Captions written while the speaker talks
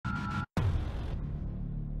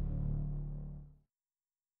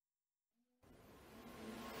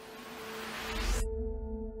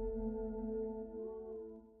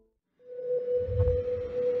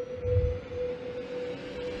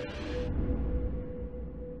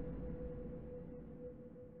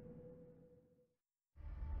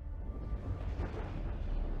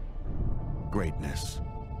Greatness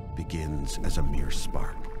begins as a mere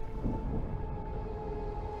spark.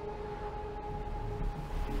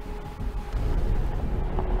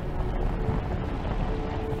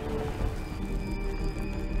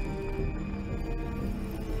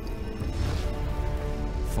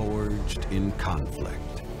 Forged in conflict.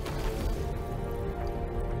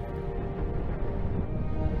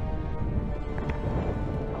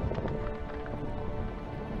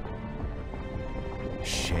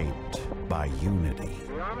 Shaped by unity.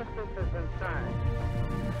 The armistice has been signed.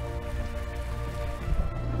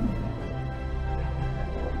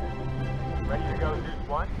 Ready to go, Zeus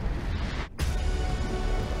 1?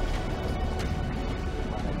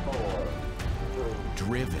 4, 3,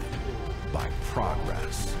 Driven by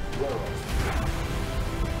progress. 0.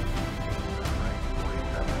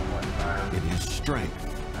 It is strength,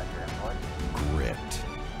 grit,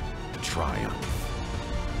 triumph.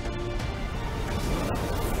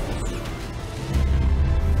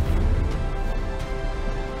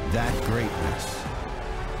 That greatness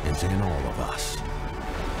is in all of us.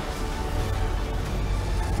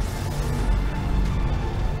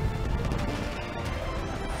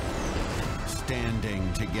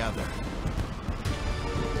 Standing together.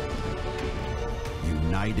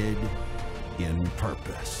 United in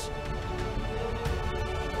purpose.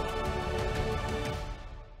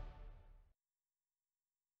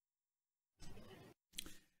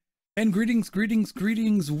 And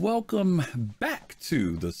greetings. Welcome back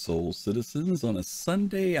to the Soul Citizens on a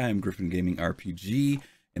Sunday. I am GriffinGamingRPG,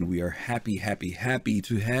 and we are happy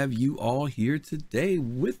to have you all here today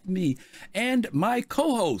with me. And my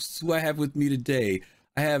co-hosts who I have with me today,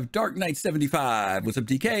 I have Dark Knight 75. What's up,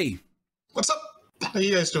 DK? What's up? How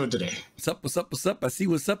you guys doing today? What's up? I see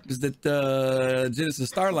what's up is that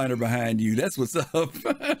Genesis Starliner behind you. That's what's up.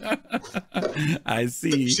 I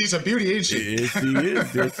see. She's a beauty, ain't she?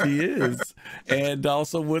 Yes, she is. And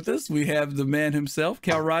also with us, we have the man himself,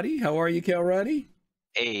 Kalrati. How are you, Kalrati?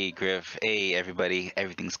 Hey, Griff. Hey, everybody.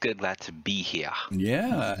 Everything's good. Glad to be here.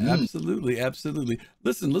 Yeah, absolutely.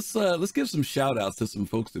 Listen, let's give some shout outs to some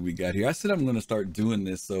folks that we got here. I said I'm going to start doing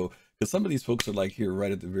this, so because some of these folks are like here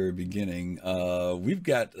right at the very beginning. We've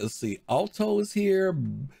got, let's see, Alto is here.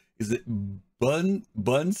 Is it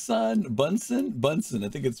Bunsen? I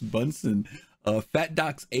think it's Bunsen. Fat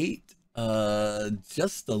Docs 8.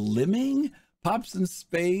 Just a Lemming. Pops in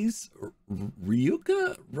Space,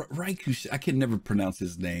 Ryuka, Raikushin. I can never pronounce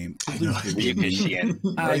his name. Raikushin.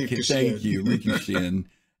 I can thank you, Raikushin.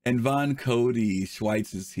 And Von Cody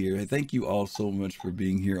Schweitz is here. Thank you all so much for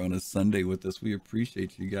being here on a Sunday with us. We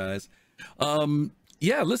appreciate you guys.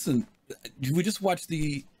 Yeah, listen, we just watched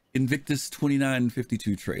the Invictus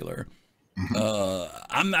 2952 trailer.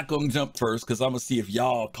 I'm not going to jump first because I'm going to see if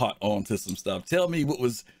y'all caught on to some stuff. Tell me what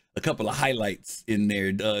was a couple of highlights in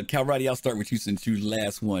there. Kalrati, I'll start with you since you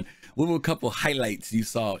last one. What were a couple of highlights you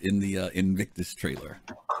saw in the Invictus trailer?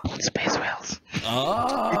 Space whales.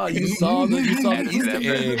 Ah, you saw the Easter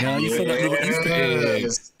egg, huh? You saw that little Easter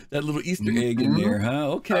egg. That little Easter egg in there,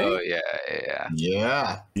 huh? Okay. Oh,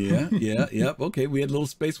 Yeah. Okay, we had little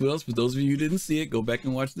space whales. For those of you who didn't see it, go back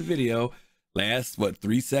and watch the video. Last,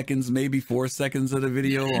 3 seconds, maybe 4 seconds of the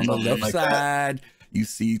video on the left side. You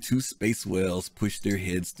see 2 space whales push their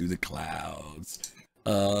heads through the clouds.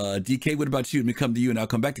 DK, what about you? Let me come to you and I'll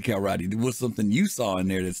come back to Kalrati. What was something you saw in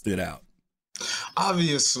there that stood out?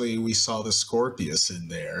 Obviously, we saw the Scorpius in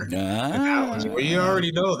there. Ah, we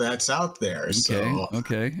already know that's out there.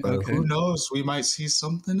 Okay. Who knows? We might see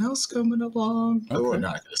something else coming along. Okay. We're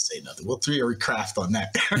not going to say nothing. We'll craft on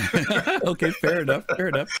that. Okay, fair enough.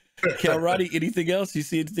 Kalrati, anything else? You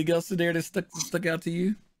see anything else in there that stuck out to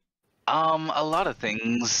you? A lot of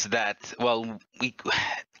things that, well,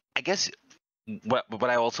 I guess what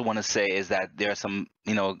I also want to say is that there are some,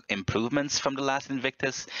 improvements from the last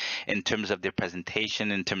Invictus in terms of their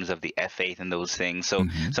presentation, in terms of the F8 and those things. So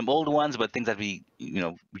some old ones, but things that we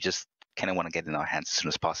just kind of want to get in our hands as soon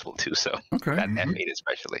as possible too. So okay, that F8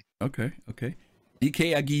 especially. Okay.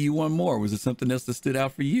 DK, I give you one more. Was there something else that stood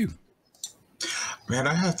out for you? Man,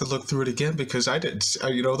 I have to look through it again because I didn't.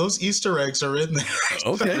 Those Easter eggs are in there.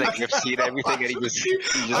 Okay, like you've seen everything, and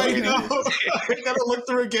I know. I gotta look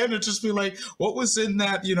through again and just be like, what was in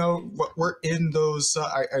that? What were in those?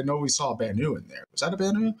 I know we saw a Banu in there. Was that a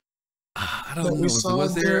Banu? I don't know. We saw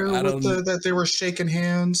there? I don't know. That they were shaking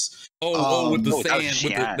hands. With the sand, with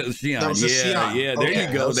the Xi'an. That was Yeah. There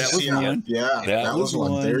you go. That was one. Yeah, that was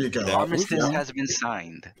one. There you go. Armistice has been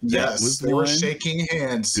signed. Yes, they were shaking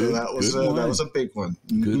hands. So that was a big one.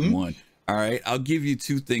 Good one. All right, I'll give you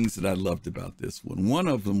 2 things that I loved about this one. One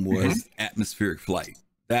of them was atmospheric flight.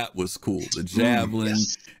 That was cool. The javelin,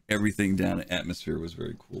 everything down in atmosphere was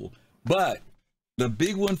very cool. But the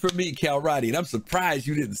big one for me, Kalrati, and I'm surprised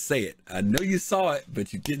you didn't say it. I know you saw it,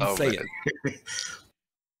 but you didn't say it.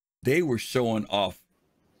 They were showing off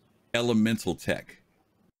elemental tech.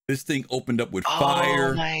 This thing opened up with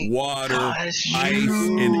fire, water, ice,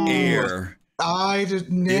 and air. I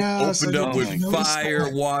didn't. Yeah, it opened up with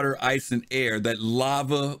fire, water, ice, and air. That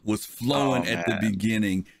lava was flowing at the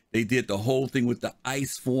beginning. They did the whole thing with the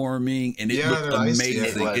ice forming, and it looked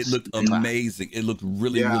amazing. It looked amazing. It looked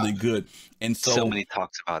really, really good. And so many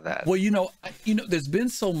talks about that. Well, there's been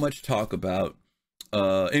so much talk about.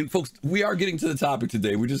 And folks, we are getting to the topic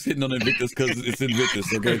today. We're just hitting on Invictus because it's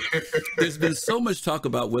Invictus, okay? There's been so much talk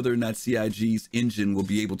about whether or not CIG's engine will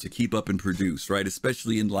be able to keep up and produce, right?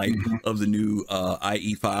 Especially in light of the new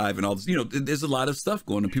IE5 and all this. There's a lot of stuff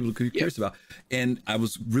going on people are curious about. And I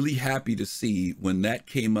was really happy to see when that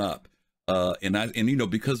came up.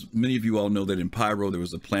 Because many of you all know that in Pyro there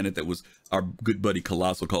was a planet that was our good buddy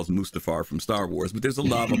Colossal calls Mustafar from Star Wars, but there's a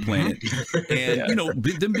lava planet, and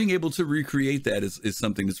them being able to recreate that is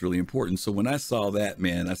something that's really important. So when I saw that,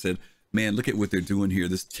 man, I said, man, look at what they're doing here.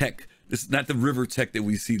 This tech, this is not the river tech that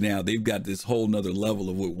we see now. They've got this whole nother level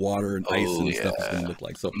of what water and ice and stuff is going to look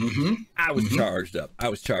like. So I was charged up. I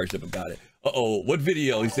was charged up about it. What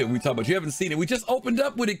video? He said we talked about. You haven't seen it. We just opened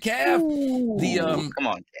up with it, Cav. Come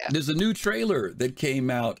on, Cav. There's a new trailer that came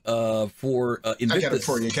out for Invictus. I got it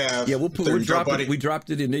for you, Cav. Yeah, we dropped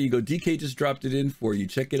it in. There you go. DK just dropped it in for you.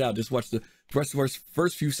 Check it out. Just watch the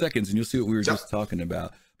first few seconds, and you'll see what we were just talking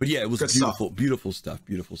about. But yeah, it was beautiful stuff.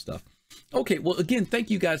 Okay, well, again, thank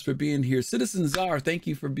you guys for being here. Citizen Czar, thank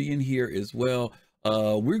you for being here as well.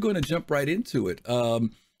 We're going to jump right into it.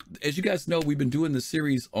 As you guys know, we've been doing the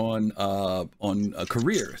series on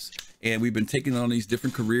careers, and we've been taking on these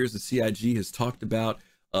different careers that CIG has talked about.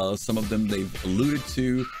 Some of them they've alluded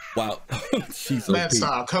to. Wow, she's Mad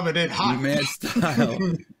Style coming in hot. Mad Style,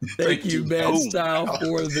 thank you, Mad Style,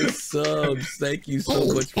 for the subs. Thank you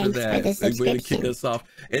so much for that. A way to kick us off.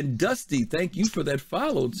 And Dusty, thank you for that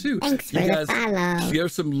follow too. Thanks for the follow. Share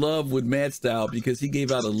some love with Mad Style because he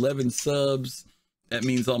gave out 11 subs. That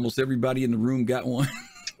means almost everybody in the room got one.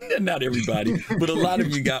 Not everybody, but a lot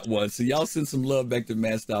of you got one. So y'all send some love back to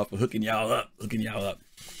Mad Style for hooking y'all up.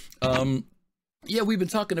 Yeah, we've been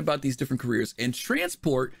talking about these different careers and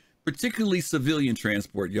transport, particularly civilian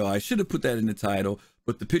transport, y'all. I should have put that in the title,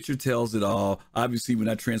 but the picture tells it all. Obviously, we're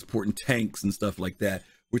not transporting tanks and stuff like that.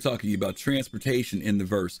 We're talking about transportation in the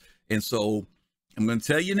verse. And so I'm going to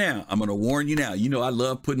tell you now, I'm going to warn you now. I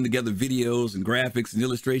love putting together videos and graphics and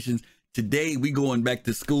illustrations. Today, we going back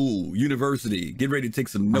to school, university. Get ready to take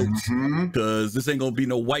some notes because this ain't going to be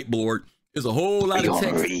no whiteboard. There's a whole lot of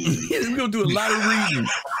text. We're going to do a lot of reading.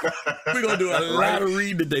 We're going to do a lot of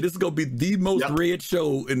reading today. This is going to be the most read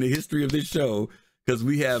show in the history of this show because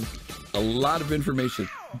we have a lot of information.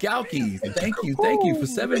 Galky, thank you for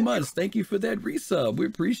 7 months. Thank you for that resub. We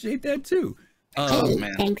appreciate that too.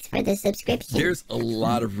 Thanks for the subscription. There's a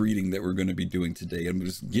lot of reading that we're going to be doing today. I'm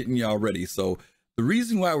just getting y'all ready. So the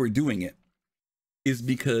reason why we're doing it is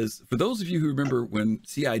because for those of you who remember when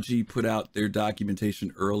CIG put out their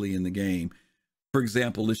documentation early in the game, for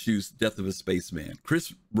example, let's use Death of a Spaceman.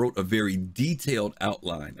 Chris wrote a very detailed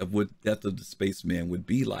outline of what Death of the Spaceman would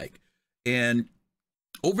be like. And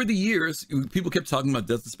over the years, people kept talking about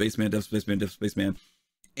Death of the Spaceman, Death of the Spaceman, Death of the Spaceman.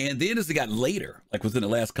 And then as it got later, like within the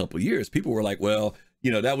last couple of years, people were like, well,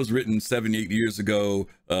 that was written 7-8 years ago.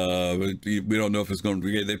 We don't know if it's going to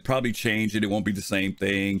be, they probably changed it. It won't be the same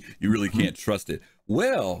thing. You really can't trust it.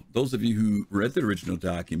 Well, those of you who read the original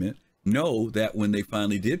document know that when they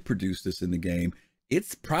finally did produce this in the game,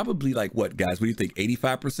 it's probably like what, guys? What do you think?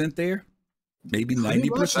 85% there? Maybe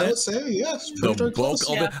 90%? I would say, yes. The bulk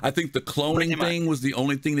of it. I think the cloning thing was the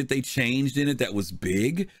only thing that they changed in it that was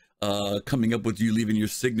big. Coming up with you leaving your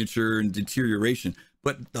signature and deterioration.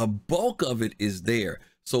 But the bulk of it is there.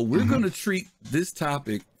 So we're going to treat this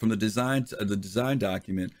topic from the design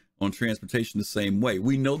document on transportation the same way.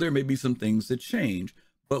 We know there may be some things that change,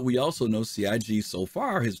 but we also know CIG so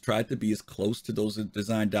far has tried to be as close to those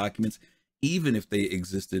design documents, even if they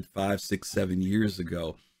existed 5, 6, 7 years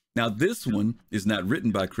ago. Now, this one is not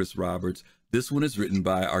written by Chris Roberts. This one is written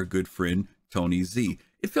by our good friend, Tony Z.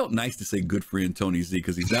 It felt nice to say good friend Tony Z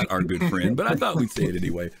because he's not our good friend, but I thought we'd say it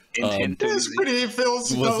anyway. It's pretty, it feels.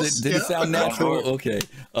 Did it sound natural? Okay.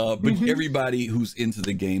 But everybody who's into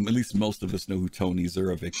the game, at least most of us know who Tony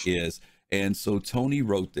Zurovic is. And so Tony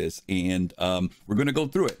wrote this, and we're going to go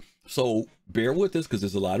through it. So bear with us because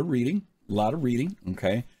there's a lot of reading,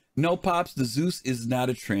 okay? No, Pops, the Zeus is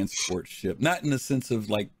not a transport ship. Not in the sense of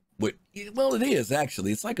like what, well, it is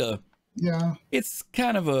actually. It's like a, it's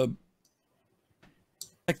kind of a,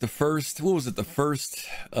 like the first, what was it? The first,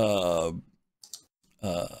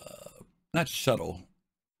 not shuttle,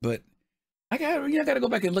 but I gotta go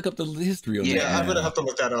back and look up the history of that. Yeah, I'm gonna have to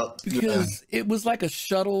look that up because it was like a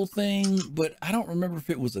shuttle thing, but I don't remember if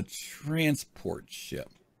it was a transport ship.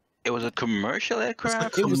 It was a commercial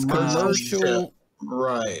aircraft. It was commercial,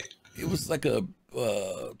 right? It was like a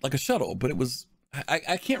shuttle, but it was.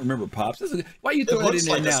 I can't remember, Pops. Why you throwing it in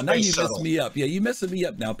there now? Now you messing me up. Yeah, you messing me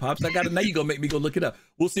up now, Pops. Now you gonna make me go look it up.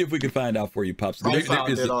 We'll see if we can find out for you, Pops. I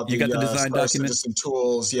found it on you got the design Star document? Citizen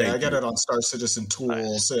Tools. Yeah, I got it on Star Citizen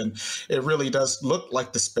Tools, and it really does look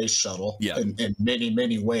like the space shuttle in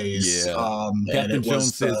many ways. Yeah. Captain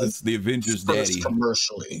Jones says it's the Avengers daddy.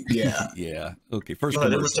 Commercially, yeah. Yeah. Okay. First,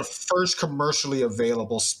 it was the first commercially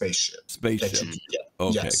available spaceship. Okay.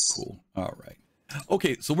 Yes. Cool. All right.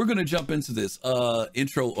 Okay, so we're going to jump into this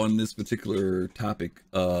intro on this particular topic.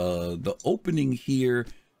 The opening here,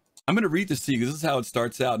 I'm going to read this to you because this is how it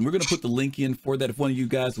starts out, and we're going to put the link in for that. If one of you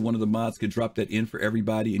guys, one of the mods, could drop that in for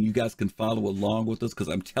everybody, and you guys can follow along with us, because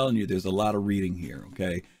I'm telling you, there's a lot of reading here.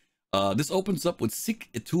 Okay, this opens up with Sic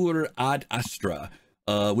itur ad astra,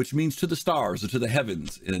 which means to the stars or to the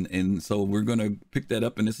heavens, and so we're going to pick that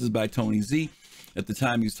up. And this is by Tony Z. At the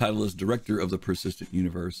time, he's titled as Director of the Persistent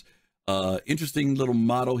Universe. Interesting little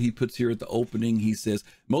motto he puts here at the opening. He says,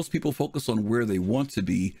 most people focus on where they want to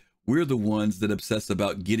be. We're the ones that obsess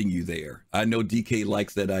about getting you there. I know DK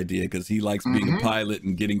likes that idea because he likes being a pilot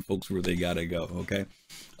and getting folks where they gotta go. Okay.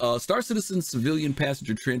 Star Citizen civilian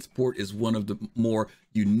passenger transport is one of the more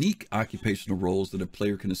unique occupational roles that a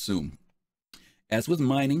player can assume. As with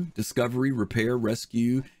mining, discovery, repair,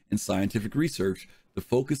 rescue, and scientific research, the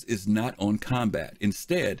focus is not on combat.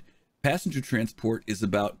 Instead, passenger transport is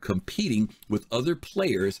about competing with other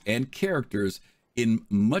players and characters in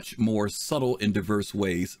much more subtle and diverse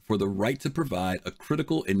ways for the right to provide a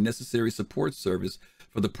critical and necessary support service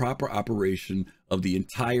for the proper operation of the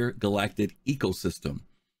entire galactic ecosystem.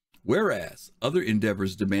 Whereas other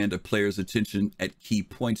endeavors demand a player's attention at key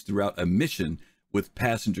points throughout a mission, with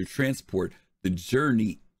passenger transport, the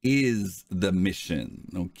journey is the mission.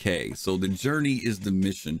 Okay, so the journey is the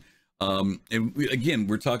mission. And again,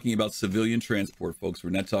 we're talking about civilian transport, folks. We're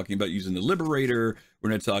not talking about using the Liberator. We're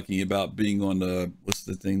not talking about being on the, what's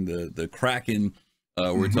the thing, the Kraken.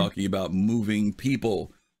 We're talking about moving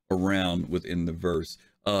people around within the verse.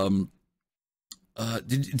 Did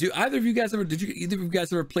either of you guys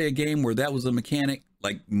ever play a game where that was a mechanic,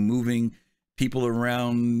 like moving people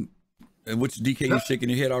around? Which DK, you're shaking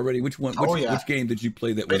your head already. Which one? Which game did you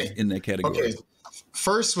play that was in that category? Okay.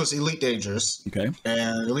 First was Elite Dangerous. Okay.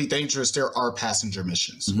 And Elite Dangerous, there are passenger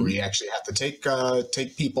missions where you actually have to take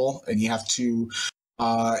people, and you have to,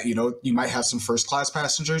 you might have some first class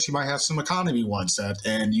passengers, you might have some economy ones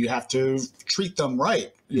and you have to treat them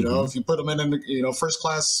right. You know, if you put them in, first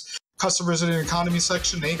class customers in the economy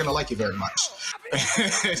section, they ain't gonna like you very much.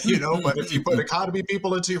 But if you put economy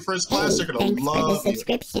people into your first class, they're gonna love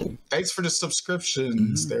you. Thanks for the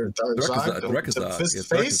subscriptions there, Darzog.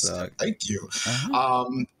 Face. Thank you.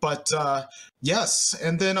 Yes,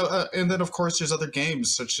 and then of course there's other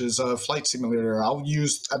games such as Flight Simulator. I'll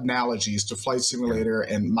use analogies to Flight Simulator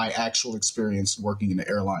and my actual experience working in the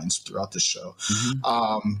airlines throughout the show.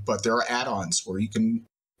 But there are add-ons where you can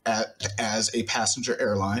as a passenger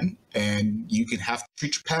airline, and you can have to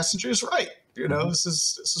treat your passengers right. This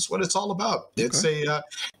is what it's all about. Okay. It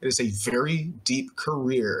is a very deep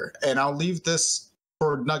career, and I'll leave this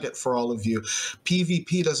for a nugget for all of you.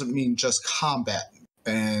 PvP doesn't mean just combat,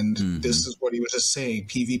 and this is what he was just saying.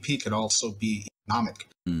 PvP can also be economic,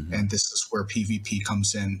 and this is where PvP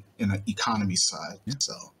comes in an economy side.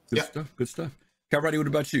 So Good stuff. Kalrati, what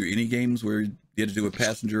about you? Any games where you had to do a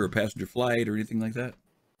passenger or passenger flight or anything like that?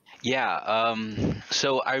 Yeah,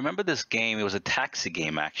 so I remember this game. It was a taxi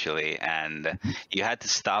game, actually, and you had to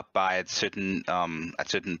stop by at certain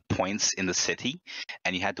points in the city,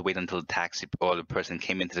 and you had to wait until the taxi or the person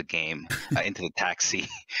came into the game, into the taxi,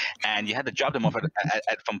 and you had to drop them off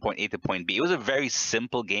at from point A to point B. It was a very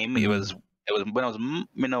simple game. It was when I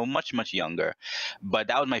was much younger, but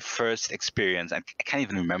that was my first experience. I can't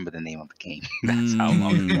even remember the name of the game. That's how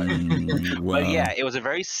long it was. Wow. But yeah, it was a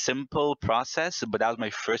very simple process, but that was my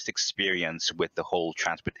first experience with the whole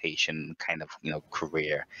transportation kind of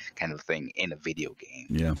career kind of thing in a video game.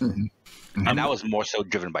 Yeah, and that was more so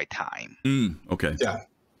driven by time. Okay. Yeah,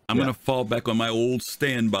 I'm gonna fall back on my old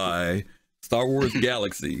standby, Star Wars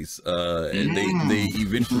Galaxies, and they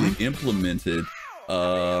eventually implemented.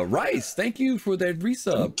 Rice, thank you for that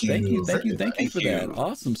resub. Thank you for that.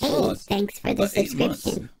 Awesome sauce. Thanks for the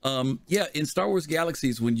subscription. In Star Wars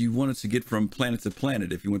Galaxies, when you wanted to get from planet to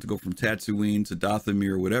planet, if you want to go from Tatooine to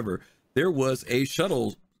Dathomir or whatever, there was a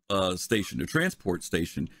shuttle station, a transport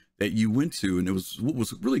station that you went to, and it was, what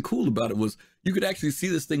was really cool about it was you could actually see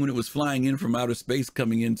this thing when it was flying in from outer space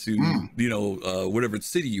coming into you know, whatever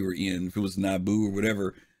city you were in, if it was Naboo or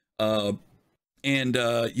whatever, and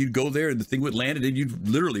you'd go there and the thing would land, and you'd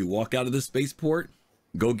literally walk out of the spaceport,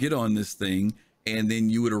 go get on this thing, and then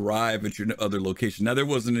you would arrive at your other location. Now there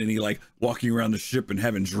wasn't any like walking around the ship and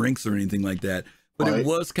having drinks or anything like that, but it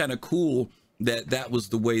was kind of cool that was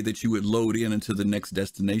the way that you would load in into the next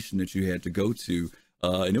destination that you had to go to.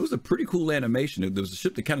 And it was a pretty cool animation. There was a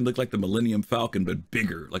ship that kind of looked like the Millennium Falcon, but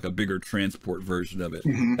bigger, like a bigger transport version of it.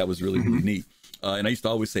 That was really, really neat. And I used to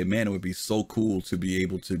always say, man, it would be so cool to be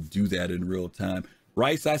able to do that in real time.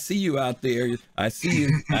 Rice, I see you out there. I see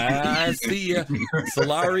you. I see you.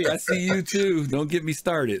 Solari, I see you too. Don't get me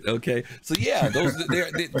started. Okay. So yeah,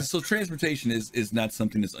 so transportation is not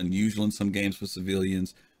something that's unusual in some games for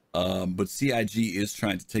civilians. But CIG is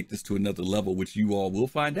trying to take this to another level, which you all will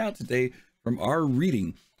find out today from our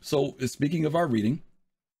reading. So speaking of our reading,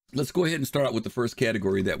 let's go ahead and start out with the first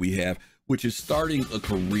category that we have, which is starting a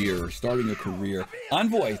career.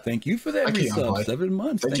 Envoy, thank you for that resub. 7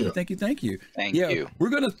 months. Thank you. Thank you. We're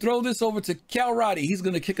going to throw this over to Kalrati. He's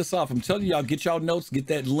going to kick us off. I'm telling y'all, get y'all notes, get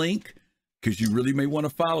that link, because you really may want to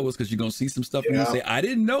follow us, because you're going to see some stuff and you say, I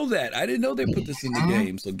didn't know that. I didn't know they put this in the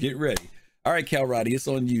game. So get ready. All right, Kalrati, it's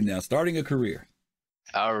on you now. Starting a career.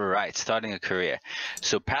 All right, starting a career.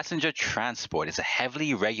 So passenger transport is a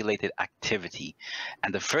heavily regulated activity,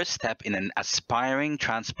 and the first step in an aspiring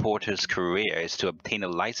transporter's career is to obtain a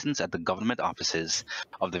license at the government offices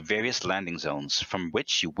of the various landing zones from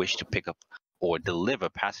which you wish to pick up or deliver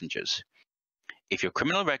passengers. If your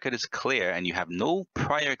criminal record is clear and you have no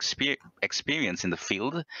prior experience in the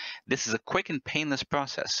field, this is a quick and painless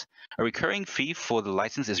process. A recurring fee for the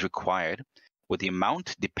license is required, with the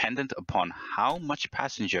amount dependent upon how much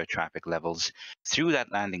passenger traffic levels through that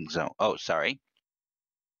landing zone. A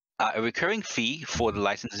recurring fee for the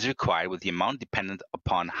license is required, with the amount dependent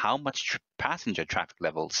upon how much passenger traffic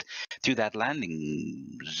levels through that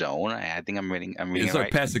landing zone. I think I'm reading. It's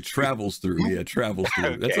like passage travels through. Yeah, travels through.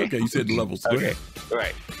 Okay. That's okay. You said levels. Okay.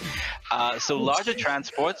 Right. So larger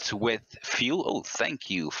transports with fuel. Oh, thank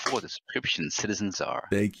you for the subscription, Citizens R.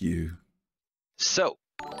 Thank you. So,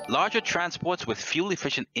 larger transports with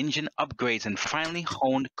fuel-efficient engine upgrades and finely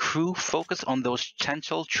honed crew focus on those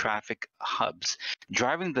central traffic hubs,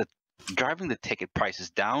 driving the ticket prices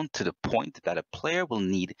down to the point that a player will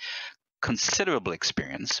need considerable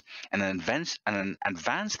experience and an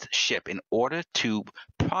advanced ship in order to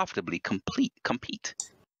profitably compete.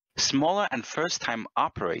 Smaller and first-time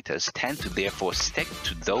operators tend to therefore stick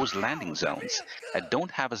to those landing zones that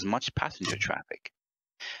don't have as much passenger traffic.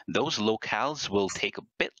 Those locales will take a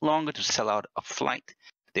bit longer to sell out a flight.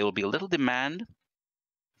 There will be a little demand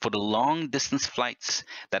for the long-distance flights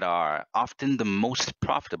that are often the most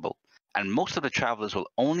profitable, and most of the travelers will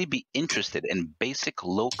only be interested in basic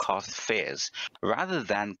low-cost fares rather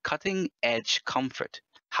than cutting-edge comfort.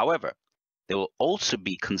 However, there will also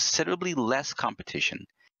be considerably less competition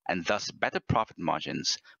and thus better profit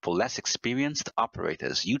margins for less experienced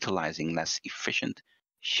operators utilizing less efficient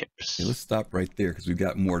ships. Okay, let's stop right there because we've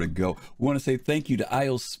got more to go. We want to say thank you to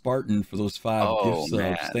Isle Spartan for those 5 gift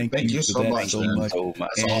subs. Thank you so much.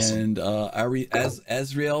 And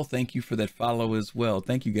Azrael, thank you for that follow as well.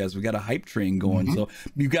 Thank you guys. We got a hype train going. So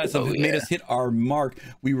you guys have made us hit our mark.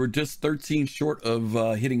 We were just 13 short of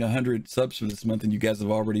hitting 100 subs for this month, and you guys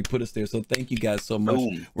have already put us there. So thank you guys so much.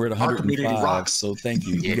 We're at 105. So thank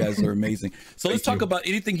you. You guys are amazing. So let's talk about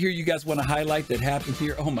anything here you guys want to highlight that happened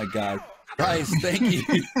here. Oh my God. Bryce, thank you.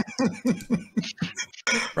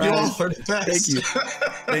 Bryce, thank you.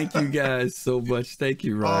 Thank you guys so much. Thank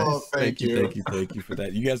you, Bryce. Oh, thank you for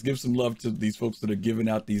that. You guys give some love to these folks that are giving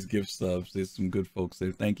out these gift subs. There's some good folks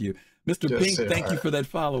there. Thank you. Mr. Pink, thank you for that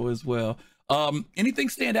follow as well. Anything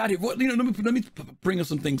stand out here? What, let me bring up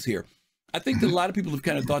some things here. I think that a lot of people have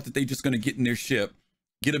kind of thought that they're just going to get in their ship,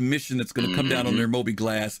 get a mission that's going to come down on their Moby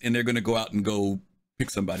Glass, and they're going to go out and go pick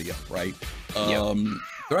somebody up, right?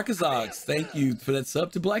 Drakazog, thank you for that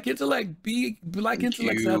sub to Black Intellect. Black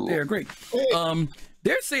Intellect's out there. Great.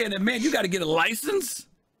 They're saying that, man, you got to get a license,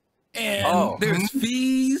 and there's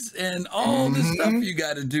fees and all this stuff you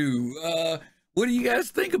got to do. What do you guys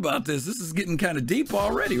think about this? This is getting kind of deep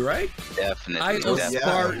already, right? Definitely.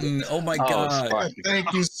 Spartan. Oh my God. Spartan.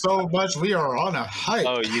 Thank you so much. We are on a hype.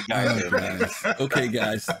 Oh, you guys are nice. Okay,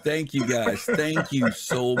 guys. Thank you, guys. Thank you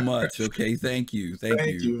so much. Okay, thank you.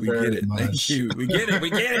 Thank you. We get it. Much. Thank you. We get it.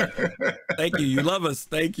 We get it. Thank you. You love us.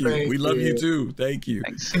 Thank you. We love you too. Thank you.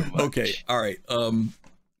 Thanks so much. Okay. All right.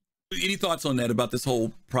 Any thoughts on that, about this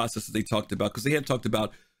whole process that they talked about? Because they have talked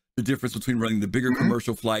about the difference between running the bigger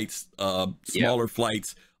commercial flights, smaller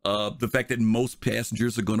flights, the fact that most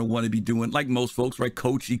passengers are going to want to be doing, like most folks, right,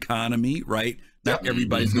 coach economy, right? Not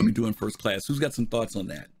everybody's going to be doing first class. Who's got some thoughts on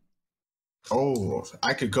that? Oh,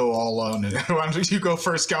 I could go all on it. Why don't you go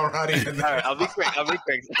first, Kalrati? All right, I'll be quick. I'll leave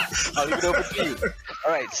it over to you.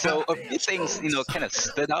 All right, so a few things, kind of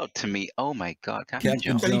stood out to me. Oh my God, Captain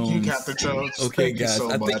Jones. Thank you, Captain Jones. Okay, Thank guys, you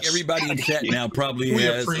so I much. think everybody in chat now probably We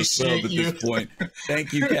has a appreciate sub at you. this point.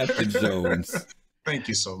 Thank you, Captain Jones. Thank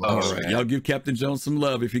you so much. All right, y'all give Captain Jones some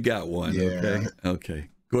love if you got one. Yeah. Okay.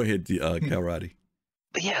 Go ahead, Kalrati.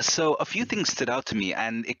 Yeah, so a few things stood out to me,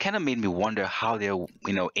 and it kind of made me wonder how they're,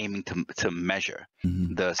 aiming to measure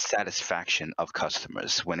the satisfaction of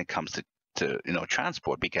customers when it comes to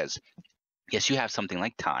transport. Because yes, you have something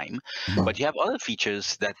like time, but you have other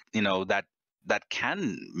features that that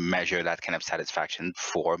can measure that kind of satisfaction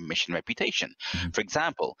for mission reputation. For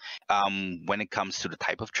example, when it comes to the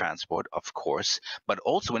type of transport, of course, but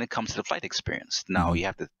also when it comes to the flight experience. Now you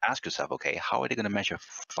have to ask yourself, okay, how are they going to measure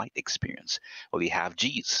flight experience? Well, you have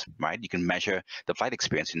G's, right? You can measure the flight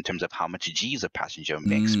experience in terms of how much G's a passenger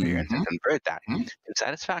may experience and convert that to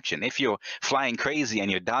satisfaction. If you're flying crazy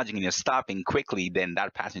and you're dodging and you're stopping quickly, then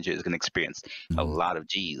that passenger is going to experience a lot of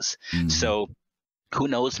G's. So who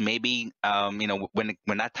knows, maybe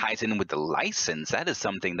when that ties in with the license, that is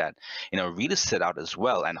something that really stood out as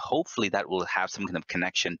well, and hopefully that will have some kind of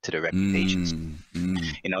connection to the reputations.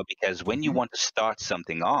 Because when you want to start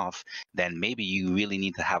something off, then maybe you really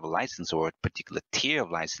need to have a license or a particular tier of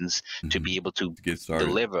license to be able to get started.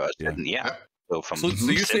 Deliver a certain So from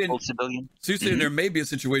you're saying, civilian. So you're saying there may be a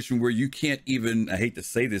situation where you can't even, I hate to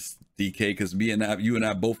say this, DK, because you and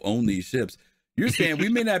I both own these ships. You're saying we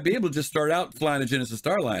may not be able to just start out flying a Genesis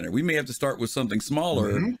Starliner. We may have to start with something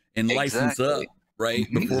smaller and license up, right?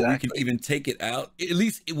 Before we can even take it out, at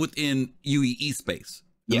least within UEE space.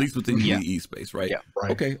 At least within UEE space, right? Yeah.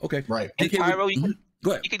 Right. Okay. Right. And Pyro, you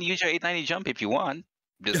Go can use your 890 jump if you want.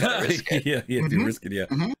 Just gotta risk it. yeah, if you risk it,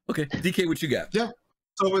 Okay, DK, what you got? Yeah.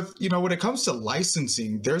 So with when it comes to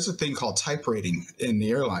licensing, there's a thing called type rating in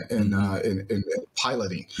the airline in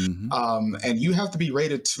piloting, and you have to be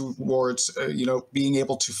rated towards being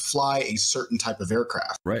able to fly a certain type of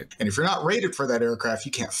aircraft. Right. And if you're not rated for that aircraft,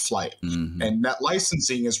 you can't fly it. And that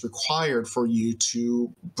licensing is required for you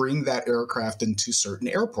to bring that aircraft into certain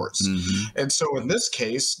airports. And so in this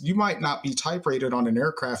case, you might not be type rated on an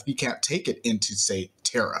aircraft. You can't take it into, say,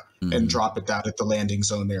 Terra and drop it down at the landing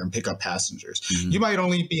zone there and pick up passengers. You might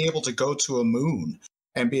only be able to go to a moon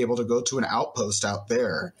and be able to go to an outpost out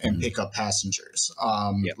there and pick up passengers.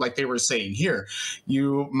 Like they were saying here,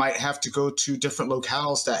 you might have to go to different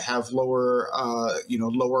locales that have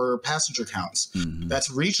lower passenger counts.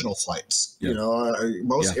 That's regional flights.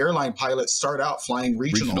 Most airline pilots start out flying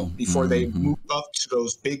regional before they move up to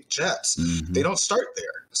those big jets. They don't start there.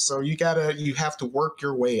 So you have to work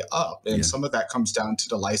your way up. And some of that comes down to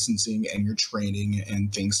the licensing and your training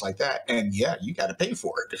and things like that. And you got to pay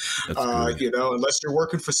for it. Unless you're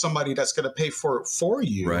working for somebody that's going to pay for it for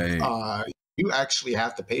you, you actually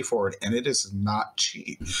have to pay for it, and it is not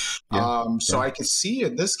cheap. So I can see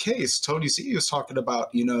in this case, Tony Z is talking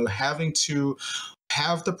about, having to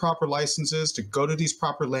have the proper licenses to go to these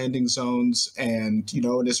proper landing zones. And,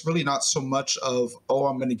 and it's really not so much of,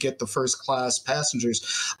 I'm going to get the first class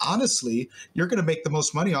passengers. Honestly, you're going to make the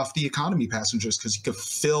most money off the economy passengers because you can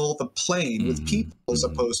fill the plane with people as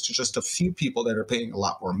opposed to just a few people that are paying a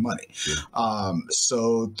lot more money.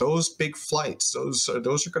 So those big flights, those are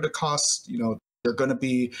going to cost, they're going to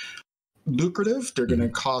be lucrative. They're going to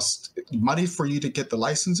cost money for you to get the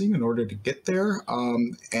licensing in order to get there.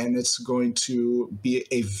 And it's going to be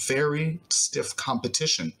a very stiff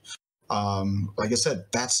competition. Like I said,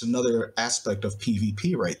 that's another aspect of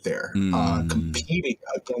PvP right there, competing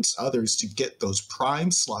against others to get those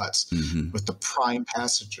prime slots with the prime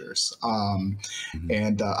passengers.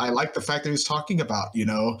 And I like the fact that he's talking about,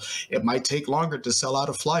 it might take longer to sell out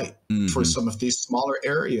a flight for some of these smaller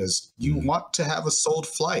areas. You want to have a sold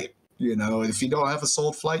flight. If you don't have a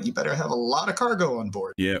sold flight, you better have a lot of cargo on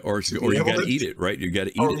board. Yeah, or you got to eat it, right? You got to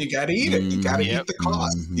eat it. You got to eat it. You got to eat the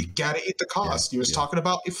cost. You got to eat the cost. You was talking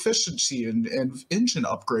about efficiency and engine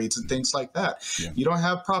upgrades and things like that. You don't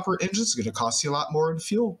have proper engines, it's going to cost you a lot more in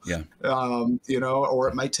fuel. Or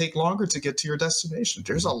it might take longer to get to your destination.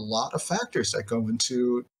 There's a lot of factors that go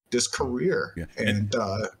into this career. And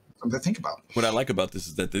something to think about. What I like about this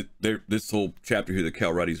is that this whole chapter here that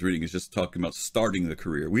Kalrati is reading is just talking about starting the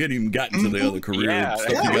career. We hadn't even gotten to the other career stuff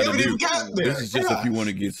you got to do. This is just if you want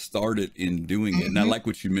to get started in doing it. And I like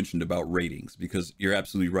what you mentioned about ratings, because you're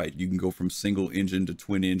absolutely right. You can go from single engine to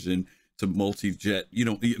twin engine to multi-jet.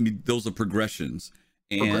 Those are progressions.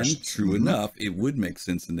 And true Mm-hmm. enough, it would make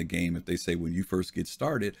sense in the game if they say when you first get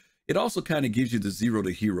started. It also kind of gives you the 0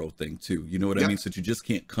 to hero thing too. You know what I mean? So that you just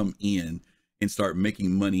can't come in and start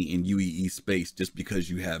making money in UEE space just because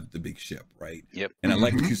you have the big ship, right? Yep. And I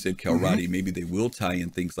like what you said, Kalrati. Maybe they will tie in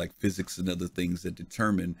things like physics and other things that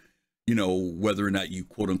determine, you know, whether or not you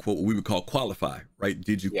quote unquote what we would call qualify, right?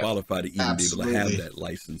 Did you qualify to even be able to have that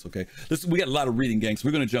license? Okay. Listen, we got a lot of reading, gang, so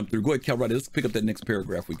we're going to jump through. Go ahead, Kalrati. Let's pick up that next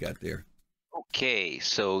paragraph we got there. Okay,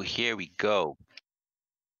 so here we go.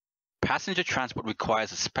 Passenger transport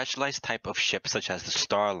requires a specialized type of ship such as the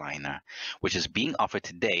Starliner, which is being offered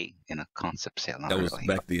today in a concept sale. That was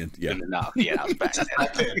back then, yeah. No, yeah, that was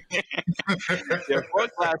back then. There are 4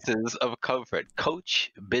 classes of comfort: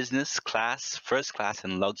 coach, business class, first class,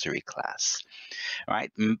 and luxury class. All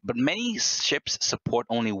right, but many ships support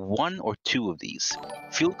only 1 or 2 of these.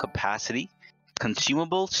 Fuel capacity,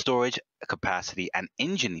 consumable storage capacity, and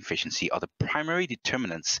engine efficiency are the primary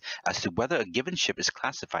determinants as to whether a given ship is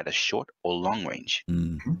classified as short or long range.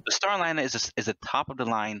 Mm-hmm. The Starliner is a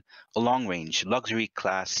top-of-the-line, long-range, luxury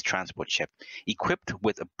class transport ship equipped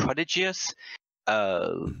with a prodigious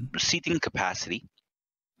seating capacity,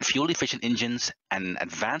 fuel-efficient engines, and an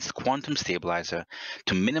advanced quantum stabilizer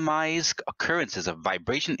to minimize occurrences of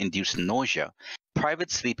vibration-induced nausea,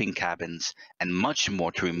 private sleeping cabins, and much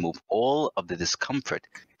more to remove all of the discomfort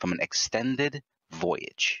from an extended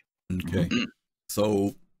voyage. Okay.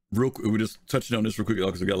 So real quick, we're just touching on this real quick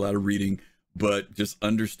because we got a lot of reading, but just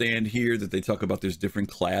understand here that they talk about there's different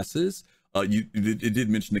classes. It did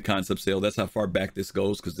mention the concept sale. That's how far back this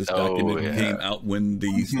goes, because this document came out when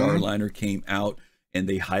the Starliner came out, and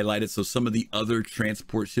they highlighted. So some of the other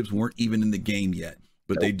transport ships weren't even in the game yet,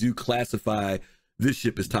 but they do classify this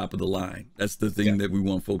ship as top of the line. That's the thing that we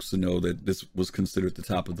want folks to know, that this was considered the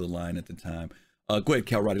top of the line at the time. Go ahead,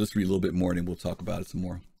 Kalrati. Let's read a little bit more, and then we'll talk about it some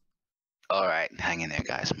more. All right, hang in there,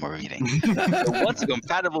 guys. More reading. Once a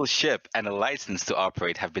compatible ship and a license to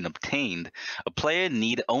operate have been obtained, a player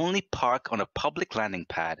need only park on a public landing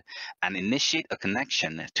pad and initiate a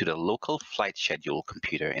connection to the local flight schedule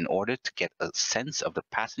computer in order to get a sense of the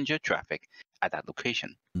passenger traffic at that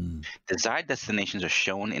location. Desired destinations are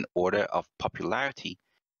shown in order of popularity,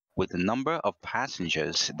 with the number of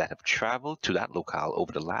passengers that have traveled to that locale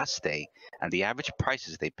over the last day and the average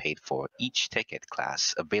prices they paid for each ticket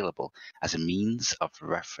class available as a means of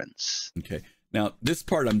reference. Okay. Now, this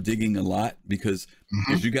part I'm digging a lot because,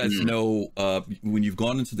 as you guys know, when you've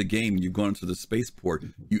gone into the game, you've gone into the spaceport,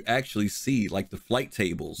 you actually see like the flight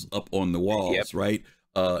tables up on the walls, right?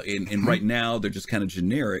 And right now they're just kind of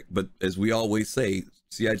generic, but as we always say,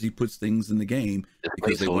 CIG puts things in the game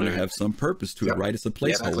because they want to have some purpose to it, right? It's a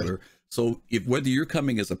placeholder. So if whether you're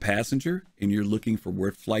coming as a passenger and you're looking for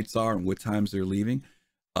where flights are and what times they're leaving,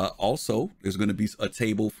 also there's going to be a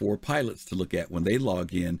table for pilots to look at when they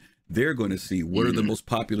log in. They're going to see what are the most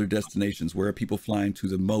popular destinations, where are people flying to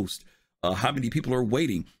the most, how many people are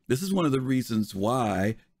waiting. This is one of the reasons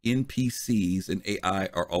why NPCs and AI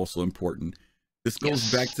are also important. This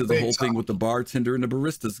goes back to the whole thing with the bartender and the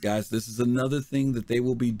baristas, guys. This is another thing that they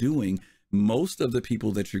will be doing. Most of the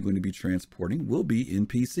people that you're going to be transporting will be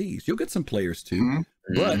NPCs. You'll get some players too,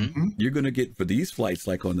 but you're going to get, for these flights,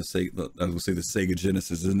 like on the Sega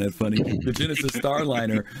Genesis, isn't that funny? The Genesis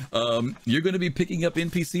Starliner, you're going to be picking up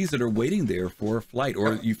NPCs that are waiting there for a flight,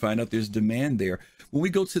 or you find out there's demand there. When we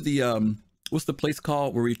go to the, what's the place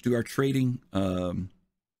called where we do our trading?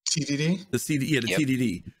 TDD? The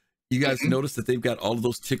TDD. You guys notice that they've got all of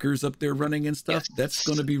those tickers up there running and stuff? That's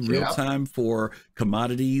going to be real time for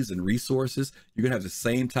commodities and resources. You're going to have the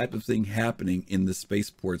same type of thing happening in the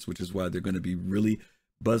spaceports, which is why they're going to be really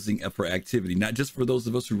buzzing for activity, not just for those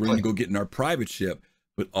of us who are ready to go get in our private ship,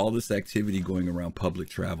 but all this activity going around public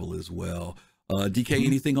travel as well. DK,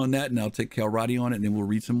 anything on that? And I'll take Kalrati on it, and then we'll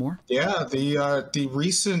read some more. Yeah, the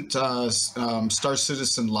recent Star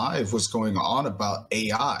Citizen Live was going on about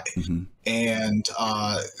AI, and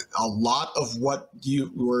a lot of what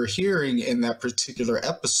you were hearing in that particular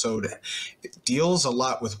episode deals a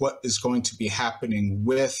lot with what is going to be happening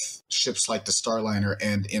with ships like the Starliner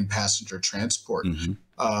and in passenger transport,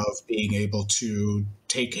 of being able to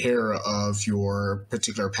take care of your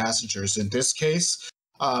particular passengers. In this case,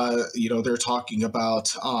 they're talking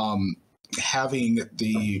about having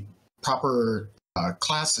the proper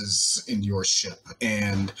classes in your ship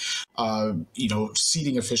and,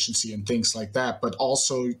 seating efficiency and things like that, but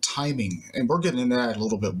also timing. And we're getting into that a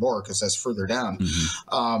little bit more because that's further down.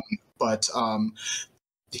 But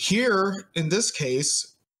here, in this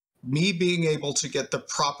case, me being able to get the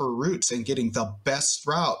proper routes and getting the best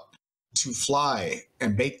route to fly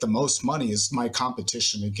and make the most money is my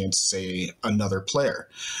competition against, say, another player.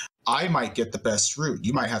 I might get the best route.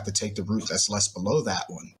 You might have to take the route that's less below that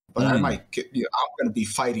one. But I might get, I'm going to be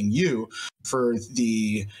fighting you for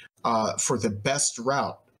the best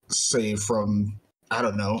route, say from, I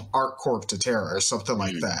don't know, ArcCorp to Terra or something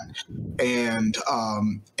like that. And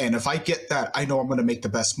if I get that, I know I'm going to make the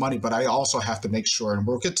best money, but I also have to make sure, and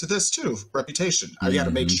we'll get to this too, reputation. I got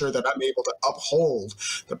to make sure that I'm able to uphold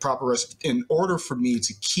the proper in order for me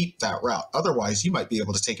to keep that route. Otherwise, you might be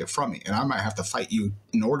able to take it from me, and I might have to fight you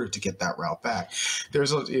in order to get that route back.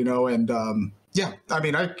 There's a, yeah, I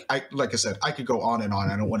mean, I like I said, I could go on and on.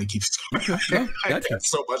 I don't want to keep. I got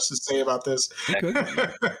so much to say about this.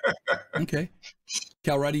 Okay.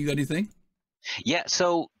 Kalrati, you got anything? Yeah.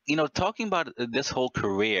 So, talking about this whole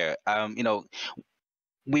career,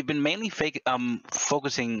 we've been mainly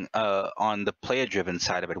focusing on the player-driven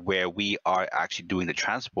side of it, where we are actually doing the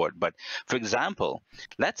transport. But for example,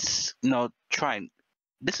 let's try and.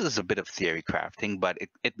 This is a bit of theory crafting, but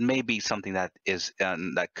it may be something that is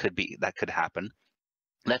that could happen.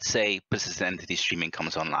 Let's say persistent entity streaming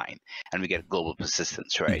comes online, and we get global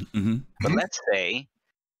persistence, right? But let's say,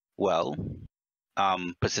 well,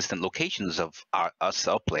 persistent locations of our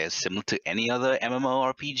players, similar to any other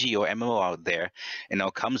MMORPG or MMO out there,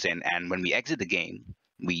 comes in, and when we exit the game,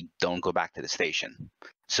 we don't go back to the station.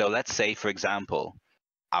 So let's say, for example,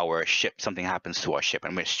 our ship, something happens to our ship,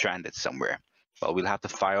 and we're stranded somewhere. Well, we'll have to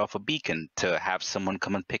fire off a beacon to have someone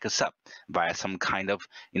come and pick us up via some kind of,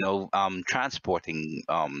 transporting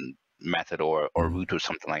method or route or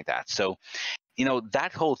something like that. So,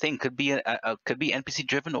 that whole thing could be could be NPC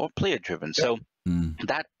driven or player driven. So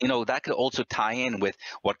that that could also tie in with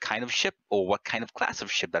what kind of ship or what kind of class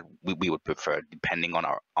of ship that we would prefer, depending on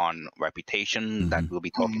our reputation that we'll be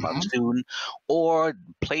talking about soon, or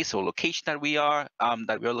place or location that we are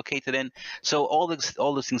located in. So all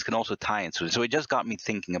those things can also tie into it. So it just got me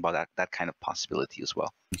thinking about that kind of possibility as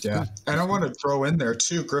well. Yeah, and I want to throw in there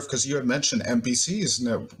too, Griff, because you had mentioned NPCs.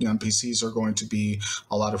 NPCs are going to be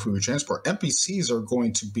a lot of who we transport. NPCs are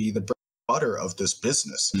going to be the butter of this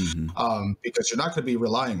business, because you're not going to be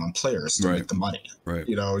relying on players to make the money. Right.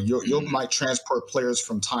 You might transport players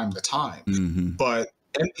from time to time, but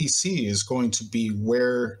NPC is going to be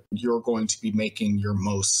where you're going to be making your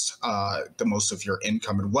the most of your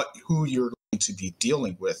income, and who you're going to be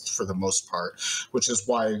dealing with for the most part, which is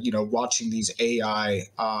why watching these AI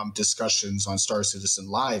discussions on Star Citizen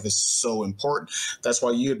Live is so important. That's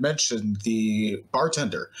why you had mentioned the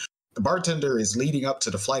bartender. The bartender is leading up to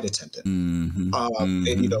the flight attendant, and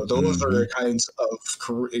those are the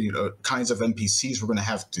kinds of NPCs we're going to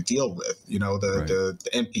have to deal with. The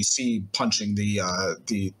NPC punching the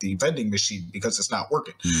vending machine because it's not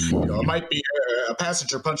working. It might be a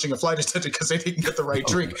passenger punching a flight attendant because they didn't get the right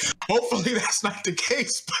drink. Hopefully, that's not the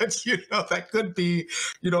case, but that could be.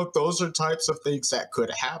 Those are types of things that could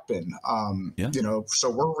happen. So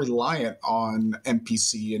we're reliant on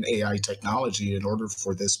NPC and AI technology in order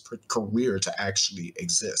for this career to actually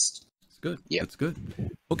exist. It's good. Yeah, that's good.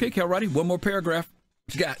 Okay, Kalrati, one more paragraph.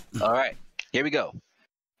 What you got? All right, here we go.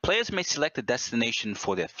 Players may select a destination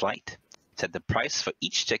for their flight, set the price for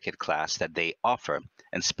each ticket class that they offer,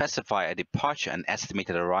 and specify a departure and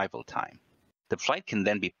estimated arrival time. The flight can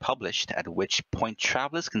then be published, at which point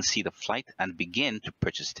travelers can see the flight and begin to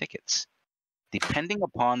purchase tickets. Depending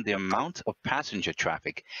upon the amount of passenger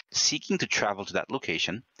traffic seeking to travel to that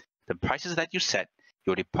location, the prices that you set,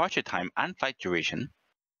 your departure time and flight duration,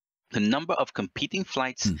 the number of competing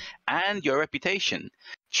flights, and your reputation,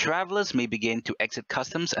 travelers may begin to exit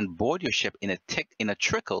customs and board your ship in a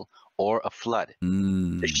trickle or a flood.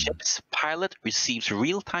 The ship's pilot receives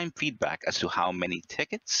real-time feedback as to how many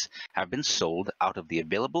tickets have been sold out of the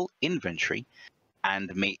available inventory,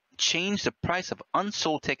 and may change the price of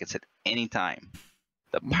unsold tickets at any time.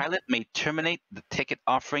 The pilot may terminate the ticket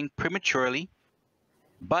offering prematurely,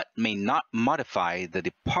 but may not modify the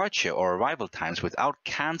departure or arrival times without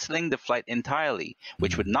canceling the flight entirely,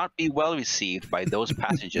 which would not be well received by those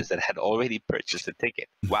passengers that had already purchased the ticket.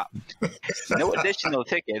 Wow. No additional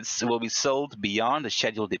tickets will be sold beyond the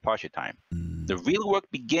scheduled departure time. The real work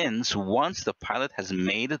begins once the pilot has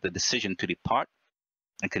made the decision to depart,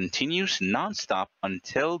 and continues nonstop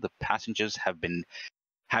until the passengers have been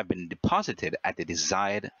deposited at the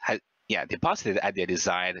desired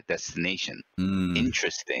destination.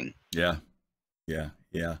 Interesting. Yeah. The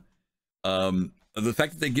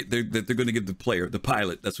fact that they're going to give the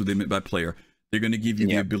pilot, that's what they meant by player. They're going to give you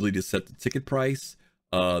the ability to set the ticket price,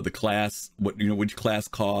 the class, which class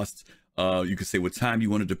costs. You can say what time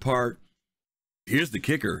you want to depart. Here's the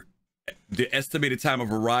kicker. the estimated time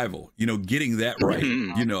of arrival, getting that right,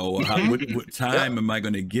 what time am I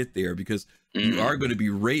going to get there? Because you are going to be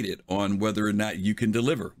rated on whether or not you can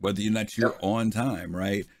deliver, whether or not you're on time,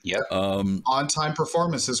 right? Yep. On time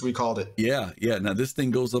performance, as we called it. Yeah. Now this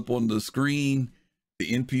thing goes up on the screen.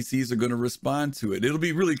 The NPCs are going to respond to it. It'll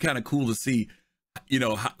be really kind of cool to see,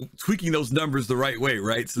 tweaking those numbers the right way,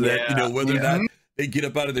 right? So that, whether or not they get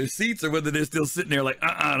up out of their seats or whether they're still sitting there like,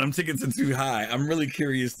 I'm tickets are too high. I'm really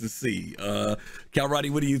curious to see. Kalrati,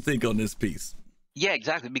 what do you think on this piece? Yeah,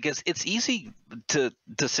 exactly. Because it's easy to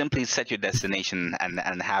simply set your destination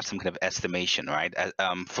and have some kind of estimation, right?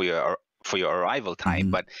 For your arrival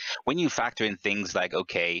time. But when you factor in things like,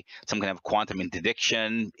 okay, some kind of quantum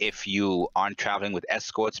interdiction, if you aren't traveling with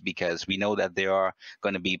escorts, because we know that there are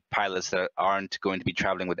going to be pilots that aren't going to be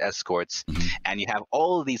traveling with escorts, and you have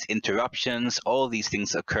all these interruptions, all these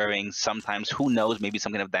things occurring. Sometimes, who knows, maybe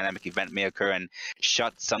some kind of dynamic event may occur and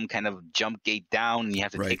shut some kind of jump gate down, and you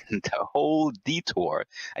have to take a whole detour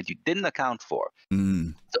that you didn't account for.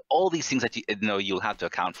 So all these things that you'll have to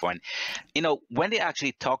account for. And when they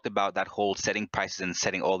actually talked about that whole setting prices and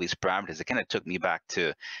setting all these parameters, it kind of took me back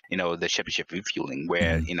to the ship-to-ship refueling,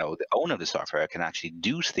 where the owner of the software can actually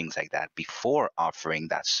do things like that before offering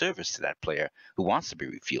that service to that player who wants to be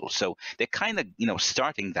refueled. So they're kind of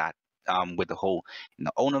starting that with the whole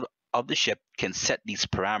owner of the ship can set these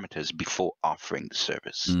parameters before offering the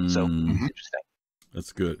service. So it's interesting.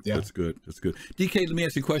 That's good. Yeah. That's good. DK, let me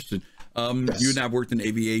ask you a question. You and I worked in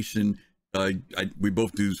aviation. We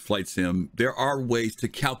both do flight sim. There are ways to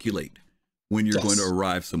calculate when you're going to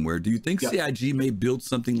arrive somewhere. Do you think CIG may build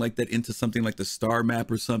something like that into something like the star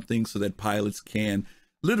map or something, so that pilots can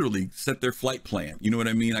literally set their flight plan? You know what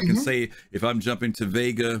I mean? I can say, if I'm jumping to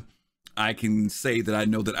Vega, I can say that I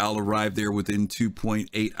know that I'll arrive there within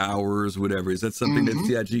 2.8 hours, whatever. Is that something that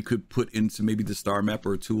CIG could put into maybe the star map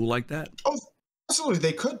or a tool like that? Oh, absolutely,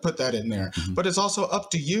 they could put that in there, but it's also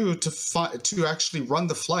up to you to actually run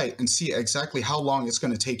the flight and see exactly how long it's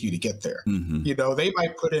going to take you to get there. They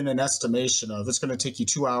might put in an estimation of it's going to take you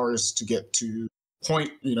 2 hours to get to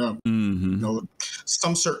point,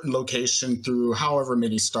 some certain location through however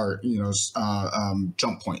many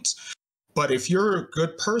jump points. But if you're a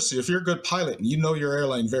good person, if you're a good pilot and you know your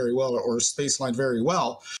airline very well or space line very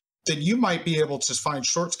well, then you might be able to find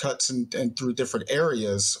shortcuts and through different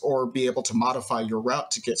areas, or be able to modify your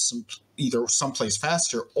route to get either someplace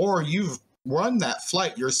faster, or you've run that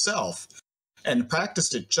flight yourself and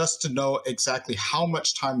practiced it just to know exactly how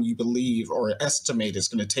much time you believe or estimate is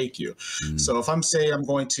going to take you. So if I'm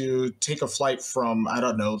going to take a flight from, I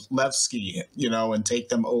don't know, Levski, and take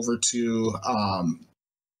them over to,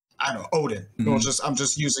 Odin. I'm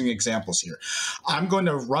just using examples here. I'm going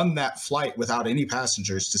to run that flight without any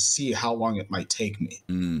passengers to see how long it might take me.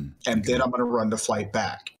 And then I'm going to run the flight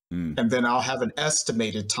back. And then I'll have an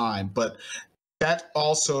estimated time. But that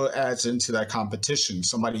also adds into that competition.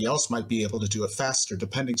 Somebody else might be able to do it faster,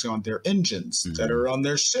 depending on their engines that are on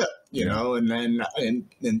their ship, and then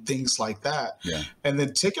and things like that. And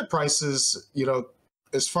then ticket prices,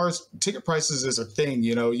 as far as ticket prices is a thing,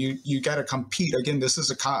 you got to compete. Again, this is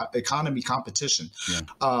a economy competition,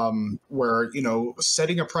 where,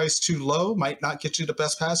 setting a price too low might not get you the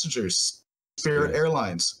best passengers. Spirit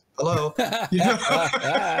Airlines. Hello. The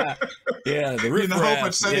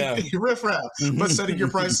riffraff. But setting your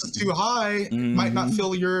prices too high might not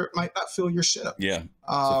fill your ship. So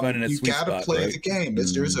you got to play the game.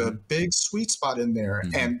 There's a big sweet spot in there,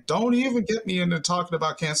 and don't even get me into talking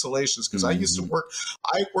about cancellations, because I used to work.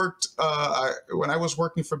 I worked when I was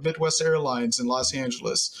working for Midwest Airlines in Los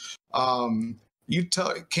Angeles.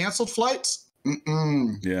 Canceled flights.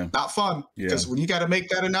 Not fun, because when you got to make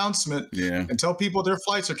that announcement and tell people their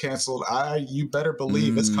flights are canceled, you better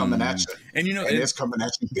believe it's coming at you. And it's coming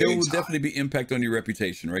at you. There will definitely be impact on your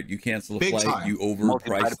reputation, right? You cancel a flight, you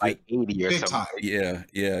overpriced it. 80 or big something. time.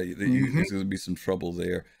 There's going to be some trouble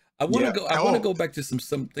there. I want to go back to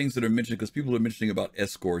some things that are mentioned, because people are mentioning about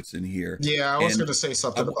escorts in here. I was going to say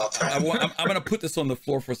something about that. I'm going to put this on the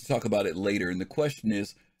floor for us to talk about it later. And the question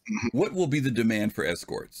is, what will be the demand for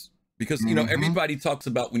escorts? Because, everybody talks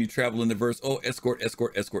about, when you travel in the verse, escort.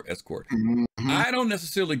 I don't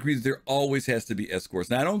necessarily agree that there always has to be escorts.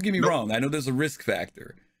 Now, don't get me wrong. I know there's a risk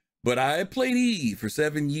factor, but I played EE for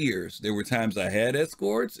 7 years. There were times I had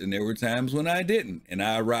escorts, and there were times when I didn't. And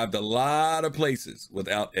I arrived a lot of places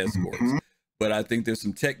without escorts. But I think there's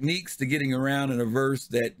some techniques to getting around in a verse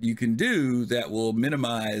that you can do that will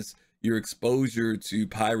minimize your exposure to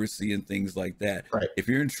piracy and things like that. If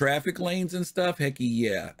you're in traffic lanes and stuff, heck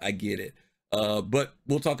yeah, I get it. But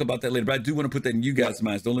we'll talk about that later. But I do want to put that in you guys'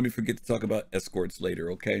 minds. Don't let me forget to talk about escorts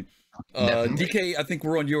later, okay? DK, I think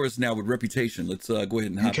we're on yours now with reputation. Let's go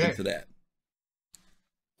ahead and hop into that.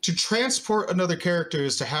 To transport another character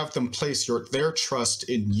is to have them place their trust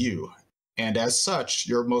in you. And as such,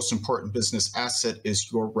 your most important business asset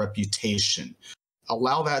is your reputation.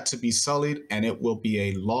 Allow that to be sullied, and it will be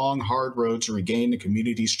a long, hard road to regain the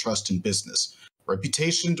community's trust in business.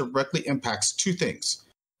 Reputation directly impacts two things: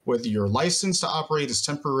 whether your license to operate is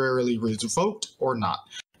temporarily revoked or not,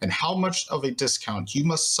 and how much of a discount you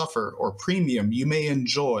must suffer or premium you may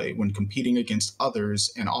enjoy when competing against others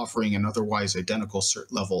and offering an otherwise identical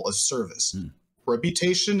level of service.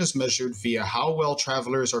 Reputation is measured via how well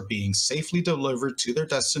travelers are being safely delivered to their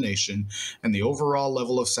destination and the overall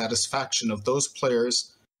level of satisfaction of those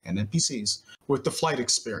players and NPCs with the flight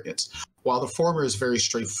experience. While the former is very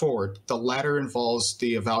straightforward, the latter involves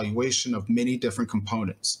the evaluation of many different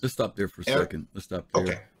components. Let's stop there for a second. Let's stop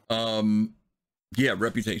there. Okay. Yeah,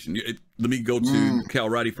 reputation. Let me go to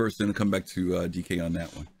Kalrati first, then come back to DK on that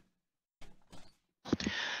one.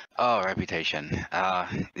 Oh, reputation.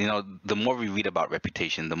 The more we read about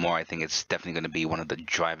reputation, the more I think it's definitely going to be one of the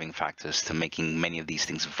driving factors to making many of these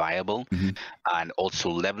things viable, and also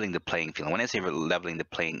leveling the playing field. And when I say leveling the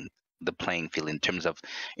playing field in terms of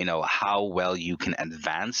how well you can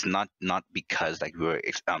advance, not because, like we were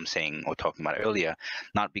saying or talking about earlier,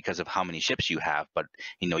 not because of how many ships you have, but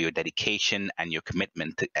your dedication and your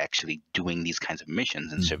commitment to actually doing these kinds of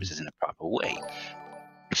missions and services in a proper way.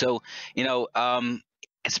 So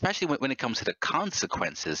especially when it comes to the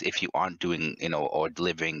consequences, if you aren't doing or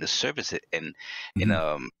delivering the service in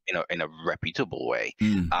a reputable way,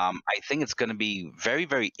 I think it's going to be very,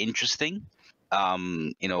 very interesting.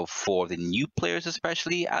 For the new players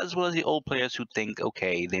especially, as well as the old players who think,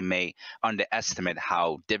 okay, they may underestimate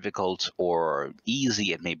how difficult or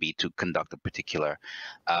easy it may be to conduct a particular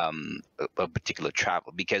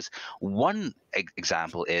travel. Because one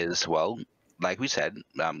example is, well, like we said,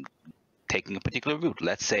 taking a particular route.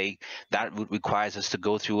 Let's say that route requires us to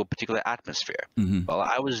go through a particular atmosphere. Well,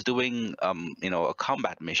 I was doing a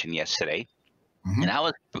combat mission yesterday. And I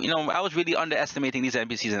was really underestimating these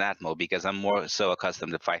NPCs in Atmo because I'm more so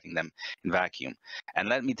accustomed to fighting them in vacuum. And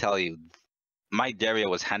let me tell you, my Daria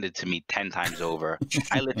was handed to me 10 times over.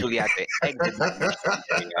 I literally had to exit that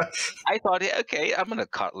mission. I thought, okay, I'm gonna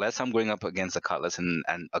Cutlass. I'm going up against a Cutlass and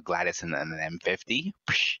a Gladys and an M50.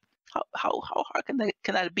 How hard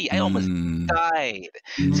can that be? I almost died.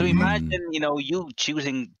 So imagine, you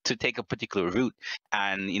choosing to take a particular route,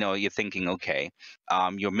 and you're thinking, okay,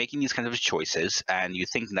 you're making these kinds of choices, and you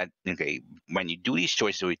think that, okay, when you do these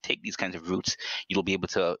choices or you take these kinds of routes, you'll be able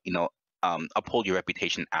to, uphold your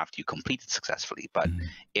reputation after you complete it successfully. But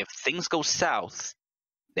if things go south,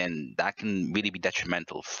 then that can really be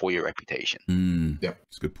detrimental for your reputation. Yeah,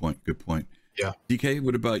 that's a good point. Good point. Yeah. DK,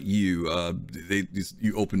 what about you?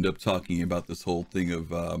 You opened up talking about this whole thing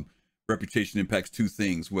of reputation impacts two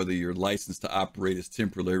things: whether your license to operate is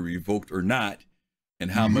temporarily revoked or not,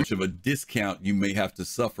 and how much of a discount you may have to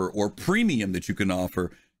suffer or premium that you can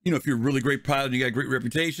offer. If you're a really great pilot and you got a great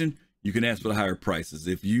reputation, you can ask for the higher prices.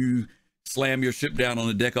 If you slam your ship down on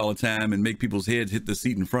the deck all the time and make people's heads hit the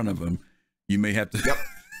seat in front of them, you may have to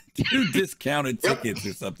do discounted tickets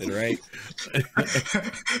or something, right?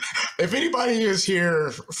 If anybody is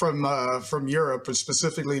here from Europe, and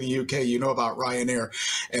specifically the UK, you know about Ryanair,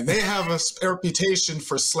 and they have a reputation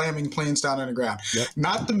for slamming planes down on the ground.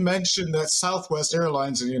 Not to mention that Southwest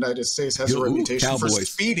Airlines in the United States has a reputation for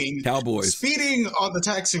speeding on the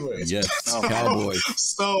taxiways. Yes, cowboys.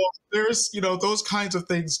 So there's, those kinds of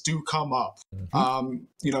things do come up. I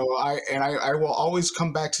will always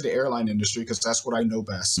come back to the airline industry because that's what I know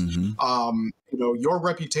best. Your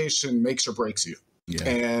reputation makes or breaks you. Yeah.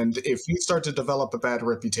 And if you start to develop a bad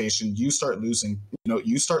reputation, you start losing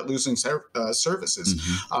services,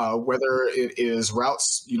 whether it is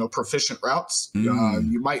routes, proficient routes,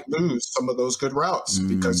 you might lose some of those good routes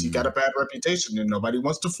because you got a bad reputation and nobody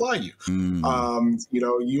wants to fly you.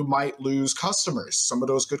 You might lose customers. Some of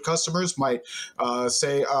those good customers might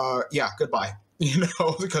say, goodbye.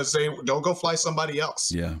 Because they don't go fly somebody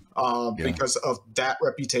else. Because of that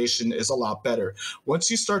reputation is a lot better. Once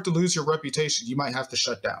you start to lose your reputation, you might have to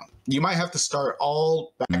shut down. You might have to start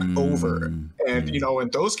all back over. And, in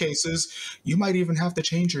those cases, you might even have to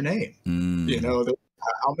change your name.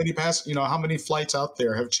 How many flights out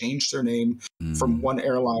there have changed their name from one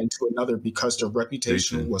airline to another because their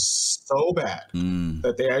reputation was so bad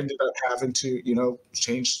that they ended up having to,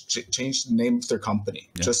 change the name of their company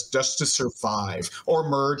just to survive, or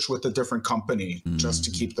merge with a different company just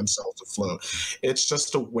to keep themselves afloat. It's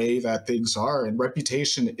just the way that things are, and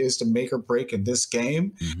reputation is the make or break in this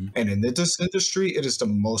game. And in this industry, it is the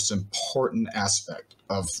most important aspect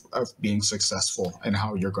of being successful and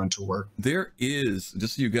how you're going to work. There is,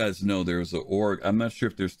 just so you guys know, there's an org, I'm not sure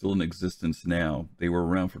if they're still in existence now. They were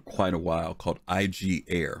around for quite a while, called IG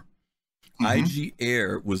Air. IG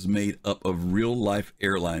Air was made up of real life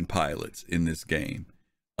airline pilots in this game.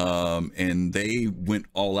 And they went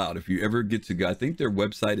all out. If you ever get to go, I think their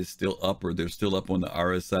website is still up, or they're still up on the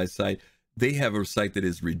RSI site. They have a site that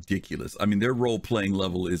is ridiculous. I mean, their role-playing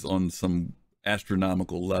level is on some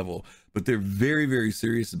astronomical level, but they're very, very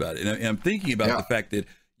serious about it. And I'm thinking about the fact that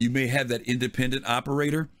you may have that independent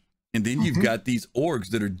operator, and then you've got these orgs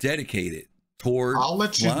that are dedicated toward I'll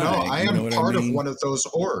let you know. I am part of one of those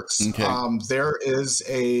orgs. There is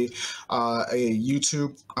a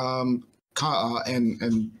YouTube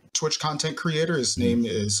and Twitch content creator. His name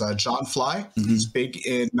is John Fly. He's big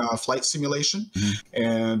in flight simulation,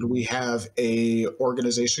 and we have a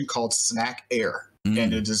organization called Snack Air,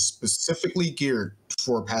 and it is specifically geared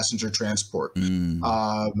for passenger transport. There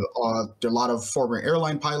are a lot of former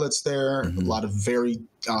airline pilots there, a lot of very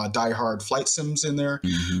diehard flight sims in there,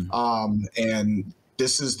 and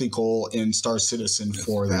this is the goal in Star Citizen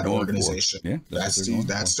for that organization. Yeah, that's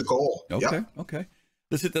the goal. Okay, okay.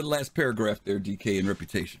 Let's hit that last paragraph there, DK, and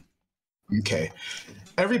reputation. Okay.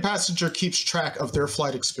 Every passenger keeps track of their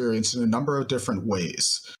flight experience in a number of different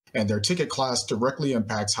ways, and their ticket class directly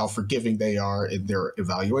impacts how forgiving they are in their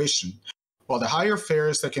evaluation. While the higher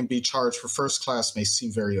fares that can be charged for first class may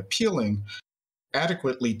seem very appealing,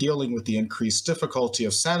 adequately dealing with the increased difficulty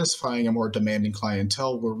of satisfying a more demanding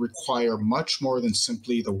clientele will require much more than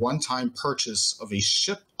simply the one-time purchase of a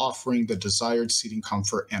ship offering the desired seating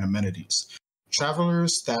comfort and amenities.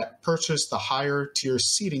 Travelers that purchase the higher tier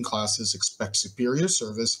seating classes expect superior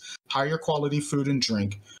service, higher quality food and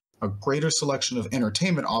drink, a greater selection of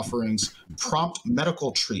entertainment offerings, prompt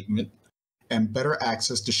medical treatment, and better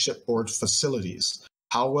access to shipboard facilities.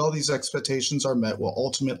 How well these expectations are met will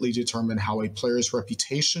ultimately determine how a player's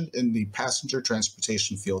reputation in the passenger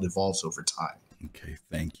transportation field evolves over time. Okay,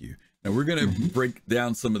 thank you. Now we're going to break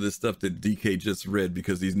down some of this stuff that DK just read,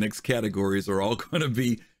 because these next categories are all going to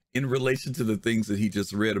be in relation to the things that he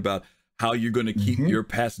just read about how you're going to keep your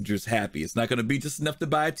passengers happy. It's not going to be just enough to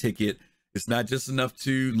buy a ticket. It's not just enough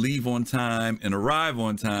to leave on time and arrive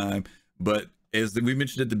on time, but as we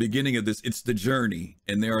mentioned at the beginning of this, it's the journey,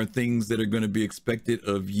 and there are things that are going to be expected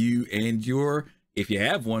of you and your, if you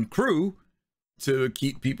have one, crew, to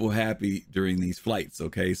keep people happy during these flights.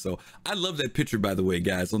 Okay, so I love that picture, by the way,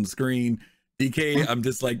 guys, on the screen. DK, I'm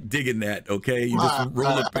just like digging that. Okay, you just roll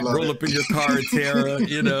up in your car, Terra.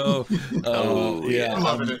 You know,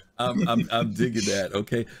 I'm digging that.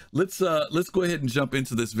 Okay, let's go ahead and jump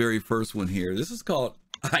into this very first one here. This is called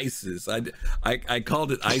ISIS. I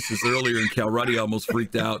called it ISIS earlier, and Kalrati almost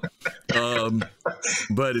freaked out.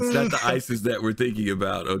 But it's not the ISIS that we're thinking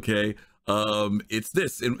about. Okay. It's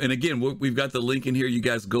this, and again, we've got the link in here. You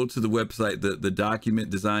guys go to the website, the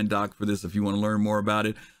document design doc for this if you want to learn more about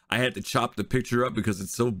it. I had to chop the picture up because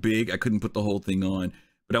it's so big I couldn't put the whole thing on,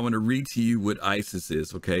 but I want to read to you what ISIS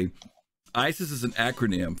is. Okay, ISIS is an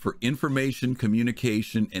acronym for Information,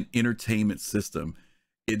 Communication, and Entertainment System.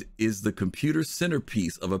 It is the computer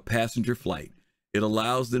centerpiece of a passenger flight. It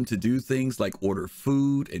allows them to do things like order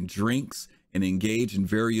food and drinks and engage in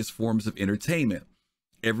various forms of entertainment.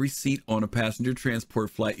 Every seat on a passenger transport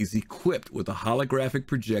flight is equipped with a holographic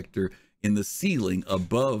projector in the ceiling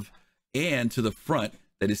above and to the front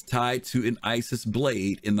that is tied to an ISIS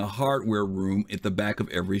blade in the hardware room at the back of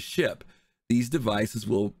every ship. These devices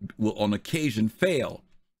will on occasion fail,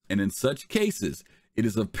 and in such cases, it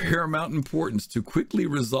is of paramount importance to quickly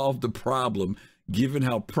resolve the problem, given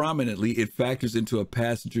how prominently it factors into a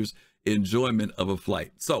passenger's enjoyment of a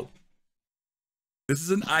flight. So, this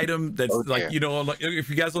is an item that's like, you know, like if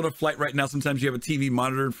you guys on a flight right now, sometimes you have a TV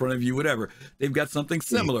monitor in front of you, whatever. They've got something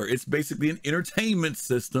similar. It's basically an entertainment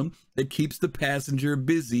system that keeps the passenger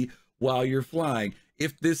busy while you're flying.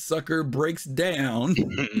 If this sucker breaks down, you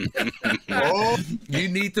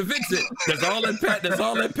need to fix it. That's all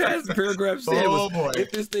that paragraph said was,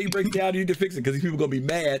 if this thing breaks down, you need to fix it, because these people are going to be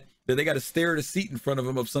mad that they got to stare at a seat in front of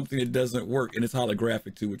them of something that doesn't work, and it's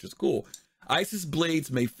holographic too, which is cool. ISIS blades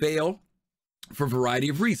may fail for a variety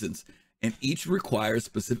of reasons, and each requires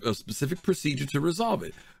a specific procedure to resolve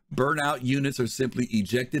it. Burnout units are simply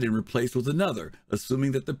ejected and replaced with another,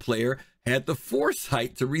 assuming that the player had the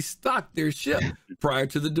foresight to restock their ship prior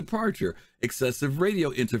to the departure. Excessive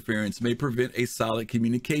radio interference may prevent a solid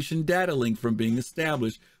communication data link from being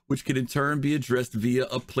established, which can in turn be addressed via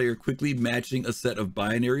a player quickly matching a set of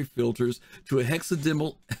binary filters to a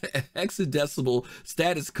hexadecimal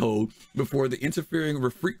status code before the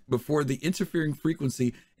interfering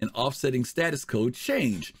frequency and offsetting status code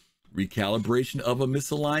change. Recalibration of a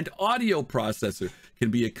misaligned audio processor can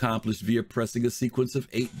be accomplished via pressing a sequence of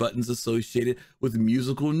 8 buttons associated with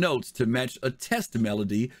musical notes to match a test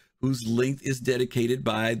melody whose length is dictated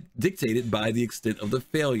by the extent of the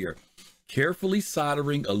failure. Carefully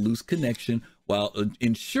soldering a loose connection while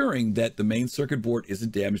ensuring that the main circuit board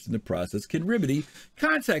isn't damaged in the process can remedy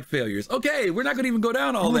contact failures. Okay, we're not going to even go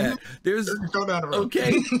down all that. Go down the road.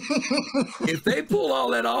 Okay. If they pull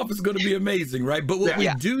all that off, it's going to be amazing, right? But what we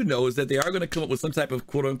do know is that they are going to come up with some type of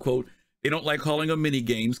quote unquote, they don't like calling them mini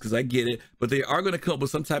games because I get it, but they are going to come up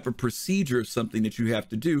with some type of procedure of something that you have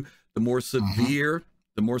to do. The more severe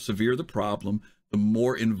the problem, the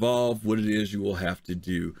more involved what it is you will have to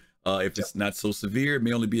do. If it's not so severe, it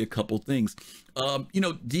may only be a couple things.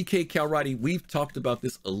 DK Kalrati, we've talked about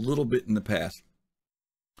this a little bit in the past.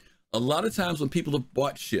 A lot of times when people have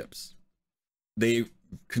bought ships, they're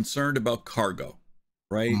concerned about cargo,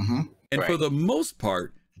 right? And for the most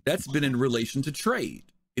part, that's been in relation to trade.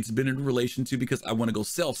 It's been in relation to because I want to go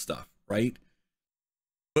sell stuff, right?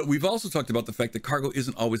 But we've also talked about the fact that cargo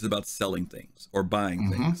isn't always about selling things or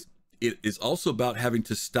buying things. It is also about having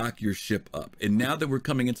to stock your ship up. And now that we're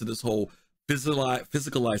coming into this whole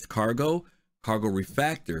physicalized cargo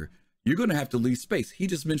refactor, you're going to have to leave space. He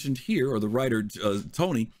just mentioned here, or the writer,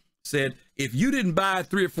 Tony, said, if you didn't buy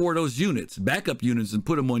 3 or 4 of those units, backup units, and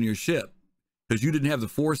put them on your ship because you didn't have the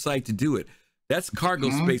foresight to do it, that's cargo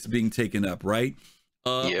space being taken up, right?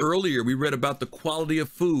 Earlier, we read about the quality of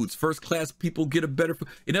foods. First class people get a better food.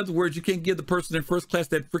 In other words, you can't give the person in first class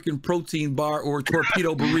that freaking protein bar or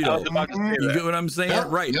torpedo burrito. You get what I'm saying? Yep.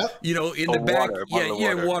 Right. Yep. In the back,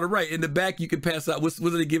 water. Right. In the back, you can pass out. What do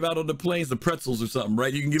they give out on the planes? The pretzels or something,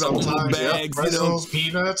 right? You can give out little bags. Pretzels,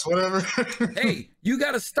 peanuts, whatever. Hey, you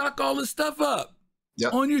got to stock all this stuff up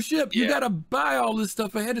on your ship. You got to buy all this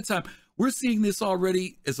stuff ahead of time. We're seeing this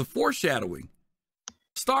already as a foreshadowing.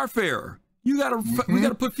 Starfarer. We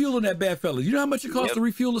gotta put fuel in that bad fella. You know how much it costs to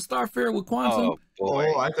refuel a Starfarer with quantum?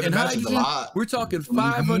 I can imagine a lot. We're talking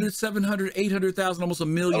 500, 700, 800,000, almost $1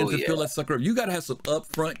 million to fill that sucker up. You gotta have some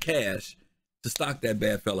upfront cash to stock that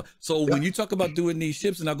bad fella. So when you talk about doing these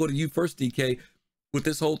ships, and I'll go to you first, DK, with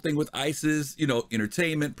this whole thing with ISIS,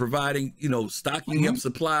 entertainment, providing, stocking up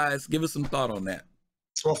supplies, give us some thought on that.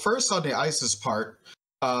 Well, first on the ISIS part,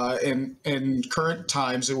 in current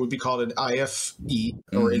times, it would be called an IFE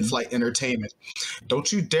or in-flight entertainment.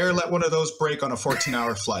 Don't you dare let one of those break on a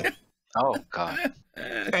 14-hour flight. Oh God!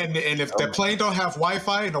 And if the plane don't have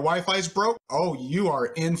Wi-Fi and the Wi-Fi's broke, you are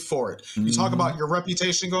in for it. You talk about your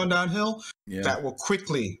reputation going downhill. That will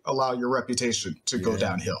quickly allow your reputation to go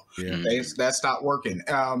downhill. Okay? That's not working.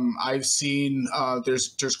 I've seen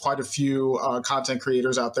there's quite a few content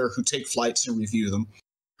creators out there who take flights and review them.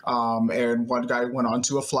 And one guy went on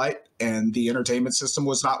to a flight and the entertainment system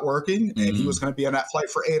was not working and he was going to be on that flight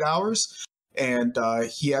for 8 hours. And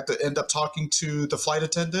he had to end up talking to the flight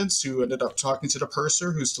attendants who ended up talking to the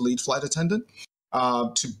purser, who's the lead flight attendant,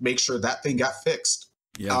 to make sure that thing got fixed.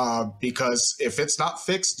 Because if it's not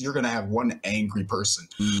fixed, you're going to have one angry person.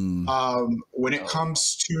 When it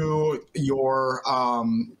comes to your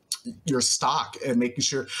stock and making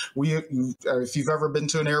sure if you've ever been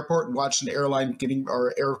to an airport and watched an airline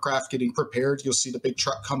aircraft getting prepared, you'll see the big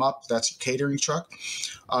truck come up. That's your catering truck.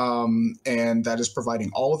 And that is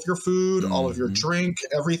providing all of your food, all of your drink,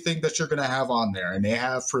 everything that you're going to have on there. And they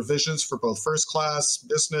have provisions for both first class,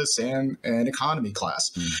 business, and economy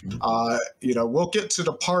class. We'll get to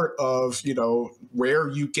the part of, where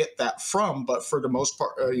you get that from. But for the most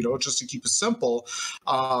part, just to keep it simple,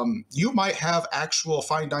 you might have actual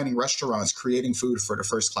fine dining restaurants creating food for the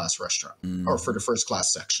first class restaurant or for the first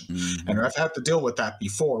class section. And I've had to deal with that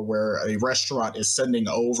before, where a restaurant is sending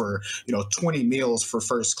over, 20 meals for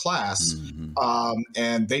first class,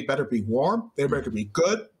 and they better be warm, they better be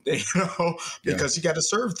good, because you got to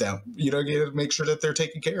serve them. You got to make sure that they're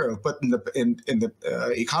taken care of. But in the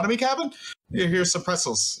economy cabin, here's some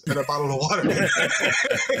pretzels and a bottle of water.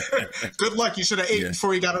 Good luck. You should have ate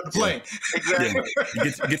before you got on the plane.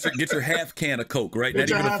 Exactly. Get your half can of Coke, right? Not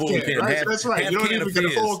even a full can. Right? That's right. You don't even get a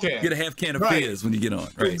full can. Get a half can of fizz when you get on.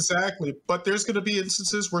 Right. Exactly. But there's going to be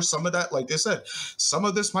instances where some of that, like they said, some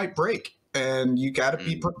of this might break, and you got to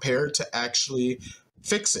be prepared to actually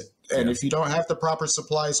fix it. And if you don't have the proper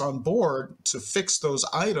supplies on board to fix those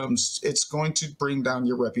items, it's going to bring down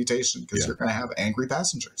your reputation because you're going to have angry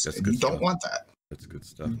passengers. And you don't want that. That's good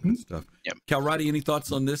stuff. Good stuff. Yep. Kalrati, any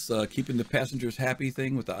thoughts on this keeping the passengers happy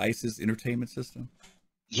thing with the ISIS entertainment system?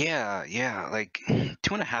 Yeah. Like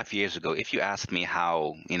 2.5 years ago, if you asked me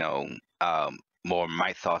how, more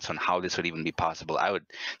my thoughts on how this would even be possible, I would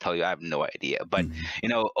tell you I have no idea. But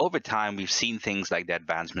over time, we've seen things like the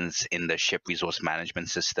advancements in the ship resource management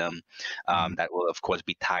system that will, of course,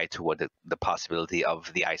 be tied to what the possibility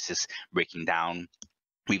of the ISIS breaking down.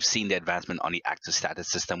 We've seen the advancement on the active status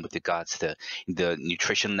system with regards to the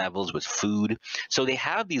nutrition levels with food. So they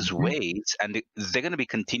have these ways, and they're going to be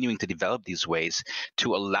continuing to develop these ways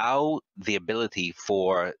to allow the ability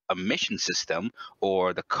for a mission system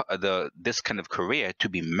or this kind of career to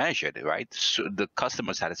be measured, right? So the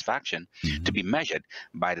customer satisfaction to be measured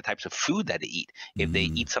by the types of food that they eat. If they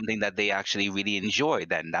eat something that they actually really enjoy,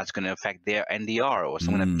 then that's going to affect their NDR or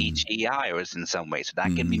some kind of HEI or in some way. So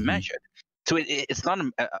that can be measured. So it's not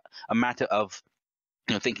a matter of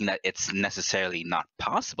thinking that it's necessarily not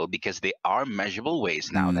possible, because there are measurable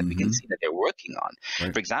ways now that we can see that they're working on.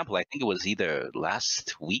 Right. For example, I think it was either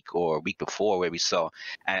last week or a week before where we saw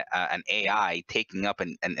an AI taking up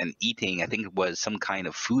and eating, I think it was some kind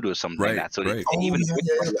of food or something like that. So they even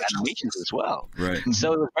animations as well. Right.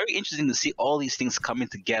 So it was very interesting to see all these things coming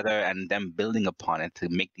together and them building upon it to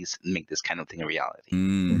make this kind of thing a reality.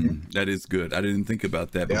 That is good. I didn't think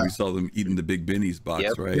about that, but we saw them eating the Big Benny's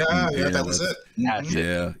box, right? Yeah, that was it. That's it.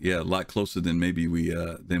 Yeah, a lot closer than maybe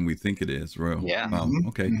we think it is. Real. Yeah. Wow.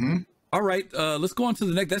 Okay. All right. Let's go on to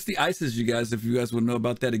the next. That's the ISIS, you guys. If you guys want to know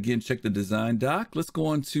about that, again, check the design doc. Let's go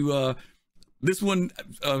on to this one.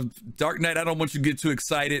 Dark Knight. I don't want you to get too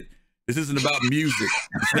excited. This isn't about music.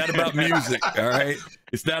 It's not about music. All right.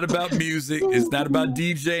 It's not about music. It's not about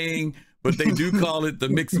DJing. But they do call it the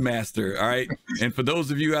Mix Master, all right? And for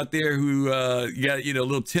those of you out there who got a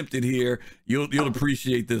little tempted here, you'll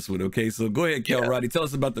appreciate this one, okay? So go ahead, Kalrati, tell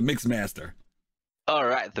us about the Mix Master. All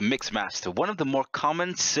right, the Mix Master. One of the more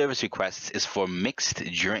common service requests is for mixed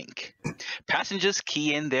drink. Passengers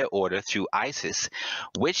key in their order through ISIS,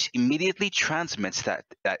 which immediately transmits that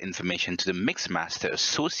information to the Mix Master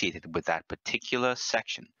associated with that particular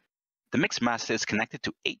section. The Mix Master is connected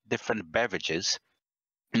to 8 different beverages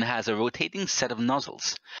and has a rotating set of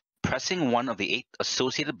nozzles. Pressing one of the 8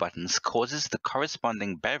 associated buttons causes the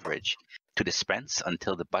corresponding beverage to dispense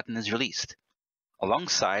until the button is released.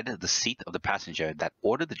 Alongside the seat of the passenger that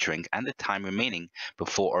ordered the drink and the time remaining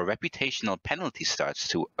before a reputational penalty starts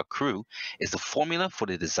to accrue is the formula for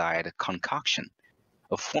the desired concoction.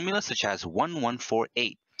 A formula such as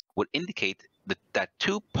 1148 would indicate that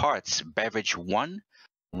 2 parts beverage 1,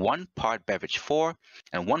 1 part beverage 4,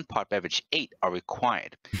 and 1 part beverage 8 are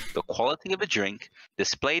required. The quality of the drink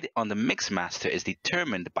displayed on the Mix Master is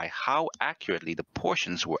determined by how accurately the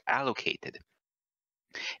portions were allocated.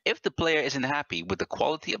 If the player isn't happy with the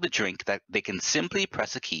quality of the drink, that they can simply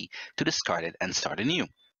press a key to discard it and start anew.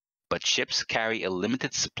 But ships carry a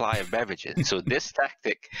limited supply of beverages, so this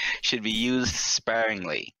tactic should be used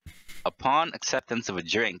sparingly. Upon acceptance of a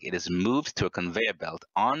drink, it is moved to a conveyor belt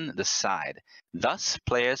on the side. Thus,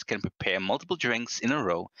 players can prepare multiple drinks in a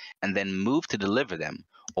row and then move to deliver them,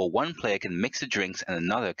 or one player can mix the drinks and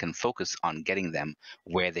another can focus on getting them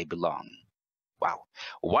where they belong. Wow.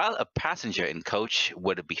 While a passenger in coach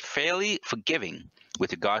would be fairly forgiving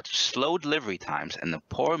with regard to slow delivery times and the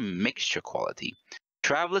poor mixture quality,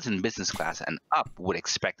 travelers in business class and up would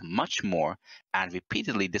expect much more, and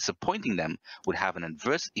repeatedly disappointing them would have an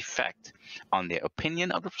adverse effect on their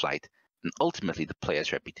opinion of the flight and ultimately the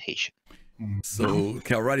player's reputation. So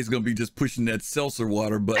Kalrati's going to be just pushing that seltzer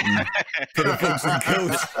water button for the folks in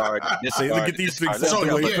coach. Say, look at these things out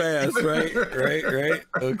the way fast, right?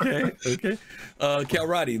 Okay.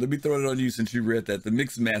 Kalrati, let me throw it on you since you read that. The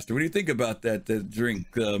Mix Master. What do you think about that? The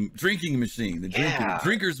drinking machine, the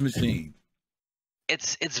drinker's machine.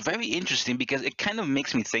 It's very interesting because it kind of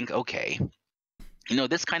makes me think, okay,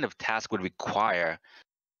 this kind of task would require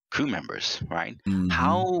crew members, right?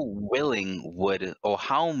 How willing would, or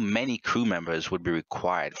how many crew members would be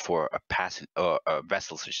required for a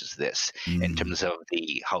vessel such as this, in terms of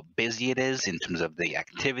how busy it is, in terms of the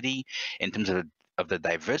activity, in terms of the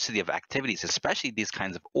diversity of activities, especially these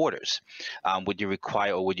kinds of orders? Would you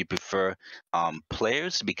require, or would you prefer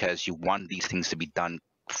players because you want these things to be done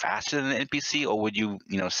faster than an NPC, or would you,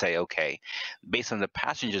 say, okay, based on the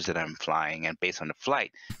passengers that I'm flying and based on the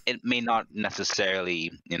flight, it may not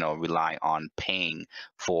necessarily, rely on paying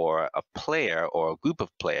for a player or a group of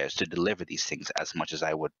players to deliver these things as much as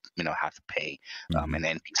I would, have to pay an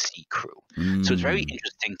NPC crew. So it's very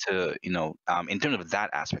interesting to, in terms of that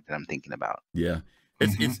aspect that I'm thinking about. Yeah.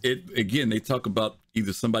 It's again, they talk about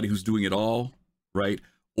either somebody who's doing it all, right?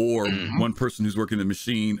 Or one person who's working the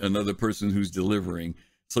machine, another person who's delivering.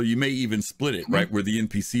 So you may even split it, right? Where the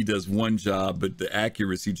NPC does one job, but the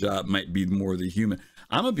accuracy job might be more the human.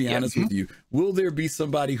 I'm gonna be honest with you. Will there be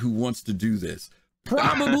somebody who wants to do this?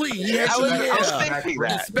 Probably, yeah.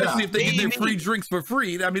 Especially if they get their free drinks for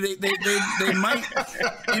free. I mean, they might,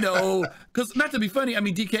 because not to be funny. I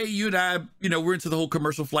mean, DK, you and I, we're into the whole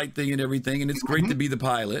commercial flight thing and everything, and it's great to be the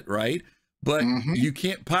pilot, right? But you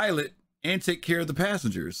can't pilot and take care of the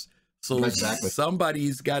passengers. So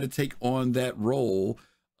somebody's got to take on that role.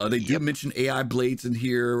 They do mention AI blades in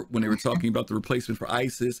here when they were talking about the replacement for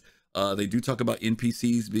ISIS. They do talk about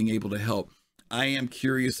NPCs being able to help. I am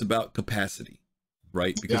curious about capacity,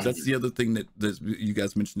 right? Because that's the other thing that you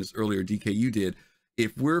guys mentioned this earlier, DK, you did.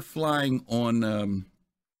 If we're flying on,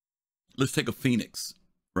 let's take a Phoenix,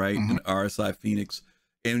 right? An RSI Phoenix,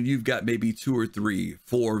 and you've got maybe 2 or 3,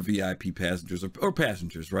 4 VIP passengers or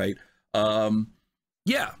passengers, right?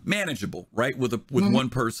 Manageable, right? With one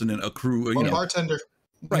person and a crew, bartender.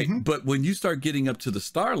 Right. But when you start getting up to the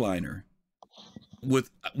Starliner,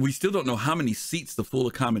 we still don't know how many seats the full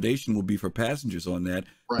accommodation will be for passengers on that.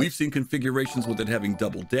 Right. We've seen configurations with it having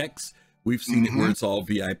double decks. We've seen it where it's all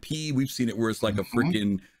VIP. We've seen it where it's like a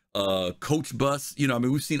freaking coach bus.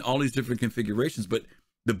 We've seen all these different configurations, but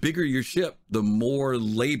the bigger your ship, the more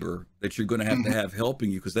labor that you're going to have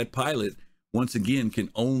helping you, because that pilot, once again,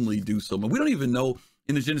 can only do so much. We don't even know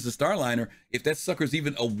in the Genesis Starliner if that sucker's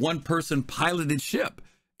even a one-person piloted ship.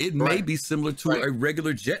 It may be similar to a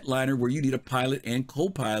regular jetliner where you need a pilot and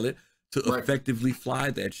co-pilot to effectively fly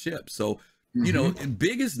that ship. So,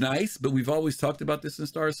 big is nice, but we've always talked about this in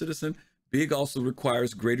Star Citizen. Big also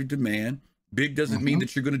requires greater demand. Big doesn't mean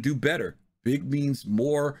that you're going to do better. Big means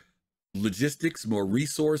more logistics, more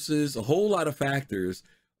resources, a whole lot of factors,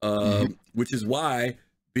 which is why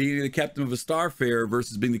being the captain of a Starfarer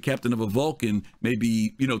versus being the captain of a Vulcan may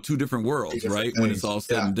be, 2 different worlds, right? When it's all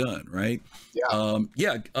said and done, right? Go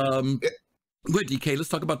ahead, DK. Let's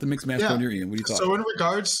talk about the mixed master on your end. What do you thought? So in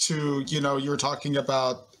regards to, you were talking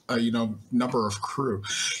about, number of crew.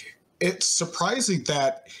 It's surprising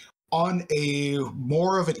that on a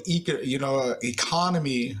more of an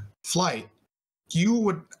economy flight, you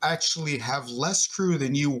would actually have less crew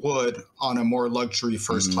than you would on a more luxury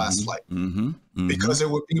first class flight, because it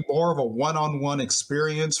would be more of a one-on-one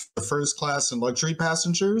experience for the first class and luxury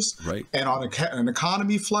passengers. Right. And on an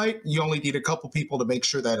economy flight, you only need a couple people to make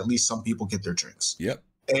sure that at least some people get their drinks. Yep.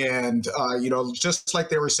 And, just like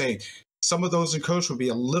they were saying, some of those in coach would be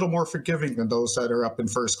a little more forgiving than those that are up in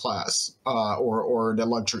first class or the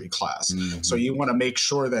luxury class. So you want to make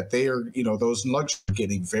sure that they are, those in luxury are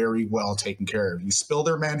getting very well taken care of. You spill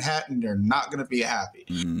their Manhattan, they're not going to be happy.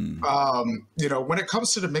 When it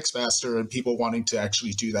comes to the Mixmaster and people wanting to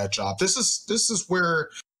actually do that job, this is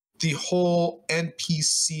where the whole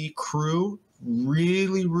NPC crew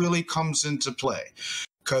really, really comes into play.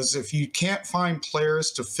 Because if you can't find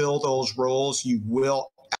players to fill those roles, you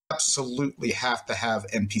will absolutely have to have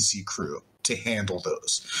NPC crew to handle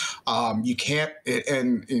those. You can't,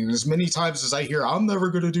 and as many times as I hear, I'm never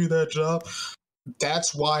going to do that job.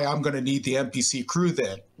 That's why I'm going to need the NPC crew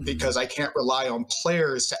then, because I can't rely on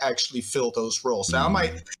players to actually fill those roles. Now, I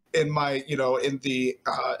might, in the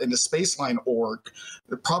Spaceline org,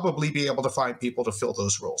 probably be able to find people to fill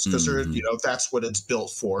those roles, because that's what it's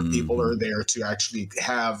built for. People are there to actually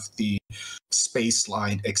have the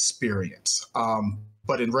Spaceline experience.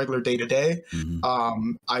 But in regular day-to-day,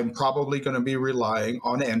 I'm probably going to be relying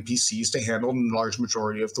on NPCs to handle the large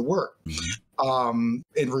majority of the work.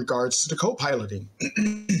 In regards to the co-piloting,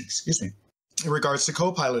 excuse me, in regards to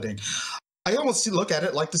co-piloting, I almost look at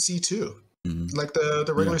it like the C2, like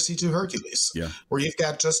the regular C2 Hercules, where you've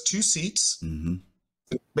got just 2 seats.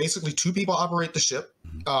 Basically, 2 people operate the ship,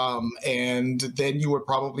 and then you would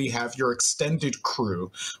probably have your extended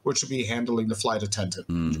crew, which would be handling the flight attendant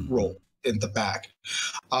role in the back.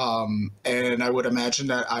 And I would imagine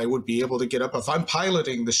that I would be able to get up, if I'm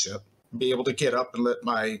piloting the ship, be able to get up and let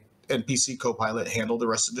my NPC co-pilot handle the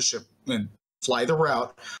rest of the ship and fly the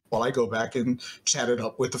route while I go back and chat it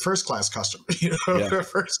up with the first class customer, the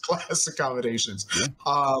first class accommodations.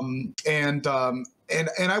 And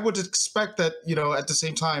I would expect that, at the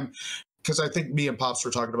same time, because I think me and Pops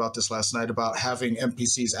were talking about this last night about having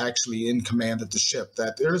NPCs actually in command of the ship,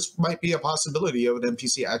 that there's might be a possibility of an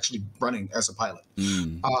NPC actually running as a pilot,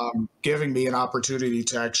 giving me an opportunity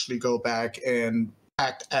to actually go back and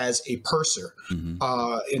act as a purser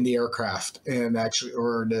in the aircraft and actually,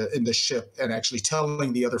 or in the ship, and actually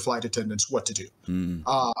telling the other flight attendants what to do.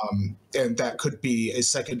 And that could be a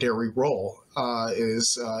secondary role,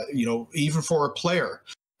 even for a player.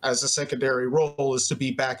 As a secondary role is to be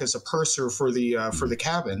back as a purser for the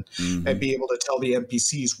cabin and be able to tell the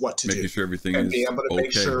NPCs what to do. Making sure everything and is be able to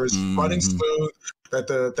make sure it's running smooth. That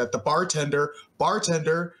the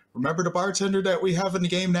bartender, remember the bartender that we have in the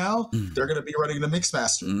game now? They're going to be running the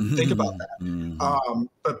Mixmaster. Think about that.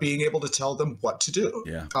 But being able to tell them what to do.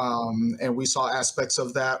 Yeah. And we saw aspects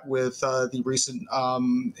of that with the recent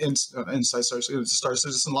Insight Star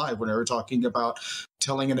Citizen Live, when they were talking about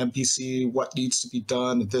telling an NPC what needs to be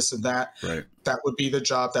done, this and that. Right. That would be the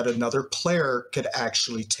job that another player could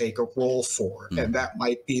actually take a role for. And that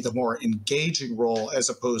might be the more engaging role, as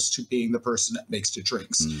opposed to being the person that makes the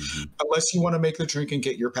drinks. Unless you want to make the drink and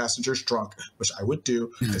get your passengers drunk, which I would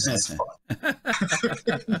do, because it's fun.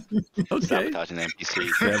 Okay. Sabotaging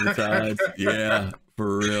NPCs. Sabotage. Yeah,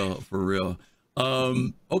 for real.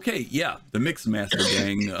 Okay, yeah, the Mixmaster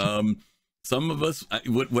gang. Some of us,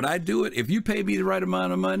 would I do it? If you pay me the right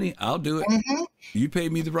amount of money, I'll do it. You pay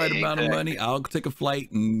me the right amount of money, I'll take a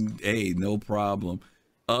flight, and hey, no problem.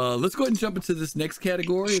 Let's go ahead and jump into this next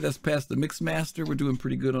category. That's past the Mixmaster. We're doing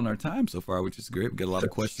pretty good on our time so far, which is great. We've got a lot of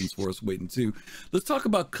questions for us waiting too. Let's talk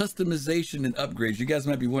about customization and upgrades. You guys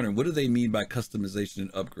might be wondering, what do they mean by customization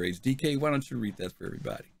and upgrades? DK, why don't you read that for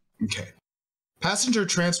everybody? Okay. Passenger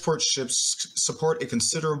transport ships support a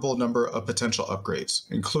considerable number of potential upgrades,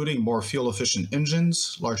 including more fuel-efficient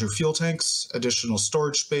engines, larger fuel tanks, additional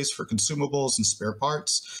storage space for consumables and spare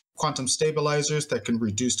parts, quantum stabilizers that can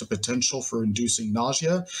reduce the potential for inducing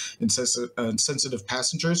nausea in sensitive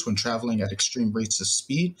passengers when traveling at extreme rates of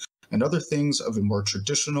speed, and other things of a more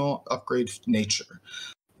traditional upgrade nature.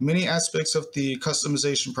 Many aspects of the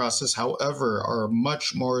customization process, however, are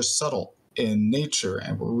much more subtle in nature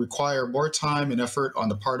and will require more time and effort on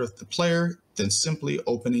the part of the player than simply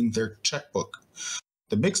opening their checkbook.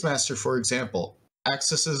 The Mixmaster, for example,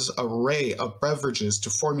 accesses an array of beverages to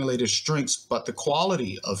formulate its drinks, but the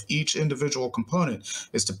quality of each individual component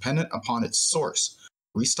is dependent upon its source.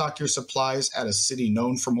 Restock your supplies at a city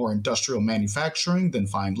known for more industrial manufacturing than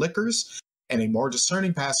fine liquors, and a more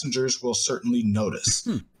discerning passengers will certainly notice,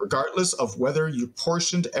 regardless of whether you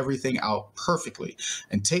portioned everything out perfectly.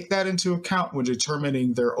 And take that into account when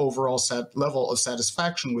determining their overall level of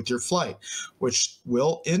satisfaction with your flight, which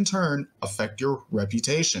will in turn affect your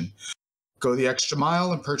reputation. Go the extra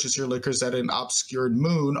mile and purchase your liquors at an obscured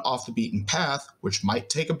moon off the beaten path, which might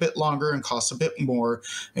take a bit longer and cost a bit more,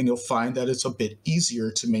 and you'll find that it's a bit easier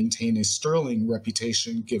to maintain a sterling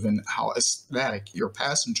reputation given how ecstatic your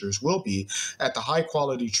passengers will be at the high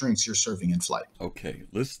quality drinks you're serving in flight. Okay,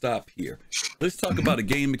 let's stop here. Let's talk about a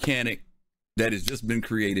game mechanic that has just been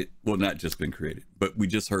created. Well, not just been created, but we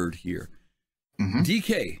just heard here.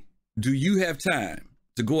 DK, do you have time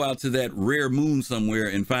to go out to that rare moon somewhere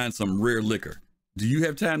and find some rare liquor? Do you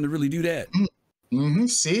have time to really do that?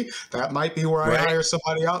 See, that might be where I hire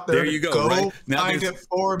somebody out there. There you go. Right now, find it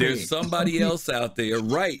for me. There's somebody else out there,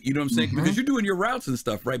 right? You know what I'm saying? Because you're doing your routes and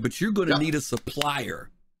stuff, right? But you're going to need a supplier,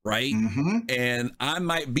 right? And I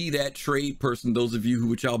might be that trade person. Those of you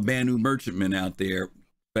with y'all Banu merchantmen out there,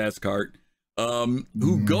 fast cart,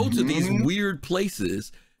 who go to these weird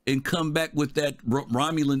places and come back with that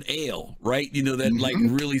Romulan ale, right? You know, that like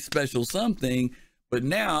really special something. But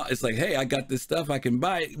now it's like, hey, I got this stuff I can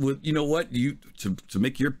buy it with. You know what? To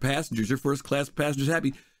make your passengers, your first class passengers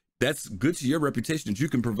happy. That's good to your reputation that you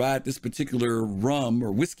can provide this particular rum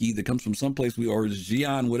or whiskey that comes from someplace or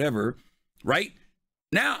Xi'an, whatever, right?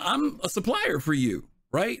 Now I'm a supplier for you,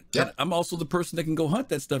 right? Yep. I'm also the person that can go hunt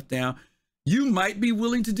that stuff down. You might be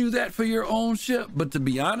willing to do that for your own ship, but to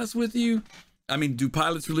be honest with you, I mean, do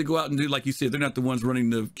pilots really go out and do, like you said, they're not the ones running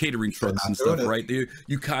the catering trucks and stuff, right?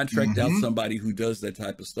 You contract out somebody who does that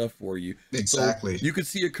type of stuff for you. Exactly. So you could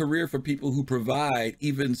see a career for people who provide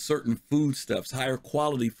even certain foodstuffs, higher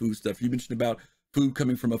quality foodstuff. You mentioned about food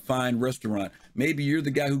coming from a fine restaurant. Maybe you're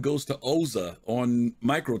the guy who goes to Oza on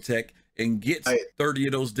Microtech and gets 30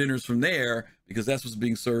 of those dinners from there, because that's what's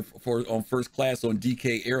being served on first class on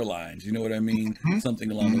DK Airlines. You know what I mean?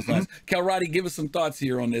 Something along those lines. Kalrati, give us some thoughts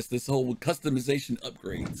here on this whole customization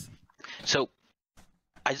upgrades. So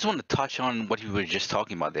I just want to touch on what you were just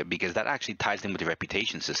talking about there, because that actually ties in with the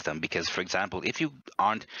reputation system. Because, for example, if you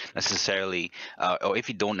aren't necessarily, or if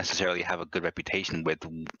you don't necessarily have a good reputation with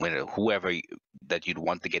whoever that you'd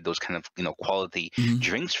want to get those kind of quality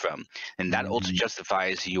drinks from, and that also Mm.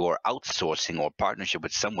 justifies your outsourcing or partnership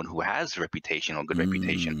with someone who has reputation or good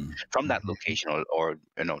reputation from that location or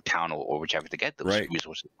town or whichever to get those Right.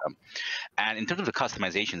 resources from. And in terms of the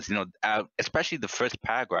customizations, especially the first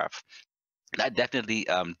paragraph, that definitely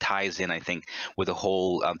ties in, I think, with the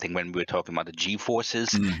whole thing when we were talking about the G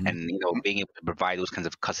forces and being able to provide those kinds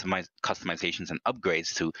of customizations and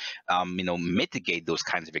upgrades to mitigate those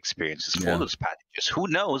kinds of experiences for those passengers. Who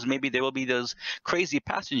knows? Maybe there will be those crazy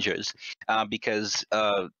passengers because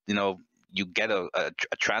you get a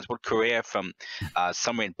transport courier from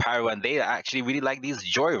somewhere in Pyro, and they actually really like these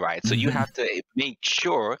joyrides. So you have to make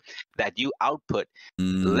sure that you output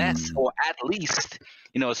less or at least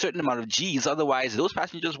a certain amount of G's. Otherwise, those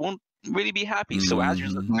passengers won't really be happy. So as a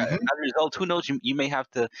result, who knows? You may have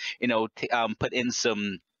to put in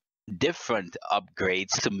some different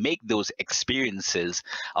upgrades to make those experiences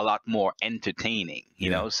a lot more entertaining.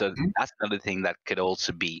 So that's another thing that could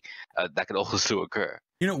also be that could also occur.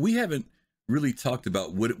 We haven't really talked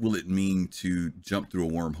about what will it mean to jump through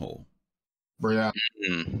a wormhole. Yeah.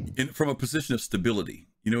 From a position of stability.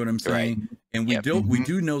 You know what I'm saying? Right. And we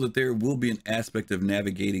do know that there will be an aspect of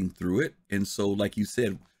navigating through it. And so, like you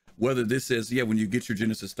said, whether this says, when you get your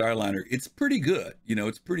Genesis Starliner, it's pretty good.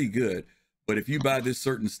 It's pretty good. But if you buy this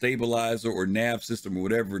certain stabilizer or nav system or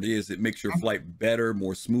whatever it is, it makes your flight better,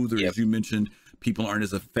 more smoother. As you mentioned, people aren't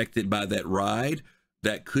as affected by that ride.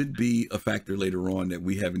 That could be a factor later on that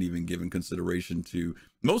we haven't even given consideration to.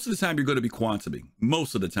 Most of the time, you're going to be quantuming.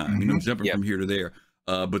 Most of the time, jumping from here to there.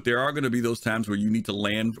 But there are going to be those times where you need to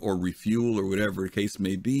land or refuel or whatever the case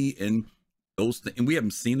may be. And and we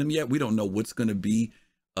haven't seen them yet. We don't know what's going to be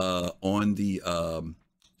on the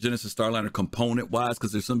Genesis Starliner component wise,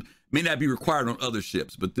 because there's some may not be required on other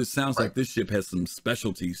ships. But this sounds like this ship has some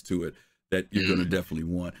specialties to it that you're going to definitely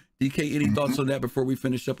want. DK, any thoughts on that before we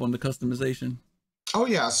finish up on the customization? Oh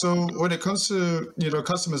yeah. So when it comes to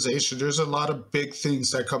customization, there's a lot of big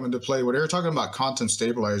things that come into play. When they were talking about quantum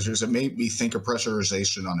stabilizers, it made me think of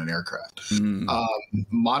pressurization on an aircraft.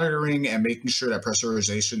 Monitoring and making sure that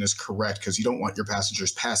pressurization is correct, because you don't want your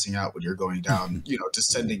passengers passing out when you're going down,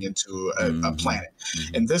 descending into a planet.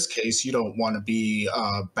 In this case, you don't want to be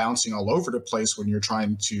bouncing all over the place when you're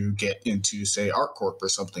trying to get into, say, ArcCorp or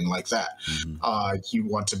something like that. You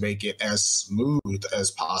want to make it as smooth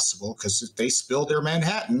as possible, because if they spill their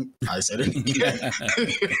Manhattan, I said it again,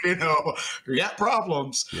 you got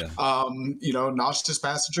problems. Nauseous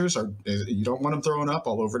passengers you don't want them throwing up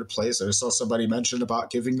all over the place. I saw somebody mention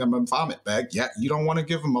about giving them a vomit bag. You don't want to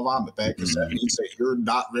give them a vomit bag, because that means that you're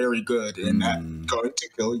not very good and that's going to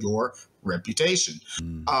kill your reputation.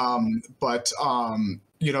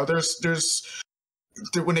 There's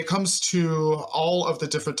when it comes to all of the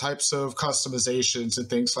different types of customizations and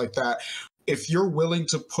things like that, if you're willing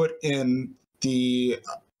to put in the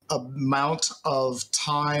amount of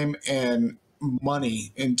time and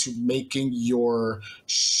money into making your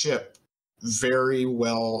ship very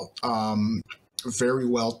well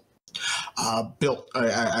built.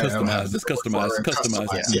 Customized.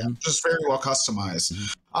 Yeah, just very well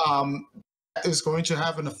customized. Is going to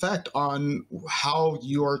have an effect on how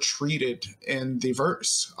you are treated in the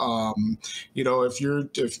verse. If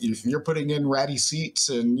you're putting in ratty seats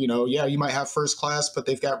and you might have first class, but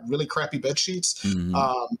they've got really crappy bed sheets.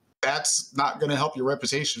 That's not going to help your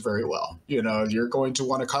reputation very well. You're going to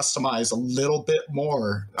want to customize a little bit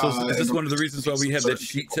more. So is this one of the reasons why we have that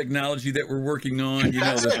sheet technology that we're working on?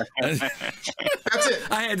 That's it.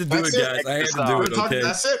 I had to do it, guys. I had to do it. Okay.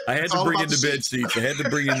 That's it. I had to bring in the bed sheets. I had to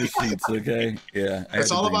bring in the sheets. Okay. Yeah.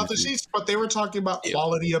 It's all about the sheets, but they were talking about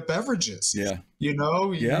quality of beverages. Yeah. You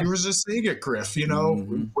were just saying it, Griff. Where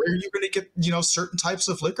are you going to get certain types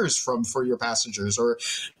of liquors from for your passengers, or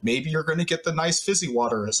maybe you're going to get the nice fizzy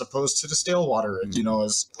water as opposed to the stale water,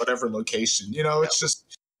 as whatever location. It's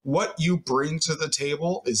just what you bring to the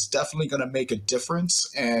table is definitely going to make a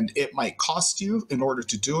difference, and it might cost you in order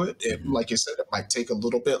to do it. Like I said, it might take a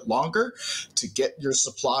little bit longer to get your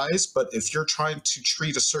supplies, but if you're trying to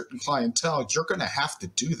treat a certain clientele, you're going to have to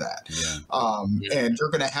do that. And you're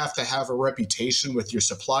going to have a reputation with your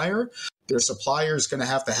supplier. Their supplier is going to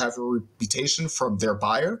have a reputation from their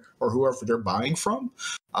buyer or whoever they're buying from.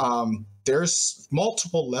 There's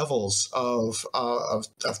multiple levels of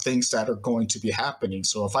things that are going to be happening.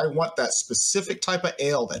 So if I want that specific type of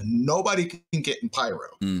ale that nobody can get in Pyro,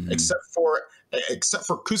 except for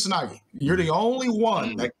Kusanagi, you're the only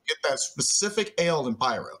one that can get that specific ale in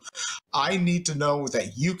Pyro. I need to know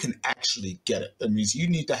that you can actually get it. That means you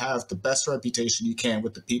need to have the best reputation you can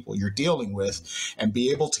with the people you're dealing with and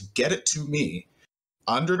be able to get it to me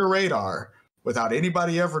under the radar without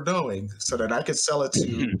anybody ever knowing, so that I could sell it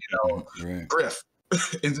to Griff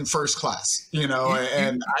in first class, and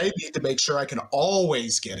I need to make sure I can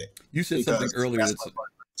always get it. You said something earlier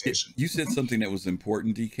you said something that was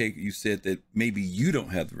important, DK. You said that maybe you don't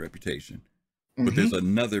have the reputation, but there's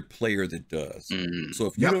another player that does. So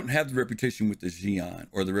if you don't have the reputation with the Xi'an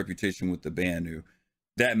or the reputation with the Banu,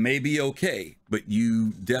 that may be okay, but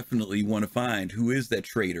you definitely want to find who is that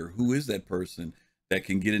trader, who is that person that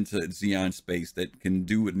can get into Xi'an space, that can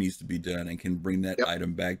do what needs to be done and can bring that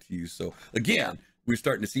item back to you. So again, we're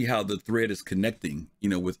starting to see how the thread is connecting,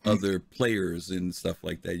 with other players and stuff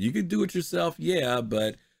like that. You can do it yourself,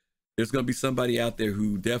 but there's going to be somebody out there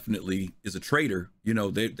who definitely is a trader.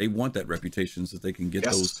 They want that reputation so that they can get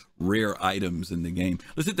those rare items in the game.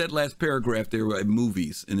 Let's hit that last paragraph there at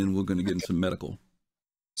movies, and then we're going to get into medical.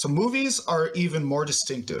 So movies are even more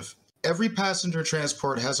distinctive. Every passenger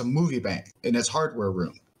transport has a movie bank in its hardware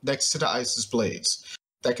room next to the ISIS blades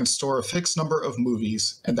that can store a fixed number of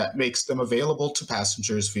movies, and that makes them available to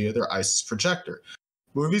passengers via their ISIS projector.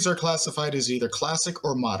 Movies are classified as either classic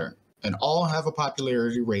or modern, and all have a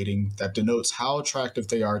popularity rating that denotes how attractive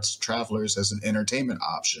they are to travelers as an entertainment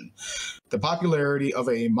option. The popularity of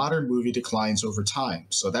a modern movie declines over time,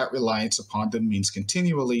 so that reliance upon them means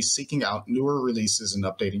continually seeking out newer releases and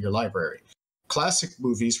updating your library. Classic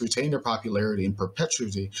movies retain their popularity in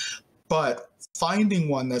perpetuity, but finding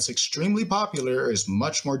one that's extremely popular is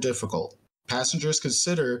much more difficult. Passengers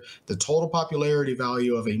consider the total popularity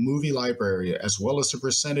value of a movie library, as well as the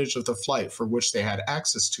percentage of the flight for which they had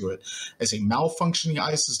access to it, as a malfunctioning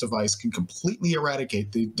ISIS device can completely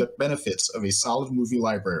eradicate the benefits of a solid movie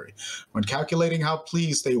library. When calculating how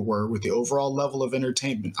pleased they were with the overall level of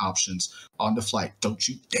entertainment options on the flight, don't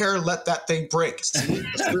you dare let that thing break. See,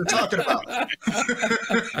 that's what we're talking about.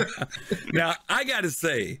 Now, I got to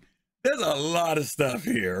say, there's a lot of stuff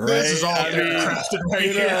here, right? This is all crafted right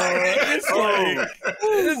here. It's like,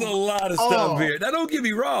 there's a lot of stuff here. Now, don't get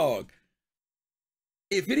me wrong.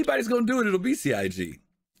 If anybody's going to do it, it'll be CIG.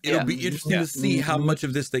 It'll be interesting to see how much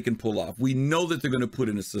of this they can pull off. We know that they're going to put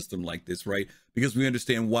in a system like this, right? Because we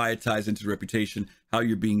understand why it ties into the reputation, how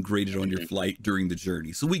you're being graded on your flight during the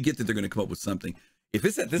journey. So we get that they're going to come up with something. If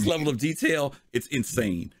it's at this level of detail, it's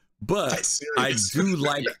insane. But I do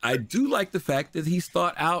like the fact that he's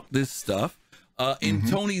thought out this stuff. And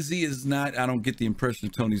Tony Z is not, I don't get the impression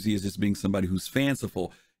of Tony Z as just being somebody who's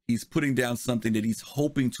fanciful. He's putting down something that he's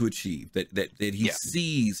hoping to achieve, that he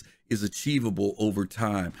sees is achievable over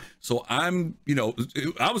time. So I'm,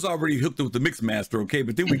 I was already hooked with the Mixmaster, okay?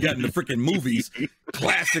 But then we got into freaking movies,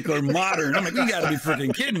 classic or modern. I'm like, you gotta be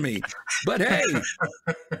freaking kidding me. But hey,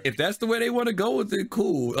 if that's the way they want to go with it,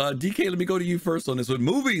 cool. DK, let me go to you first on this one.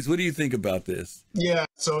 Movies, what do you think about this? Yeah,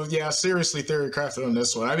 so seriously theory crafted on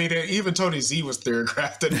this one. I mean, even Tony Z was theory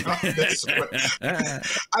crafted on this one.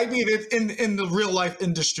 I mean, in the real life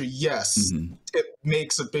industry, yes, it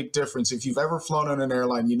makes a big difference. If you've ever flown on an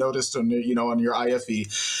airline, you noticed on your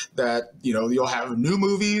IFE that you'll have new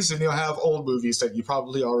movies and you'll have old movies that you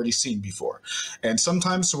probably already seen before. And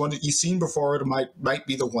sometimes the one that you've seen before, it might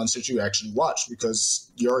be the ones that you actually watch,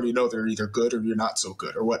 because you already know they're either good or you're not so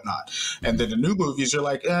good or whatnot. And then the new movies, you're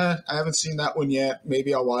like, I haven't seen that one yet.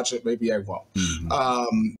 Maybe I'll watch it. Maybe I won't.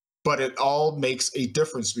 But it all makes a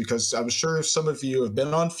difference, because I'm sure some of you have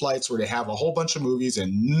been on flights where they have a whole bunch of movies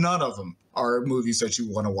and none of them are movies that you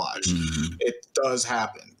want to watch. It does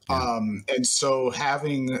happen. And so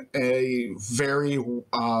having a very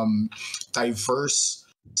diverse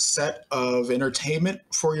set of entertainment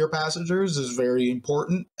for your passengers is very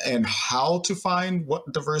important, and how to find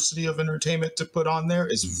what diversity of entertainment to put on there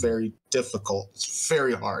is very difficult. It's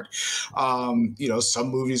very hard. Some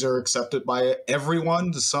movies are accepted by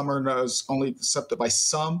everyone, some are only accepted by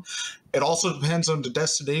some. It also depends on the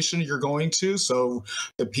destination you're going to. So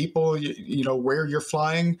the people, where you're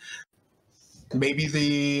flying, maybe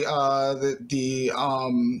the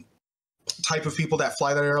type of people that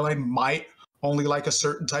fly that airline might only like a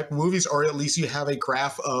certain type of movies, or at least you have a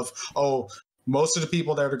graph of, most of the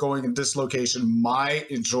people that are going in this location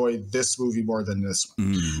might enjoy this movie more than this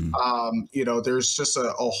one. There's just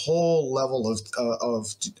a whole level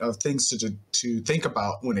of things to think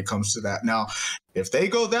about when it comes to that. Now, if they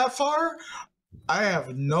go that far, I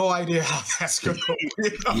have no idea how that's going to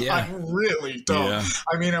go. I really don't. Yeah.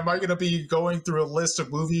 I mean, am I going to be going through a list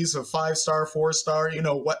of movies of 5-star, 4-star,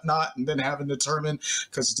 whatnot, and then having to determine,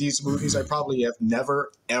 because these movies I probably have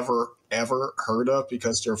never, ever ever heard of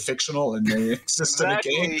because they're fictional and they exist in a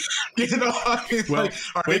game. You know, I mean, Well, like,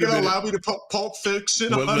 are they going to allow me to put Pulp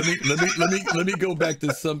Fiction well, on? let me go back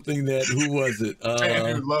to something that, who was it?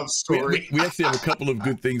 Man Who Loves Story. We actually have a couple of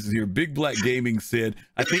good things here. Big Black Gaming said,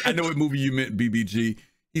 I know what movie you meant, BBG.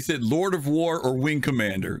 He said Lord of War or Wing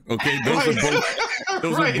Commander. Okay, those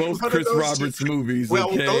are both Chris Roberts movies. Well,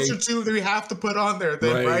 okay? those are two that we have to put on there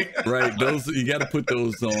then, right? Right. Those, you got to put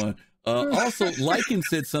those on. Also, Lycan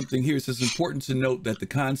said something here. It says it's important to note that the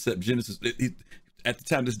concept Genesis, at the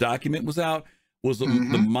time this document was out, was the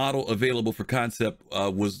model available for concept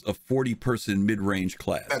was a 40-person mid-range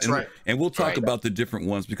class. That's right. And we'll talk about the different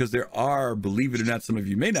ones because there are, believe it or not, some of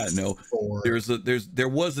you may not know, there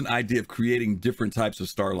was an idea of creating different types of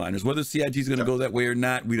Starliners. Whether CIG is going to go that way or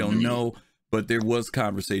not, we don't know. But there was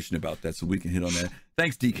conversation about that, so we can hit on that.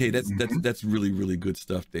 Thanks, DK. That's really, really good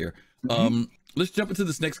stuff there. Let's jump into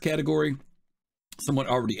this next category. Someone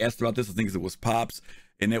already asked about this. I think it was Pops.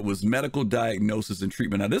 And it was medical diagnosis and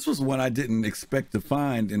treatment. Now, this was one I didn't expect to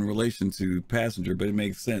find in relation to passenger, but it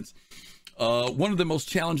makes sense. One of the most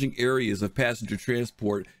challenging areas of passenger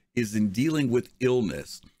transport is in dealing with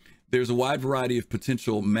illness. There's a wide variety of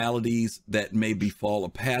potential maladies that may befall a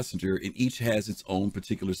passenger, and each has its own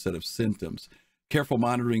particular set of symptoms. Careful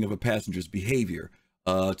monitoring of a passenger's behavior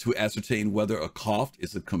to ascertain whether a cough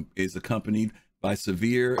is accompanied by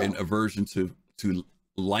severe and aversion to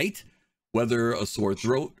light, whether a sore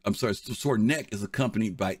neck is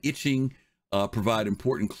accompanied by itching, provide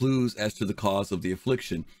important clues as to the cause of the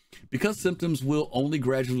affliction. Because symptoms will only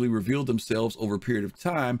gradually reveal themselves over a period of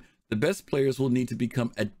time, the best players will need to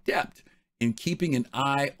become adept in keeping an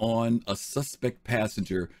eye on a suspect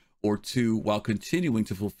passenger or two while continuing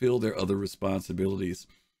to fulfill their other responsibilities.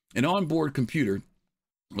 An onboard computer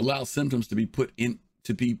allows symptoms to be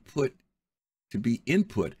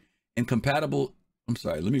input and compatible.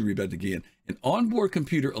 Let me read that again. An onboard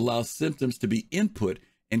computer allows symptoms to be input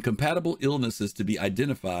and compatible illnesses to be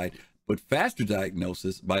identified, but faster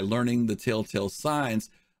diagnosis by learning the telltale signs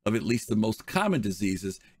of at least the most common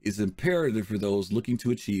diseases is imperative for those looking to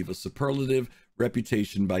achieve a superlative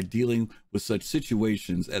reputation by dealing with such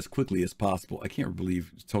situations as quickly as possible. I can't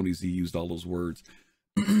believe Tony Z used all those words.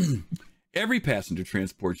 Every passenger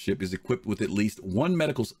transport ship is equipped with at least one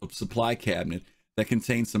medical supply cabinet that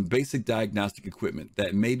contains some basic diagnostic equipment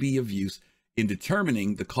that may be of use in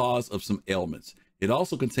determining the cause of some ailments. It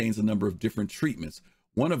also contains a number of different treatments,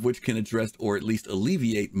 one of which can address or at least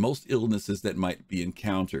alleviate most illnesses that might be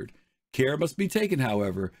encountered. Care must be taken,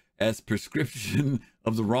 however, as prescription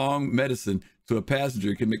of the wrong medicine to a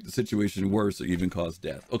passenger can make the situation worse or even cause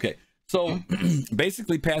death. Okay, so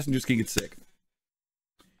basically passengers can get sick.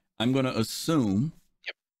 I'm going to assume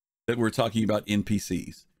that we're talking about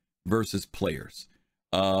NPCs versus players.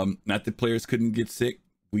 Not that players couldn't get sick.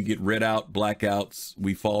 We get red out, blackouts,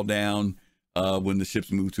 we fall down when the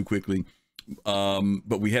ships move too quickly.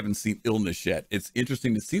 But we haven't seen illness yet. It's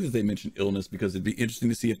interesting to see that they mentioned illness because it'd be interesting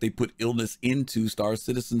to see if they put illness into Star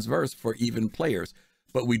Citizen's verse for even players.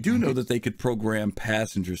 But we do know that they could program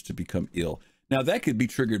passengers to become ill. Now that could be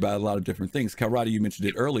triggered by a lot of different things. Kalrati, you mentioned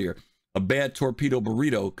it earlier. A bad torpedo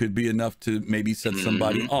burrito could be enough to maybe set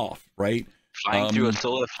somebody off, right? Flying through a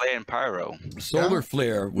solar flare and pyro. Solar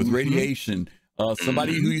flare with radiation.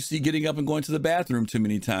 Somebody who you see getting up and going to the bathroom too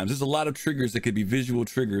many times. There's a lot of triggers that could be visual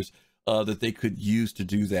triggers that they could use to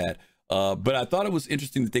do that. But I thought it was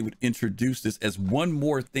interesting that they would introduce this as one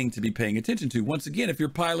more thing to be paying attention to. Once again, if you're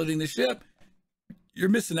piloting the ship, you're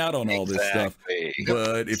missing out on all this stuff.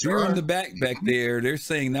 But if you're in the back there, they're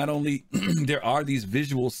saying not only there are these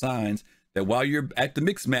visual signs that while you're at the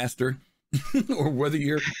Mixmaster or whether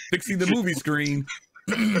you're fixing the movie screen,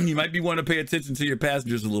 you might be wanting to pay attention to your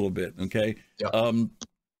passengers a little bit. Okay.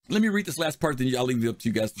 Let me read this last part, then I'll leave it up to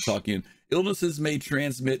you guys to talk in. Illnesses may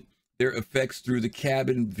transmit their effects through the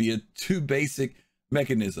cabin via two basic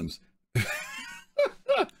mechanisms: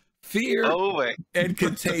 fear and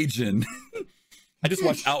contagion. I just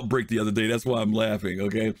watched Outbreak the other day. That's why I'm laughing.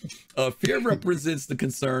 Okay. Fear represents the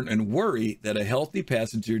concern and worry that a healthy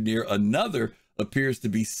passenger near another appears to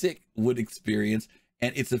be sick would experience,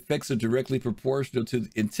 and its effects are directly proportional to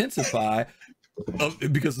intensify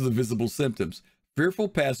because of the visible symptoms. Fearful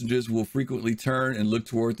passengers will frequently turn and look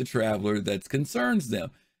toward the traveler that concerns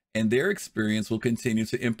them, and their experience will continue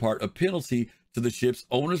to impart a penalty to the ship's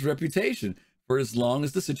owner's reputation for as long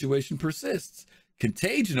as the situation persists.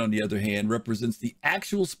 Contagion, on the other hand, represents the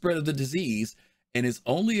actual spread of the disease and is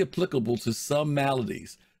only applicable to some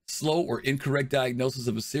maladies. Slow or incorrect diagnosis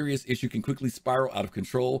of a serious issue can quickly spiral out of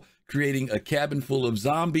control, creating a cabin full of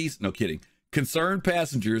zombies. No kidding. concerned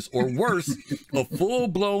passengers, or worse, a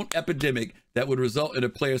full-blown epidemic that would result in a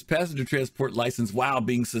player's passenger transport license while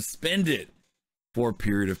being suspended for a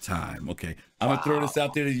period of time. Okay, I'm gonna throw this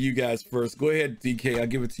out there to you guys first. Go ahead, DK. I'll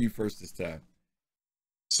give it to you first this time.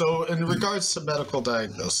 So, in regards to medical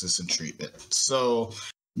diagnosis and treatment, so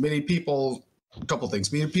many people, a couple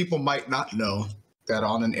things. Many people might not know that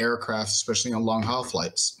on an aircraft, especially on long haul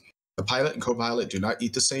flights, the pilot and co-pilot do not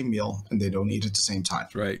eat the same meal, and they don't eat at the same time.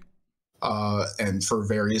 That's right. And for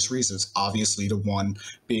various reasons. Obviously, the one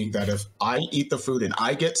being that if I eat the food and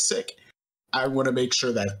I get sick, I want to make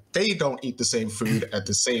sure that they don't eat the same food at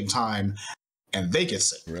the same time and they get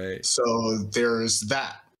sick. Right. So there's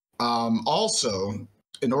that. Also,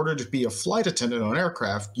 in order to be a flight attendant on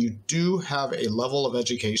aircraft, you do have a level of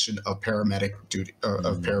education of paramedic duty,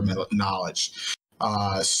 of paramedic knowledge.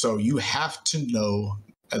 So you have to know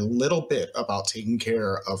a little bit about taking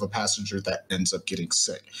care of a passenger that ends up getting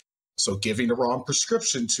sick. So giving the wrong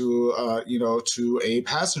prescription to, to a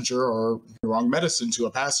passenger, or the wrong medicine to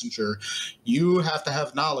a passenger, you have to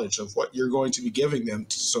have knowledge of what you're going to be giving them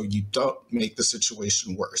so you don't make the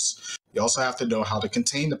situation worse. You also have to know how to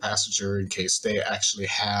contain the passenger in case they actually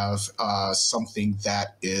have something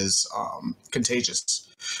that is contagious.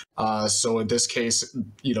 So in this case,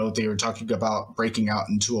 they were talking about breaking out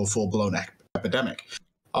into a full-blown epidemic.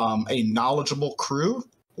 A knowledgeable crew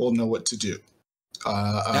will know what to do.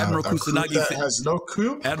 Admiral Kusanagi that has no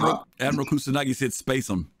clue. Admiral Kusanagi said, "Space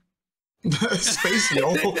them." Space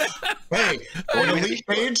yo. Hey, when Elite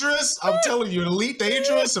Dangerous, I'm telling you, Elite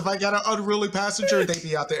Dangerous, if I got an unruly passenger, they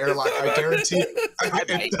be out the airline. I guarantee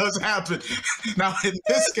it does happen. Now, in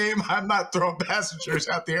this game, I'm not throwing passengers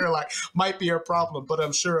out the airline. Might be a problem, but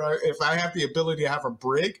I'm sure if I have the ability to have a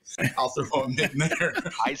brig, I'll throw them in there.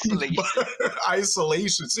 Isolation.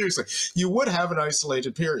 Isolation. Seriously. You would have an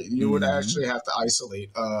isolated period. You would actually have to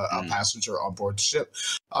isolate a passenger on board the ship.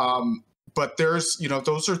 But there's,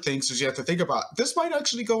 those are things that you have to think about. This might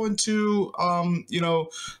actually go into,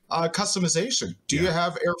 customization. Do you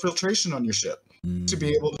have air filtration on your ship to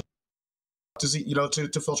be able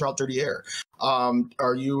to filter out dirty air?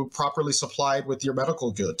 Are you properly supplied with your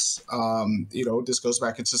medical goods? This goes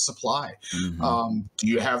back into supply. Do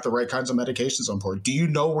you have the right kinds of medications on board? Do you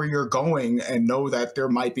know where you're going and know that there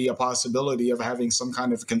might be a possibility of having some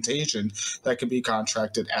kind of contagion that can be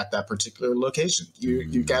contracted at that particular location?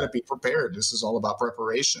 You got to be prepared. This is all about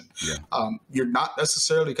preparation. You're not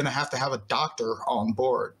necessarily going to have a doctor on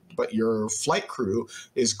board, but your flight crew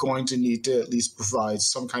is going to need to at least provide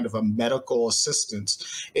some kind of a medical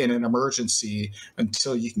assistance in an emergency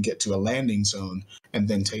until you can get to a landing zone and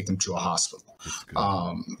then take them to a hospital.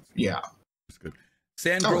 That's good.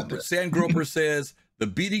 Sand Groper says the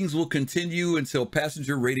beatings will continue until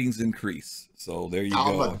passenger ratings increase. So there you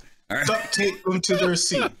go. Duct tape them to their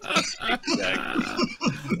seat.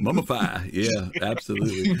 Mummify. Yeah,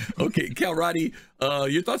 absolutely. Okay, Kalrati,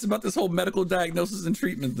 your thoughts about this whole medical diagnosis and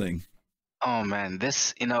treatment thing? Oh man,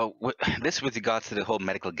 this with regards to the whole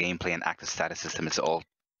medical gameplay and active status system, it's all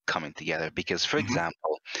coming together. Because, for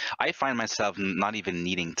example, I find myself not even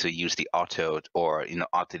needing to use the auto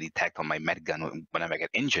detect on my med gun whenever I get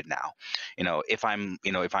injured now. If I'm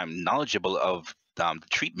knowledgeable of the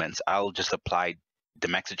treatments, I'll just apply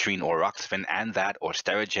Demexitrine or Roxafin and that, or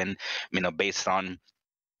Sterigen, based on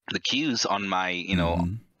the cues on my,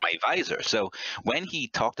 my visor. So when he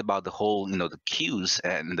talked about the whole, the cues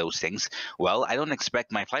and those things, well, I don't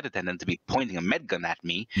expect my flight attendant to be pointing a med gun at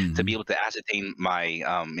me to be able to ascertain my,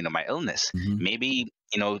 my illness. Maybe,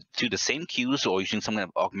 to the same cues, or using some kind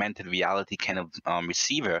of augmented reality kind of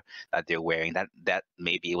receiver that they're wearing, that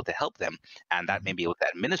may be able to help them, and that may be able to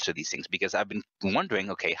administer these things. Because I've been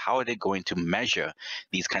wondering, okay, how are they going to measure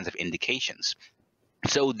these kinds of indications?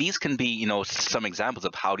 So these can be, some examples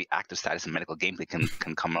of how the active status and medical gameplay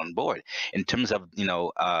can come on board. In terms of,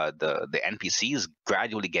 the NPCs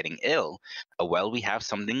gradually getting ill, well, we have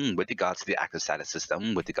something with regards to the active status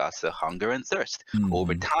system, with regards to hunger and thirst.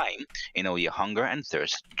 Over time, your hunger and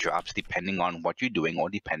thirst drops depending on what you're doing or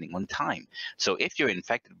depending on time. So if you're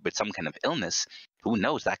infected with some kind of illness, who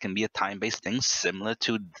knows, that can be a time-based thing similar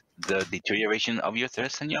to the deterioration of your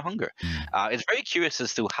thirst and your hunger. It's very curious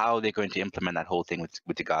as to how they're going to implement that whole thing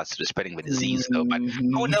with regards to the spreading of a disease, though. But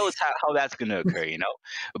who knows how that's going to occur,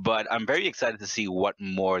 But I'm very excited to see what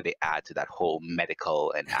more they add to that whole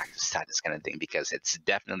medical and active status kind of thing, because it's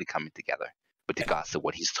definitely coming together. with regards to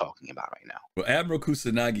what he's talking about right now. Well, Admiral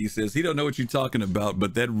Kusanagi says he don't know what you're talking about,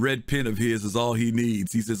 but that red pen of his is all he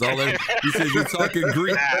needs. He says all that. He says you're talking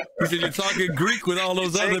Greek. He said you're talking Greek with all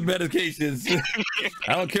those other medications.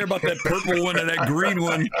 I don't care about that purple one or that green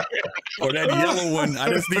one or that yellow one. I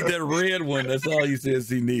just need that red one. That's all he says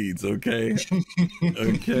he needs. Okay.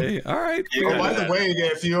 Okay. All right. Oh, by the way,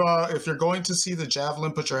 if you're going to see the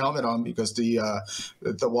javelin, put your helmet on because the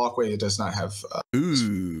walkway does not have.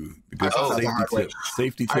 Ooh, good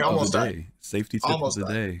safety tip of the day. Safety tip of the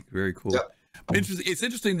day. Very cool. Yep. It's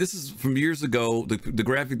interesting. This is from years ago. The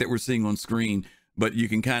graphic that we're seeing on screen, but you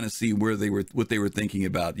can kind of see what they were thinking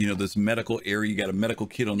about. You know, this medical area. You got a medical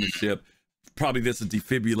kit on the ship. Probably that's a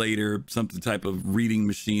defibrillator, some type of reading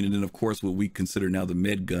machine, and then of course what we consider now the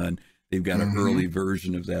med gun. They've got an early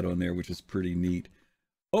version of that on there, which is pretty neat.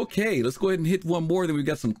 Okay, let's go ahead and hit one more. Then we've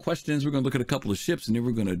got some questions. We're going to look at a couple of ships, and then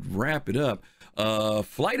we're going to wrap it up.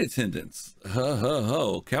 Flight attendants.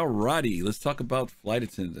 Kalrati. Let's talk about flight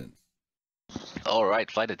attendants. All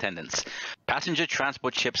right, flight attendants. Passenger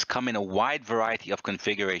transport ships come in a wide variety of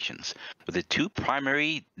configurations, with the two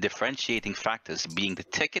primary differentiating factors being the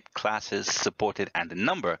ticket classes supported and the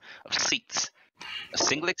number of seats. A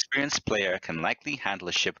single experienced player can likely handle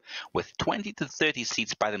a ship with 20 to 30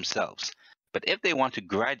 seats by themselves, but if they want to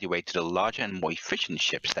graduate to the larger and more efficient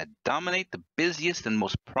ships that dominate the busiest and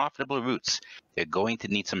most profitable routes, they're going to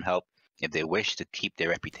need some help if they wish to keep their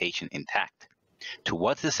reputation intact.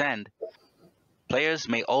 Towards this end, players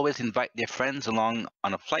may always invite their friends along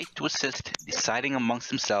on a flight to assist, deciding amongst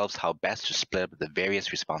themselves how best to split up the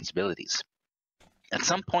various responsibilities. At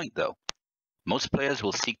some point, though, most players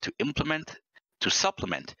will seek to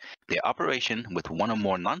supplement their operation with one or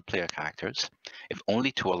more non-player characters, if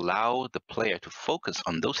only to allow the player to focus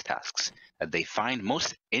on those tasks that they find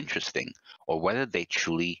most interesting or where they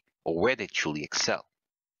truly excel.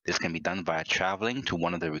 This can be done via traveling to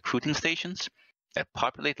one of the recruiting stations that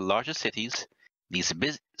populate larger cities. These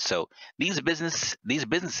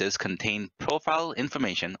businesses contain profile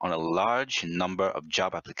information on a large number of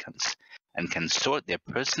job applicants and can sort their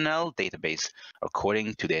personnel database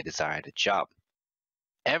according to their desired job.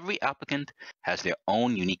 Every applicant has their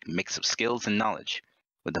own unique mix of skills and knowledge,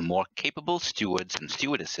 with the more capable stewards and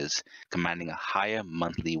stewardesses commanding a higher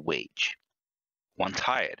monthly wage. Once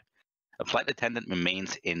hired, a flight attendant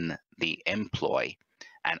remains in the employ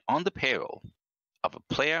and on the payroll of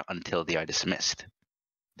a player until they are dismissed.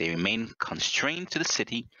 They remain constrained to the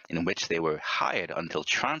city in which they were hired until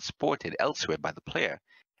transported elsewhere by the player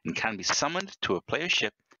and can be summoned to a player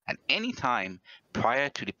ship at any time prior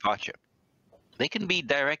to departure. They can be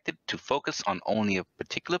directed to focus on only a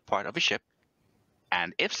particular part of a ship,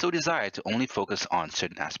 and if so desired, to only focus on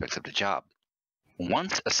certain aspects of the job.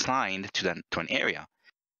 Once assigned to an area,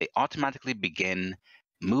 they automatically begin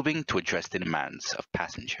moving to address the demands of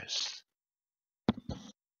passengers.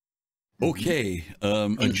 Okay,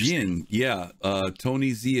 again,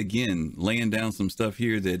 Tony Z again laying down some stuff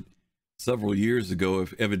here that several years ago,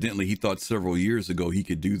 if evidently he thought several years ago he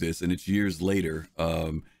could do this, and it's years later.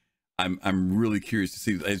 I'm really curious to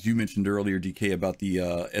see, as you mentioned earlier, DK, about the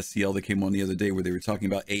SCL that came on the other day where they were talking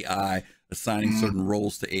about AI, assigning certain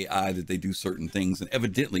roles to AI that they do certain things. And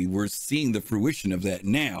evidently we're seeing the fruition of that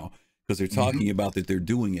now because they're talking about that they're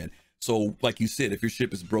doing it. So like you said, if your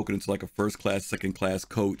ship is broken into like a first class, second class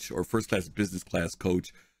coach or first class business class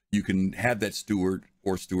coach, you can have that steward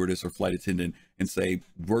or stewardess or flight attendant and say,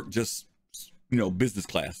 work just, business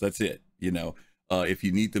class. That's it. If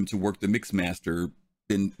you need them to work the mix master,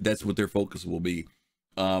 then that's what their focus will be.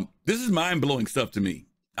 This is mind-blowing stuff to me.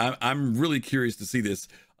 I'm really curious to see this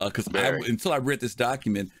because until I read this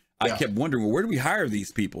document, I kept wondering, well, where do we hire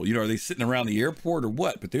these people? Are they sitting around the airport or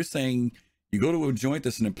what? But they're saying you go to a joint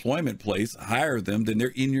that's an employment place, hire them, then they're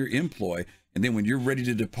in your employ. And then when you're ready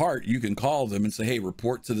to depart, you can call them and say, hey,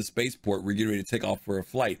 report to the spaceport. We're getting ready to take off for a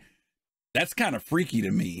flight. That's kind of freaky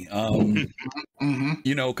to me,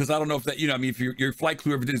 because I don't know if that, if your flight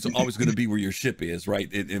crew, everything is always going to be where your ship is, right?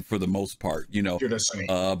 For the most part,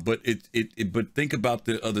 but but think about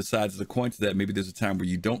the other sides of the coin to that. Maybe there's a time where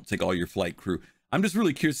you don't take all your flight crew. I'm just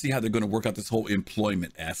really curious to see how they're going to work out this whole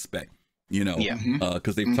employment aspect,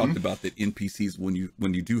 because they've talked about that NPCs,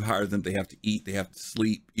 when you do hire them, they have to eat, they have to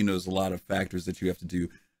sleep. There's a lot of factors that you have to do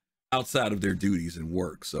outside of their duties and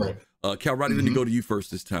work. So, Kalrati, let me go to you first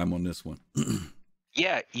this time on this one.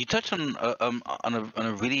 Yeah, you touched on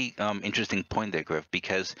a really interesting point there, Griff,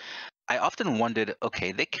 because I often wondered,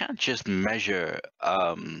 okay, they can't just measure,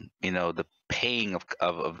 the paying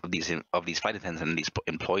of these flight attendants and these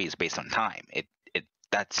employees based on time. It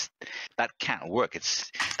that can't work.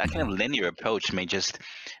 It's that kind of linear approach may just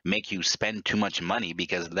make you spend too much money,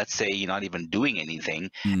 because let's say you're not even doing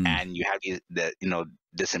anything and you have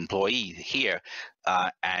this employee here,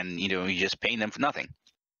 and you're just paying them for nothing.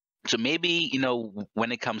 So maybe,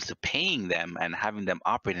 when it comes to paying them and having them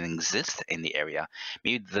operate and exist in the area,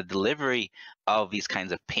 maybe the delivery of these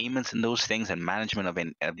kinds of payments and those things and management of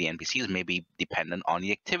the NPCs may be dependent on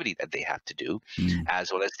the activity that they have to do,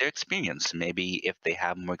 as well as their experience. Maybe if they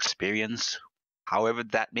have more experience, however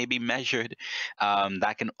that may be measured,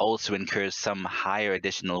 that can also incur some higher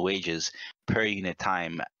additional wages per unit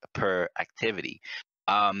time, per activity.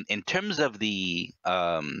 In terms of the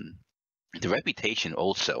reputation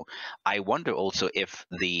also, I wonder also if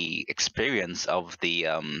the experience of the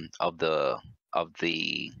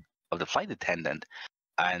flight attendant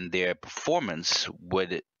and their performance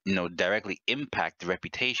would directly impact the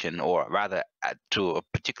reputation, or rather to a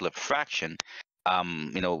particular fraction,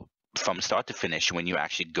 from start to finish when you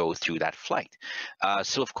actually go through that flight.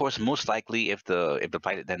 So of course, most likely, if the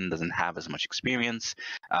flight attendant doesn't have as much experience,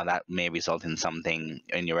 that may result in something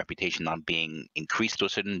in your reputation not being increased to a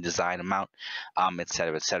certain desired amount, et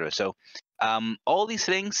cetera, et cetera. So all these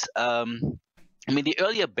things. The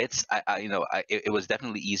earlier bits, it was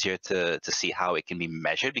definitely easier to see how it can be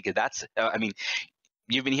measured, because that's,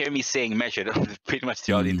 you've been hearing me saying measured pretty much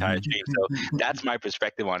throughout the entire stream, so that's my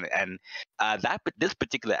perspective on it. And this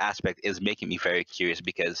particular aspect is making me very curious,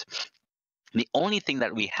 because the only thing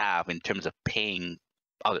that we have in terms of paying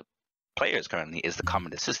other players currently is the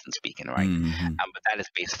common assistant speaking, right? But that is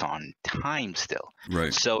based on time still.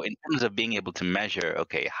 Right. So in terms of being able to measure,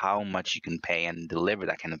 okay, how much you can pay and deliver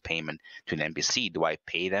that kind of payment to an NPC, do I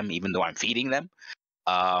pay them even though I'm feeding them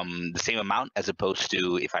the same amount, as opposed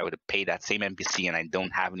to if I were to pay that same NPC and I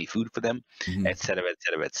don't have any food for them, et cetera, et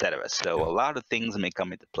cetera, et cetera. So a lot of things may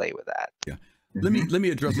come into play with that. Yeah. Let me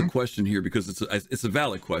address a question here, because it's a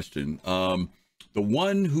valid question. The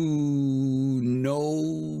one who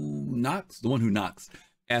knocks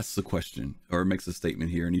asks a question, or makes a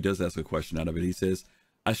statement here, and he does ask a question out of it. He says,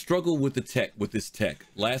 I struggle with this tech.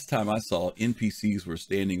 Last time I saw, NPCs were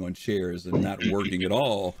standing on chairs and not working at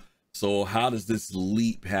all. So how does this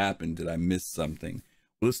leap happen? Did I miss something?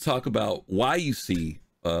 Well, let's talk about why you see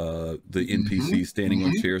the NPCs standing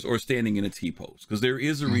on chairs or standing in a T-pose, because there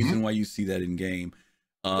is a reason why you see that in game.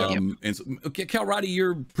 And so, okay, Kalrati,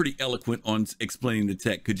 you're pretty eloquent on explaining the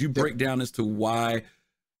tech. Could you break down as to why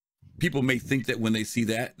people may think that when they see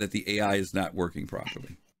that the AI is not working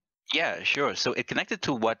properly? Yeah, sure. So it connected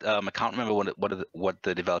to what I can't remember what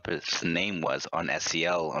the developer's name was on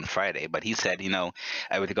SCL on Friday, but he said,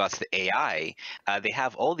 with regards to AI, they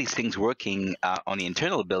have all these things working on the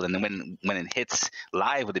internal build, and then when it hits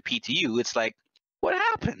live with the PTU, it's like, what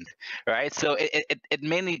happened, right? So it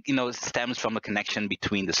mainly stems from a connection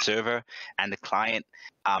between the server and the client,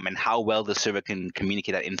 and how well the server can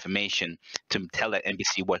communicate that information to tell that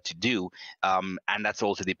NPC what to do, and that's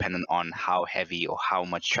also dependent on how heavy or how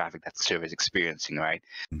much traffic that server is experiencing, right?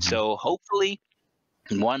 So hopefully,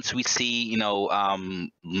 once we see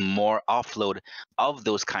more offload of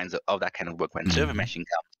those kinds of that kind of work when server meshing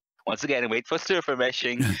comes. Once again, wait for server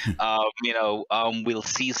meshing. We'll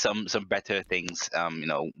see some better things.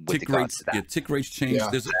 With regards to that. Yeah, tick rates change.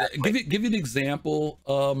 Give you an example.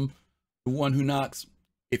 The one who knocks.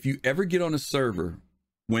 If you ever get on a server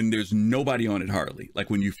when there's nobody on it hardly, like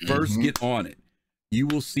when you first get on it, you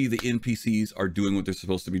will see the NPCs are doing what they're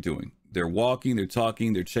supposed to be doing. They're walking, they're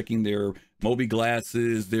talking, they're checking their Moby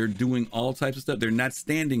glasses, they're doing all types of stuff. They're not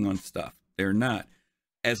standing on stuff. They're not.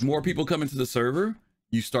 As more people come into the server,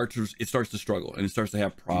 it starts to struggle and it starts to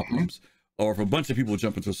have problems. Or if a bunch of people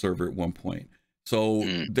jump into a server at one point. So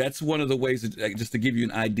that's one of the ways that, just to give you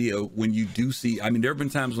an idea, when you do see, there have been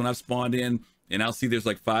times when I've spawned in and I'll see there's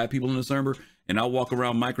like 5 people in the server, and I'll walk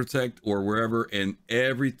around Microtech or wherever and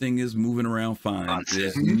everything is moving around fine.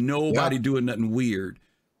 There's nobody doing nothing weird.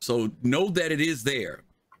 So know that it is there.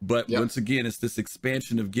 But once again, it's this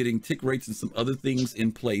expansion of getting tick rates and some other things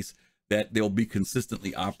in place that they'll be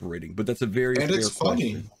consistently operating. But that's a very fair it's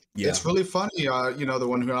funny. question. Yeah. It's really funny. The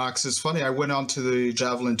one who knocks is funny. I went on to the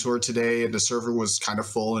Javelin tour today, and the server was kind of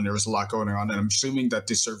full, and there was a lot going on. And I'm assuming that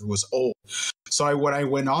the server was old. So when I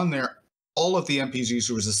went on there, all of the NPCs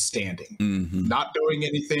were just standing, not doing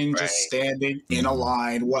anything, just standing in a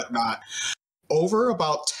line, whatnot. Over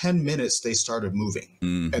about 10 minutes, they started moving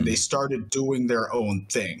and they started doing their own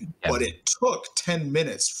thing. But it took 10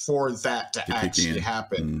 minutes for that to actually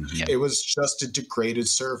happen. It was just a degraded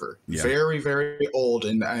server, very, very old.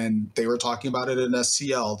 And they were talking about it in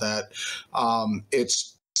SCL that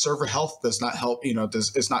it's server health does not help,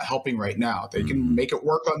 is not helping right now. They can make it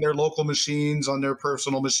work on their local machines, on their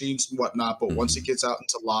personal machines and whatnot, but once it gets out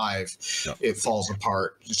into live, it falls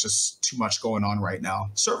apart. There's just too much going on right now.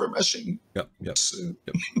 Server meshing. Yep.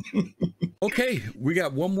 Okay, we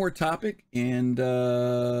got one more topic, and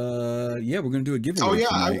yeah, we're gonna do a giveaway. Oh yeah,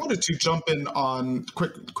 tonight. I wanted to jump in on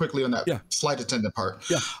quickly on that flight attendant part.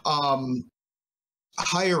 Yeah.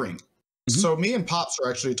 Hiring. So me and Pops were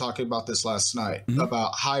actually talking about this last night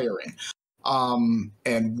about hiring,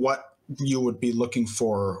 and what you would be looking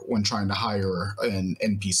for when trying to hire an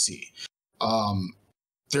NPC.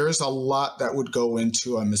 There's a lot that would go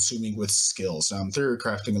into, I'm assuming, with skills. I'm theory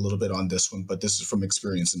crafting a little bit on this one, but this is from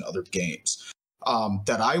experience in other games.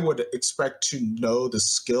 That I would expect to know the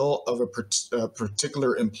skill of a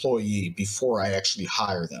particular employee before I actually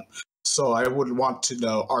hire them. So I would want to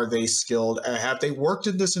know, are they skilled? Have they worked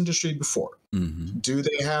in this industry before? Do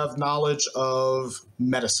they have knowledge of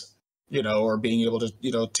medicine? Or being able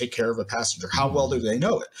to, take care of a passenger. How well do they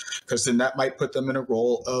know it? Because then that might put them in a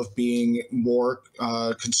role of being more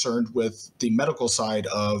concerned with the medical side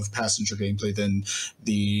of passenger gameplay than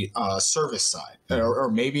the service side.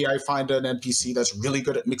 Or maybe I find an NPC that's really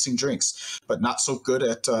good at mixing drinks, but not so good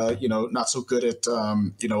at,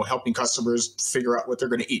 helping customers figure out what they're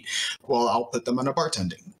going to eat. Well, I'll put them on a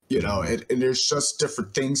bartending, and there's just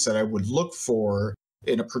different things that I would look for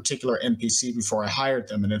in a particular NPC before I hired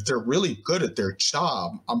them. And if they're really good at their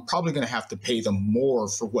job, I'm probably going to have to pay them more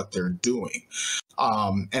for what they're doing.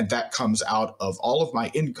 And that comes out of all of my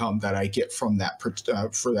income that I get from that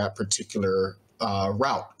for that particular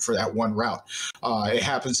route, for that one route. It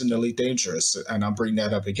happens in Elite Dangerous, and I'm bringing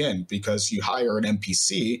that up again because you hire an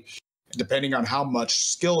NPC, depending on how much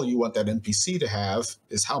skill you want that NPC to have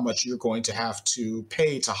is how much you're going to have to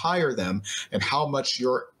pay to hire them, and how much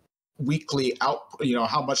your weekly out,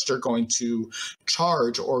 how much they're going to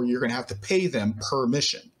charge, or you're going to have to pay them per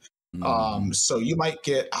mission. So you might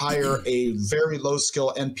hire a very low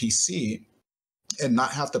skill NPC and not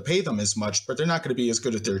have to pay them as much, but they're not going to be as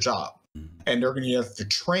good at their job. And they're going to have to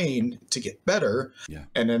train to get better.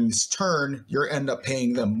 And in turn, you end up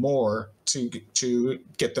paying them more to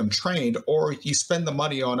get them trained, or you spend the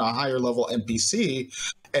money on a higher level NPC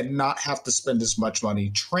and not have to spend as much money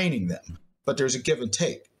training them. But there's a give and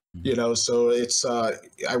take. So it's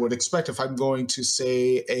I would expect, if I'm going to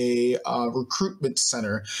say a recruitment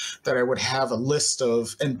center, that I would have a list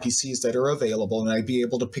of NPCs that are available, and I'd be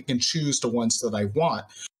able to pick and choose the ones that I want.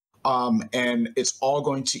 And it's all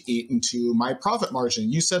going to eat into my profit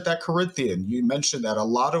margin. You said that, Corinthian. You mentioned that a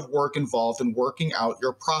lot of work involved in working out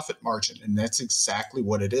your profit margin, and that's exactly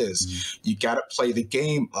what it is. You got to play the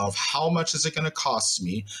game of how much is it going to cost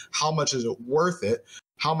me? How much is it worth it?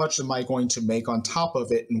 How much am I going to make on top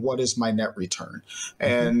of it, and what is my net return?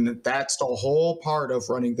 And that's the whole part of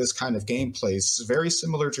running this kind of gameplay. It's very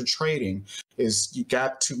similar to trading, is you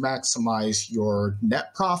got to maximize your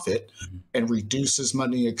net profit and reduce as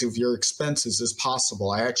many of your expenses as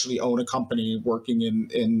possible. I actually own a company working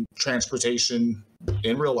in transportation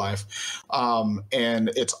in real life,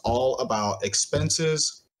 and it's all about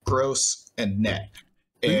expenses, gross, and net.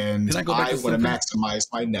 And I want to maximize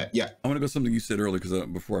my net. Yeah. I want to go something you said earlier, because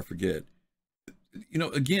before I forget,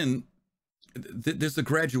 again, there's a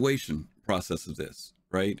graduation process of this,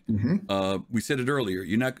 right? We said it earlier.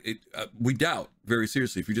 We doubt very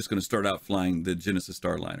seriously if you're just going to start out flying the Genesis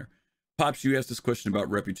Starliner. Pops, you asked this question about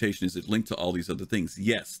reputation. Is it linked to all these other things?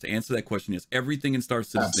 Yes. To answer that question, yes. Everything in Star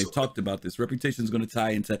Citizen, they've talked about this. Reputation is going to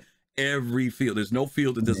tie into every field. There's no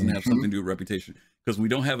field that doesn't have something to do with reputation, because we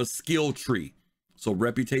don't have a skill tree. So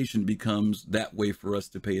reputation becomes that way for us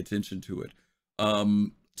to pay attention to it.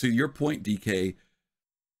 To your point, DK,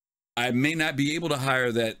 I may not be able to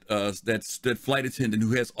hire that flight attendant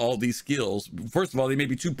who has all these skills. First of all, they may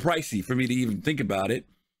be too pricey for me to even think about it.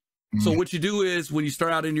 So what you do is, when you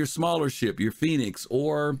start out in your smaller ship, your Phoenix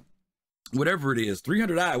or whatever it is,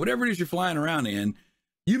 300i, whatever it is you're flying around in,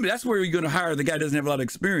 that's where you're going to hire the guy that doesn't have a lot of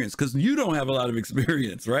experience, because you don't have a lot of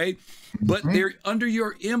experience, right? But they're under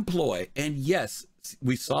your employ. And yes,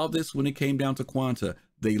 we saw this when it came down to Quanta.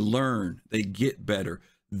 They learn, they get better.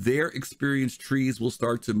 Their experience trees will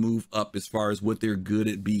start to move up as far as what they're good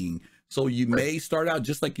at being. So you may start out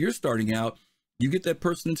just like you're starting out. You get that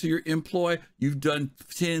person into your employ. You've done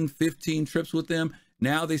 10, 15 trips with them.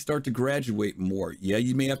 Now they start to graduate more. Yeah,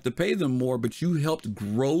 you may have to pay them more, but you helped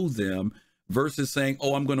grow them, versus saying,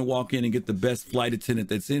 oh, I'm going to walk in and get the best flight attendant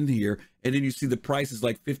that's in here. And then you see the price is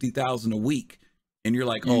like $50,000 a week. And you're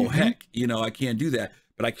like, oh, heck, I can't do that.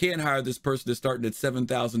 But I can hire this person that's starting at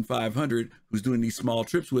 $7,500, who's doing these small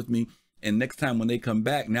trips with me. And next time when they come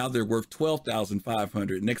back, now they're worth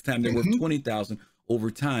 $12,500. Next time they're worth $20,000.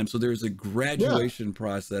 over time. So there's a graduation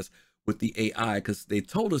process with the AI, because they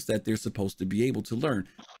told us that they're supposed to be able to learn.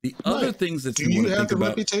 The other things that you want to think about. Do you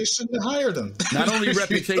have the reputation to hire them? Not only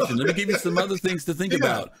reputation. Let me give you some other things to think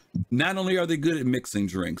about. Not only are they good at mixing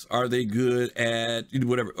drinks, are they good at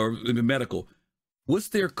whatever, or medical? What's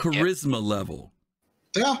their charisma level?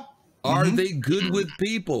 Yeah. Are they good with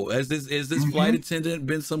people? Is this flight attendant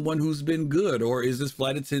been someone who's been good, or is this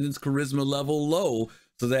flight attendant's charisma level low,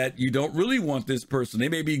 so that you don't really want this person? They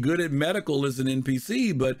may be good at medical as an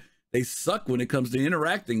NPC, but they suck when it comes to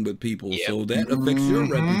interacting with people. So that affects your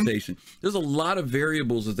reputation. There's a lot of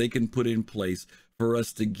variables that they can put in place for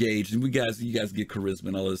us to gauge. And you guys get charisma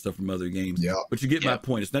and all this stuff from other games. But you get my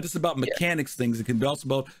point. It's not just about mechanics things. It can be also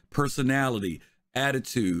about personality,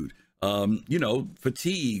 attitude,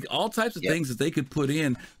 fatigue, all types of things that they could put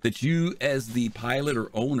in that you as the pilot or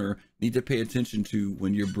owner need to pay attention to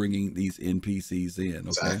when you're bringing these NPCs in. Okay.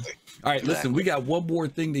 Exactly. All right. Listen, we got one more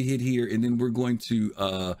thing to hit here, and then we're going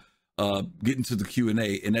to get into the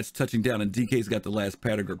Q&A, and that's touching down. And DK's got the last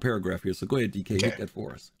paragraph here. So go ahead, DK, hit that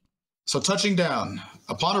for us. So touching down,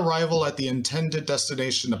 upon arrival at the intended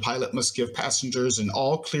destination, the pilot must give passengers an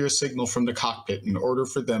all clear signal from the cockpit in order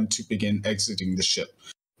for them to begin exiting the ship.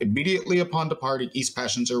 Immediately upon departing, each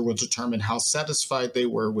passenger will determine how satisfied they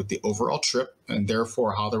were with the overall trip, and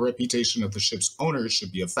therefore how the reputation of the ship's owners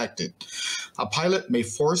should be affected. A pilot may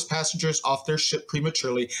force passengers off their ship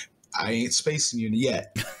prematurely. I ain't spacing you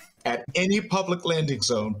yet. At any public landing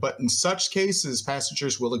zone, but in such cases,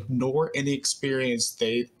 passengers will ignore any experience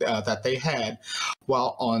that they had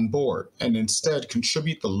while on board, and instead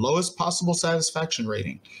contribute the lowest possible satisfaction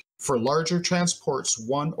rating. For larger transports,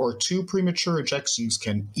 1 or 2 premature ejections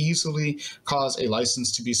can easily cause a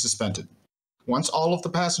license to be suspended. Once all of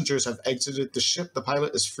the passengers have exited the ship, the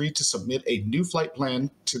pilot is free to submit a new flight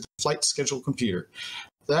plan to the flight schedule computer.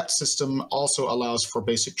 That system also allows for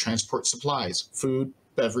basic transport supplies, food,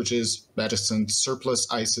 beverages, medicines, surplus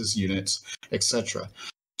ices units, etc.,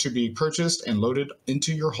 to be purchased and loaded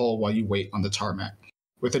into your hull while you wait on the tarmac.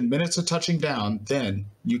 Within minutes of touching down, then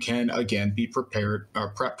you can again be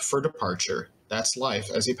prepped for departure. That's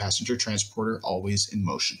life as a passenger transporter, always in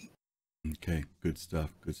motion. Okay, good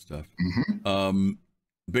stuff. Good stuff.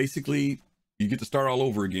 Basically, you get to start all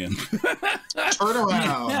over again. Turn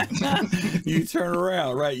around. You turn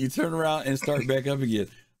around, right? You turn around and start back up again.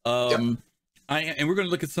 And we're going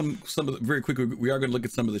to look at some of the, very quickly. We are going to look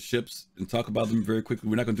at some of the ships and talk about them very quickly.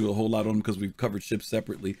 We're not going to do a whole lot on them because we've covered ships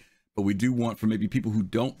separately. But we do want, for maybe people who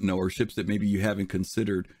don't know, or ships that maybe you haven't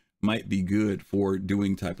considered might be good for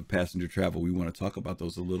doing type of passenger travel, we want to talk about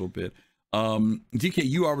those a little bit. DK,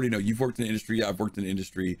 you already know, you've worked in the industry. I've worked in the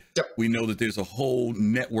industry. We know that there's a whole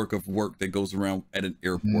network of work that goes around at an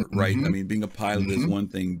airport, right? I mean, being a pilot is one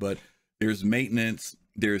thing, but there's maintenance,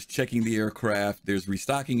 there's checking the aircraft, there's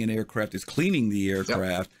restocking an aircraft, there's cleaning the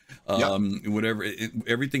aircraft, whatever,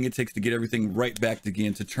 everything it takes to get everything right back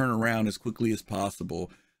again, to turn around as quickly as possible.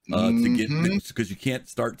 To get, because you can't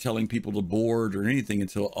start telling people to board or anything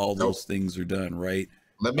until all those things are done, right?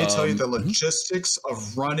 Let me tell you the logistics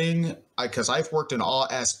of running, because I've worked in all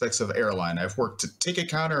aspects of airline. I've worked a ticket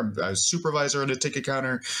counter. I was supervisor on a ticket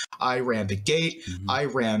counter. I ran the gate. I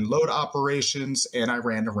ran load operations, and I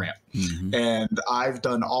ran the ramp. And I've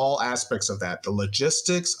done all aspects of that. The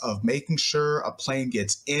logistics of making sure a plane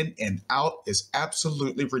gets in and out is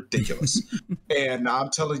absolutely ridiculous. And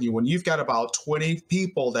I'm telling you, when you've got about 20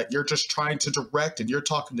 people that you're just trying to direct, and you're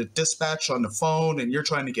talking to dispatch on the phone, and you're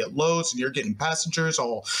trying to get loads, and you're getting passengers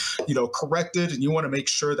all, corrected, and you want to make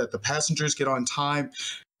sure that the passengers get on time,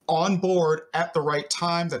 on board at the right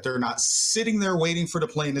time, that they're not sitting there waiting for the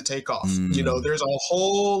plane to take off. There's a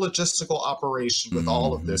whole logistical operation with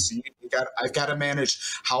all of this. I've got to manage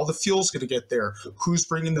how the fuel's going to get there, who's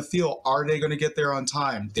bringing the fuel, are they going to get there on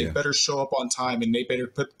time? They better show up on time, and they better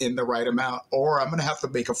put in the right amount, or I'm going to have to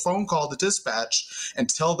make a phone call to dispatch and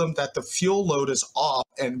tell them that the fuel load is off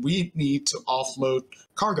and we need to offload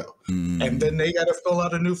cargo. And then they got to fill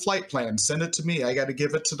out a new flight plan, send it to me. I got to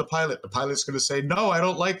give it to the pilot. The pilot's going to say, no, I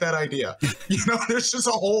don't like that idea. There's just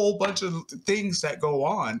a whole bunch of things that go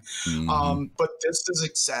on. But this is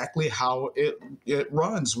exactly how it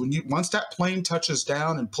runs. Once that plane touches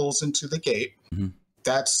down and pulls into the gate,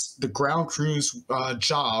 that's the ground crew's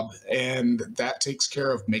job, and that takes care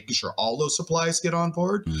of making sure all those supplies get on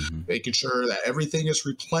board, making sure that everything is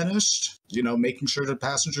replenished, making sure that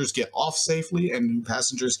passengers get off safely and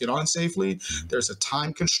passengers get on safely. There's a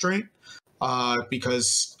time constraint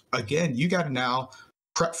because, again, you got to now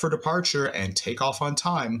prep for departure and take off on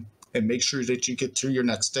time and make sure that you get to your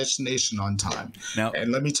next destination on time.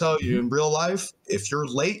 And let me tell you, in real life, if you're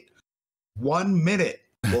late, 1 minute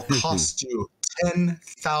will cost you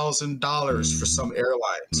 $10,000 for some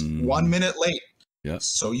airlines. 1 minute late. Yeah.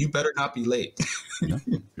 So you better not be late. Yeah,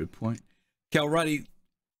 good point. Kalrati,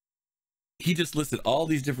 he just listed all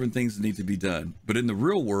these different things that need to be done. But in the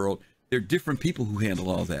real world, there are different people who handle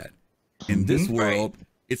all that. In this world,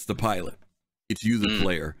 it's the pilot. It's you, the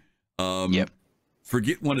player.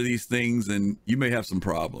 Forget one of these things and you may have some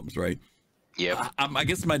problems, right? I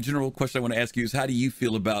guess my general question I want to ask you is, how do you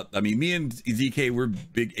feel about, I mean, me and ZK, we're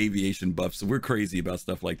big aviation buffs, so we're crazy about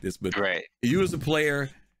stuff like this. But you as a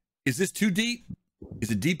player, is this too deep?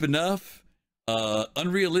 Is it deep enough?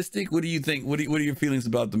 Unrealistic? What do you think? What are your feelings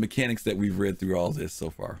about the mechanics that we've read through all this so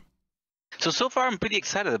far? So far, I'm pretty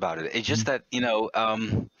excited about it. It's just that, you know,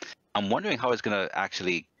 I'm wondering how it's going to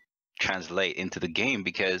actually translate into the game,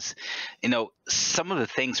 because, you know, some of the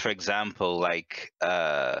things, for example, like,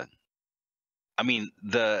 I mean,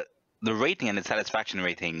 the rating and the satisfaction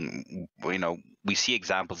rating, you know, we see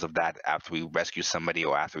examples of that after we rescue somebody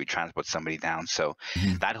or after we transport somebody down. So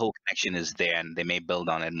that whole connection is there, and they may build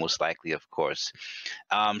on it, most likely, of course.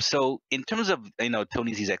 So in terms of, you know,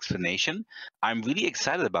 Tony Z's explanation, I'm really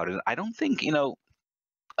excited about it. I don't think, you know,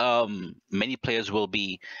 many players will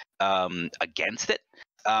be against it.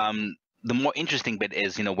 The more interesting bit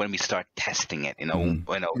is, you know, when we start testing it, you know,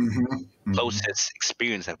 closest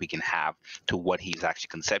experience that we can have to what he's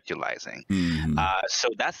actually conceptualizing. So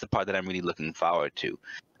that's the part that I'm really looking forward to.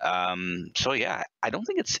 So yeah, I don't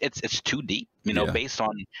think it's too deep, you know, based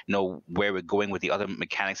on, you know, where we're going with the other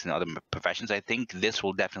mechanics and other professions. I think this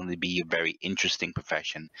will definitely be a very interesting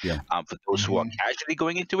profession for those who are casually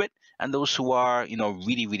going into it, and those who are, you know,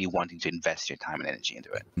 really, really wanting to invest your time and energy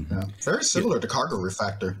into it. Very similar to Cargo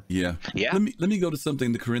Refactor. Let me go to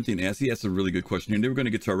something the Corinthian asked. He asked a really good question, and then we're going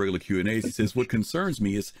to get to our regular Q&As. He says, what concerns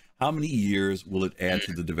me is how many years will it add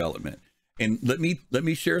to the development? And let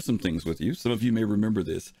me share some things with you. Some of you may remember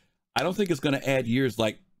this. I don't think it's going to add years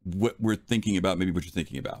like what we're thinking about, maybe what you're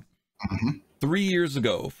thinking about. 3 years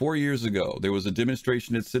ago, 4 years ago, there was a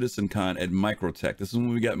demonstration at CitizenCon at Microtech. This is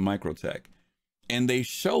when we got Microtech. And they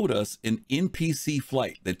showed us an NPC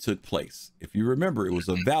flight that took place. If you remember, it was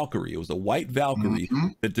a Valkyrie. It was a white Valkyrie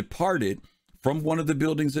that departed from one of the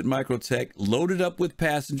buildings at Microtech, loaded up with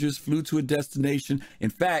passengers, flew to a destination. In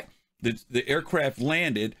fact, the aircraft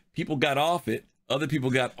landed, people got off it, other people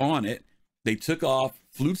got on it. They took off,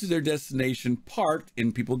 flew to their destination, parked,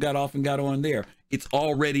 and people got off and got on there. It's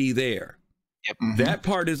already there. That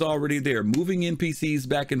part is already there. Moving NPCs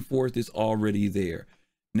back and forth is already there.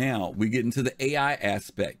 Now we get into the AI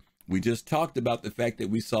aspect. We just talked about the fact that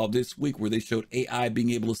we saw this week where they showed AI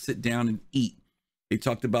being able to sit down and eat. They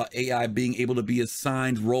talked about AI being able to be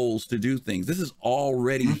assigned roles to do things. This is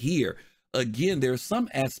already here. Again, there are some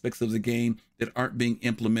aspects of the game that aren't being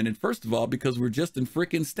implemented. First of all, because we're just in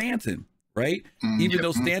frickin' Stanton, right? Even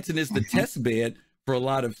though Stanton is the test bed for a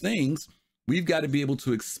lot of things, we've got to be able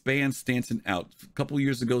to expand Stanton out. A couple of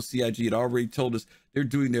years ago, CIG had already told us they're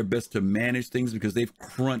doing their best to manage things because they've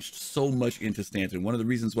crunched so much into Stanton. One of the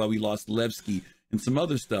reasons why we lost Levski and some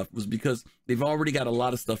other stuff was because they've already got a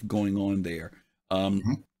lot of stuff going on there.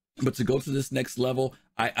 But to go to this next level,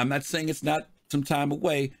 I'm not saying it's not some time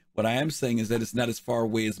away. What I am saying is that it's not as far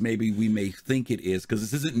away as maybe we may think it is, because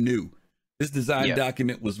this isn't new. This design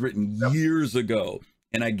document was written years ago,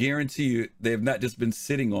 and I guarantee you they have not just been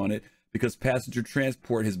sitting on it, because passenger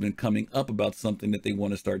transport has been coming up about something that they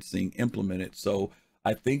want to start seeing implemented. So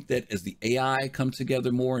I think that as the AI come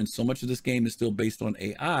together more, and so much of this game is still based on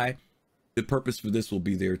AI, the purpose for this will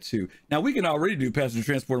be there too. Now we can already do passenger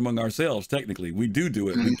transport among ourselves. Technically, we do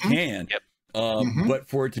it. We can. But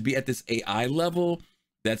for it to be at this AI level,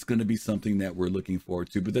 that's going to be something that we're looking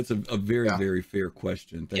forward to. But that's a very, very fair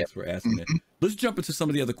question. Thanks for asking it. Let's jump into some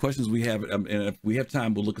of the other questions we have. And if we have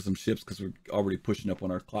time, we'll look at some ships because we're already pushing up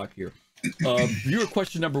on our clock here. Viewer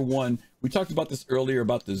question number one. We talked about this earlier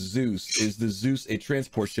about the Zeus. Is the Zeus a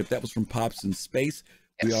transport ship? That was from Pops in Space.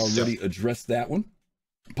 We already addressed that one.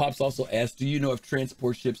 Pops also asked, do you know if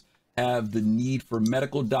transport ships have the need for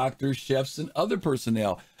medical doctors, chefs, and other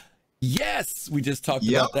personnel? Yes, we just talked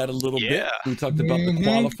about that a little bit. We talked about the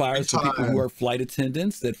qualifiers for people who are flight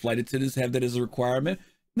attendants, that flight attendants have that as a requirement.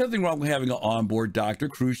 Nothing wrong with having an onboard doctor.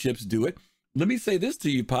 Cruise ships do it. Let me say this to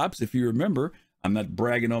you, Pops. If you remember, I'm not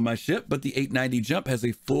bragging on my ship, but the 890 Jump has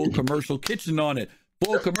a full commercial kitchen on it.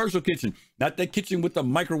 Full commercial kitchen. Not that kitchen with the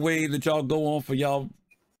microwave that y'all go on for y'all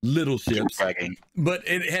little ships. But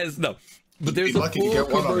it has, no. But there's a full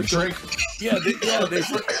commercial.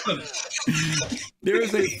 There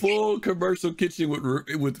is a full commercial kitchen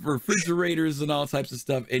with refrigerators and all types of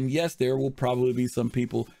stuff. And yes, there will probably be some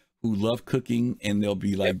people who love cooking, and they'll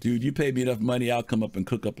be like, dude, you pay me enough money, I'll come up and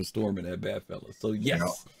cook up a storm in that bad fella. So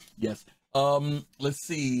yes, Let's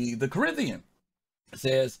see. The Corinthian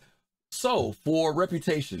says, so for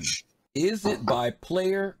reputation, is it by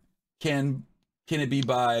player? Can it be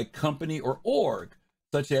by company or org?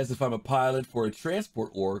 Such as if I'm a pilot for a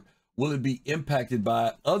transport org, will it be impacted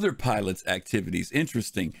by other pilots' activities?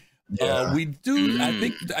 Interesting. Yeah. We do. I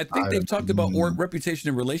think they've talked about org reputation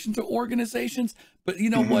in relation to organizations, but you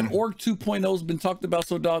know what? Org 2.0 has been talked about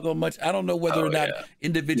so doggone much. I don't know whether or not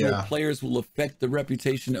individual players will affect the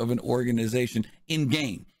reputation of an organization in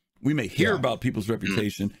game. We may hear about people's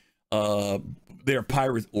reputation. They're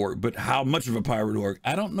pirate org, but how much of a pirate org?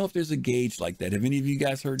 I don't know if there's a gauge like that. Have any of you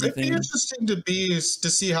guys heard anything? It'd be interesting to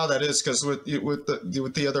see how that is, because with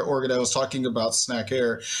the other org that I was talking about, Snack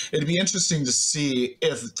Air, it'd be interesting to see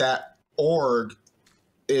if that org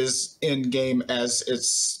is in game as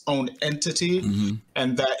its own entity,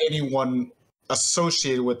 and that anyone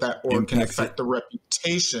associated with that org can affect the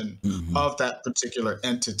reputation of that particular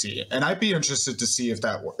entity. And I'd be interested to see if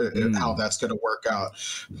that how that's going to work out,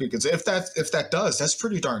 because if that does, that's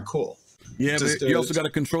pretty darn cool. Yeah, but you also got to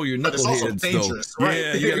control your knuckleheads. Dangerous, right?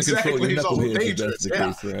 Yeah, you got to control your knuckleheads if that's the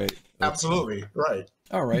case, right? Absolutely, right.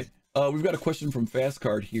 All right. We've got a question from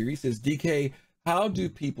Fastcard here. He says, DK, how do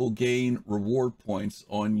people gain reward points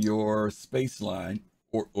on your space line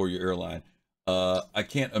or your airline? I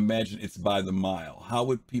can't imagine it's by the mile. How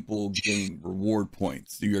would people gain reward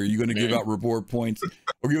points? Are you going to give out reward points,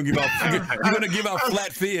 or are you going to give out? You're going to give out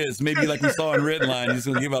flat fizz, maybe like we saw in Redline. You're just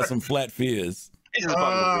going to give out some flat fizz. Here's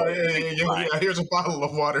a bottle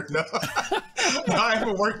of water. No, no, I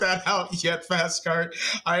haven't worked that out yet, Fastcard.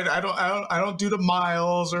 I don't do the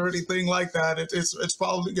miles or anything like that. It's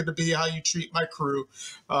probably going to be how you treat my crew,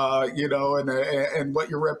 and what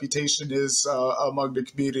your reputation is among the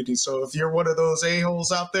community. So if you're one of those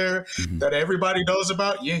a-holes out there that everybody knows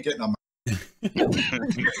about, you ain't getting on my.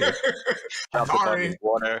 Sorry.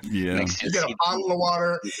 Water. Yeah. You get a bottle of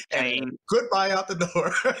water and goodbye out the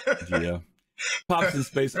door. Yeah. Pops in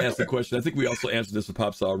Space asked a question. I think we also answered this with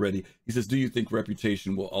Pops already. He says, do you think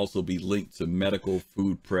reputation will also be linked to medical,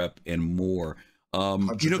 food prep, and more?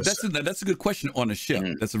 That's a good question on a ship.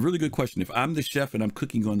 That's a really good question. If I'm the chef and I'm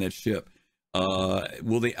cooking on that ship,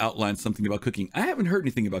 will they outline something about cooking? I haven't heard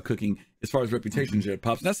anything about cooking as far as reputation yet,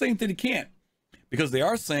 Pops. Not saying that it can't, because they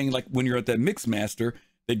are saying, like, when you're at that mix master,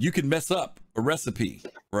 that you can mess up a recipe,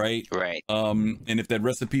 right? Right. And if that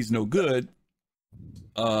recipe's no good,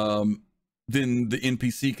 then the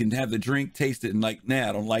NPC can have the drink, taste it, and like, nah,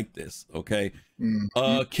 I don't like this. Okay.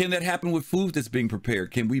 Can that happen with food that's being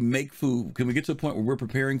prepared? Can we make food? Can we get to a point where we're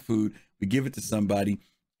preparing food, we give it to somebody,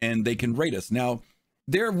 and they can rate us? Now,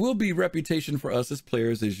 there will be reputation for us as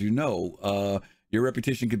players, as you know. Your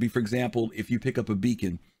reputation could be, for example, if you pick up a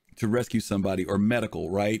beacon to rescue somebody, or medical,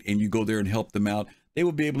 right? And you go there and help them out, they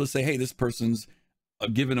will be able to say, hey, this person's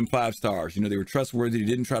giving them 5 stars. You know, they were trustworthy. They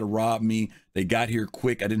didn't try to rob me. They got here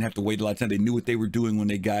quick. I didn't have to wait a lot of time. They knew what they were doing when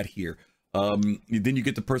they got here. Then you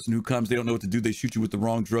get the person who comes, they don't know what to do. They shoot you with the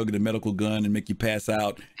wrong drug and a medical gun and make you pass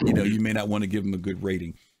out. You know, you may not want to give them a good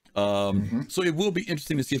rating. So it will be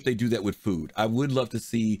interesting to see if they do that with food. I would love to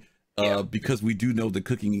see, because we do know the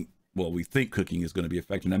cooking, well, we think cooking is going to be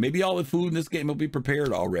effective. Now, maybe all the food in this game will be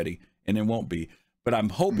prepared already, and it won't be. But I'm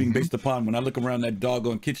hoping, based upon when I look around that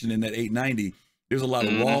doggone kitchen in that 890, there's a lot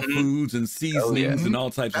of raw foods and seasonings and all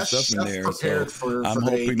types of stuff in there. Prepared so I'm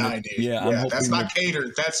hoping that, I'm hoping that's not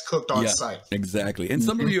catered. That's cooked on site. Exactly. And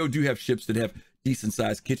some of you do have ships that have decent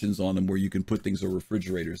sized kitchens on them where you can put things or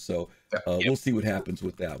refrigerators. So we'll see what happens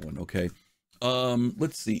with that one. Okay.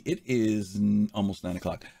 Let's see. It is almost 9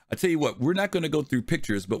 o'clock. I tell you what, we're not going to go through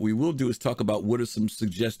pictures, but we will do is talk about what are some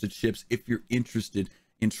suggested ships if you're interested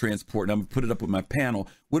in transport. And I'm gonna put it up with my panel.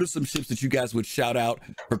 What are some ships that you guys would shout out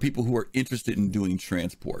for people who are interested in doing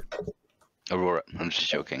transport? Aurora. I'm just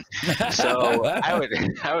joking. So I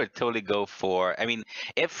would totally go for, I mean,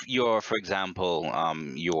 if you're, for example,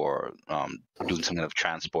 you're doing some kind of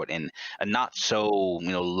transport in a not so,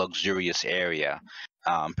 luxurious area,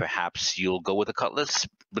 perhaps you'll go with a Cutlass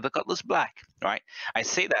Black, right? I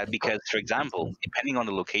say that because, for example, depending on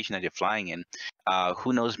the location that you're flying in,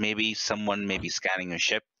 who knows, maybe someone may be scanning your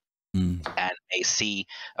ship and may see,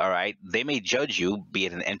 all right, they may judge you, be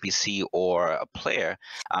it an NPC or a player,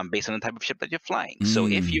 based on the type of ship that you're flying. So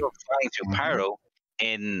if you're flying to Pyro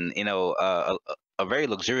in, a very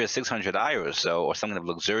luxurious 600i or so, or some kind of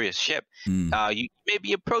luxurious ship, you may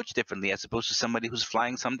be approached differently as opposed to somebody who's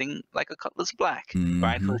flying something like a Cutlass Black,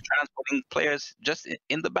 right? Who's transporting players just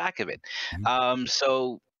in the back of it.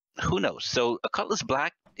 So who knows? So a Cutlass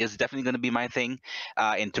Black is definitely going to be my thing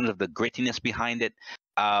in terms of the grittiness behind it,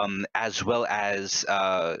 as well as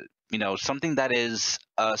something that is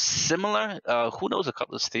similar. Who knows, a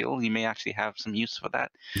Cutlass Steel? You may actually have some use for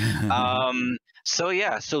that. So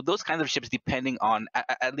yeah, so those kinds of ships, depending on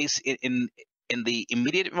at least in the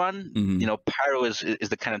immediate run, Pyro is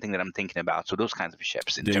the kind of thing that I'm thinking about. So those kinds of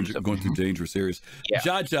ships in terms of going through dangerous areas. Yeah.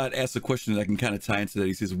 Jod asked a question that I can kind of tie into that.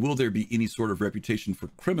 He says, will there be any sort of reputation for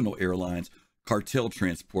criminal airlines, cartel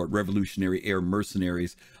transport, revolutionary air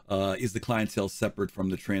mercenaries? Is the clientele separate from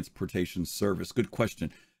the transportation service? Good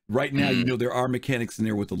question. Right now, there are mechanics in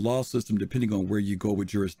there with the law system, depending on where you go with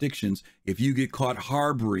jurisdictions. If you get caught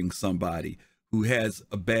harboring somebody who has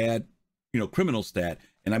a bad, criminal stat,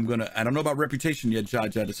 and I don't know about reputation yet,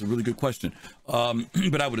 Jod, it's a really good question.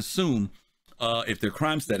 But I would assume if their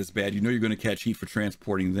crime stat is bad, you're going to catch heat for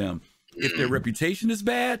transporting them. If their reputation is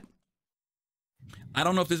bad, I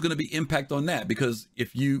don't know if there's going to be impact on that, because the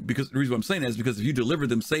reason why I'm saying that is because if you deliver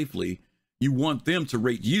them safely, you want them to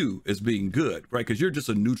rate you as being good, right? Because you're just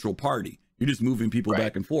a neutral party. You're just moving people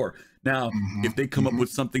back and forth. Now, if they come up with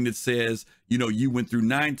something that says, you went through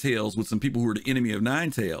Nine Tails with some people who are the enemy of Nine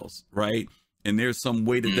Tails, right? And there's some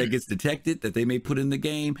way that gets detected that they may put in the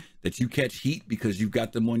game that you catch heat because you've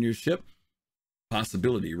got them on your ship.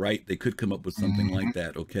 Possibility, right? They could come up with something like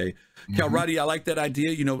that. Okay. Kalrati, I like that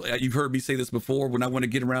idea. You've heard me say this before. When I want to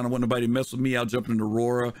get around, I want nobody to mess with me, I'll jump in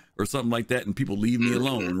Aurora or something like that, and people leave me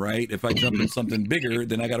alone, right? If I jump in something bigger,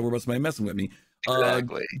 then I got to worry about somebody messing with me.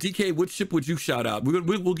 Exactly. DK, what ship would you shout out?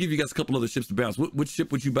 We'll give you guys a couple other ships to bounce. Which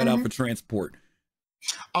ship would you bet out for transport?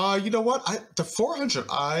 You know what? The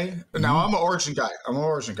 400i. Now I'm an Origin guy.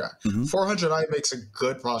 400i makes a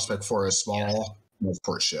good prospect for a small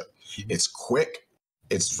port ship. It's quick.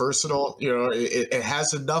 It's versatile. It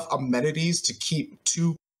has enough amenities to keep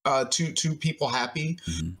two people happy.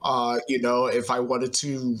 If I wanted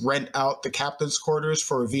to rent out the captain's quarters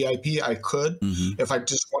for a VIP, I could. If I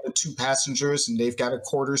just wanted 2 passengers and they've got a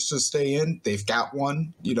quarters to stay in, they've got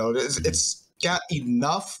one. It's got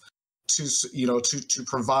enough to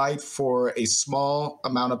provide for a small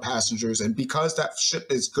amount of passengers. And because that ship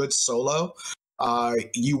is good solo,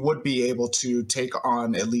 you would be able to take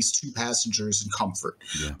on at least 2 passengers in comfort.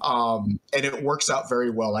 And it works out very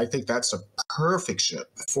well. I think that's a perfect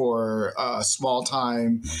ship for small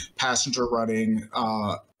time passenger running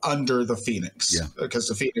under the Phoenix, because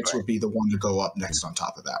the Phoenix would be the one to go up next on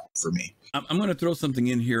top of that for me. I'm going to throw something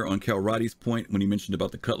in here on Kalrati's point when he mentioned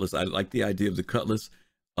about the Cutlass. I like the idea of the Cutlass.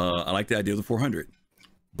 I like the idea of the 400.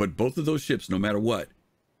 But both of those ships, no matter what,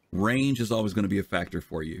 range is always going to be a factor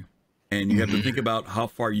for you. And you have to think about how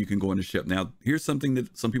far you can go in a ship. Now, here's something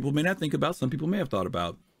that some people may not think about. Some people may have thought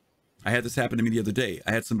about. I had this happen to me the other day.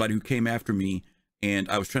 I had somebody who came after me, and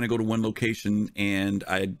I was trying to go to one location, and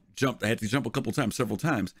I had to jump several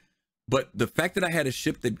times. But the fact that I had a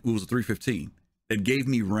ship that was a 315 that gave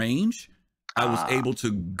me range, I was able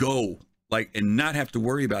to go and not have to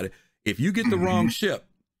worry about it. If you get the wrong ship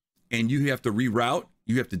and you have to reroute,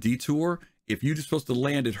 you have to detour. If you're just supposed to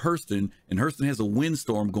land at Hurston, and Hurston has a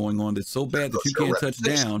windstorm going on that's so bad that you can't touch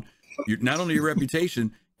down, you're not only your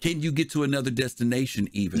reputation, can you get to another destination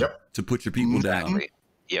even to put your people down?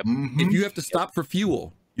 If you have to stop for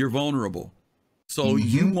fuel, you're vulnerable. So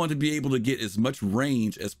you want to be able to get as much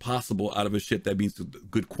range as possible out of a ship. That means a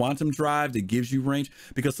good quantum drive that gives you range,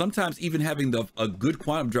 because sometimes even having a good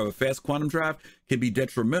quantum drive, a fast quantum drive, can be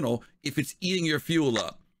detrimental if it's eating your fuel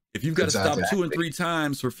up. If you've got to stop 2 and 3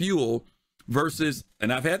 times for fuel, versus,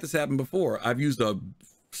 and I've had this happen before, I've used a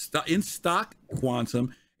in stock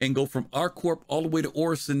quantum and go from ArcCorp all the way to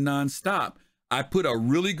Orison nonstop. I put a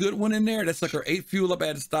really good one in there. That's like our 8 fuel up. I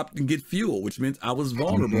had to stop and get fuel, which means I was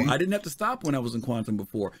vulnerable. I didn't have to stop when I was in quantum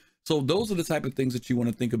before. So those are the type of things that you want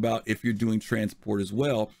to think about if you're doing transport as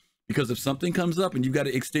well. Because if something comes up and you've got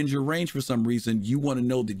to extend your range for some reason, you want to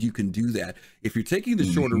know that you can do that. If you're taking the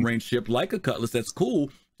shorter range ship like a Cutlass, that's cool.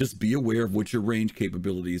 Just be aware of what your range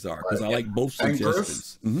capabilities are, because I like both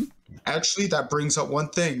suggestions. Actually, that brings up one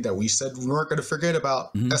thing that we said we weren't going to forget about: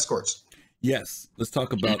 escorts. Yes, let's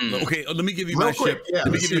talk about. Okay, let me give you my ship. Let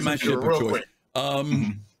me give you my ship of choice.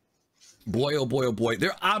 Boy, oh boy, oh boy. There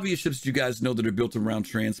are obvious ships you guys know that are built around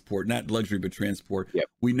transport, not luxury, but transport.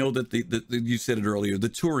 We know that you said it earlier, the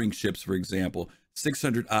touring ships, for example,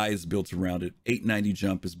 600i is built around it. 890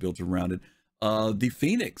 jump is built around it. The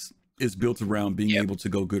Phoenix is built around being able to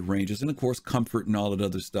go good ranges, and of course comfort and all that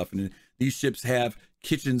other stuff. And these ships have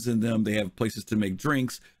kitchens in them. They have places to make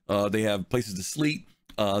drinks. They have places to sleep.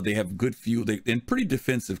 They have good fuel. And pretty good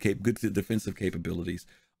defensive capabilities.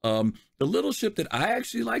 The little ship that I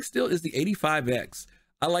actually like still is the 85X.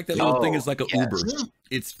 I like that little thing. It's like an Uber.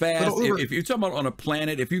 It's fast. If you're talking about on a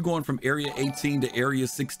planet, if you're going from area 18 to area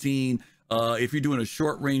 16, if you're doing a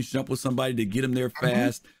short range jump with somebody to get them there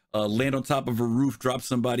fast, land on top of a roof, drop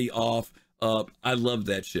somebody off. I love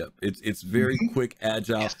that ship. It's very quick,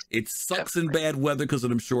 agile. Yes. It sucks in bad weather because of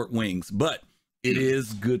them short wings, but it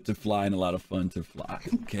is good to fly and a lot of fun to fly.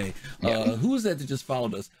 Okay. Who is that just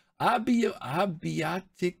followed us?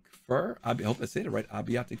 Abiotic Fur. I hope I said it right.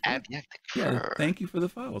 Abiotic Fur. Yeah. Thank you for the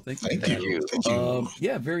follow. Thank you. Thank you.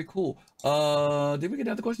 Yeah. Very cool. Did we get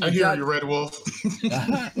down the question? I hear you, Red Wolf.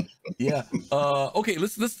 Yeah. Okay.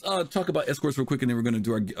 Let's talk about escorts real quick, and then we're going to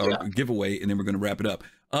do our giveaway, and then we're going to wrap it up.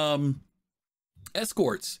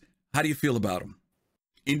 Escorts. How do you feel about them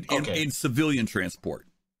in civilian transport?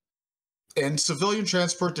 In civilian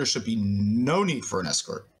transport, there should be no need for an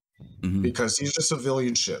escort because these are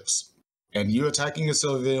civilian ships, and you attacking a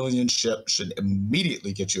civilian ship should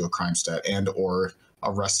immediately get you a crime stat and or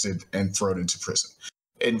arrested and thrown into prison.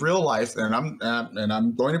 In real life, and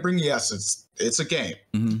I'm going to bring it's a game,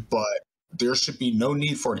 but there should be no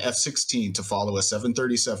need for an F-16 to follow a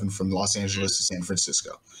 737 from Los Angeles to San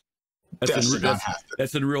Francisco. That's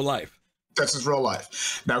in real life. That's his real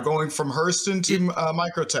life. Now, going from Hurston to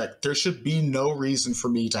Microtech, there should be no reason for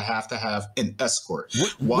me to have an escort.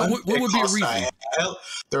 What would be a reason?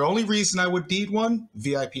 The only reason I would need one,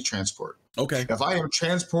 VIP transport. Okay. If I am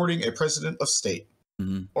transporting a president of state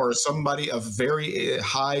or somebody of very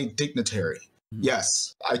high dignitary,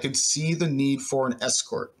 yes, I can see the need for an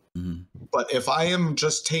escort. But if I am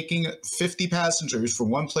just taking 50 passengers from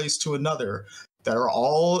one place to another that are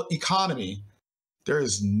all economy, there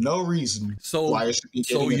is no reason why I should be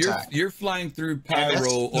getting attacked. You're flying through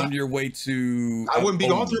Pyro on your way to... I wouldn't be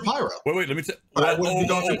going through Pyro. Wait, let me tell you. I wouldn't be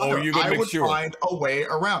going through Pyro. You're gonna I would find a way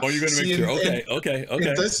around. Oh, you're going to make sure. Okay.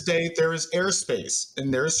 In this day, there is airspace,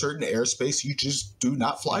 and there is certain airspace you just do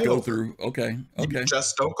not fly go over. Okay. You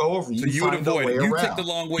just don't go over. So you would avoid it. You take the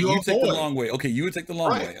long way. You take the long way. Okay, you would take the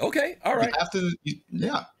long way. Okay, all right.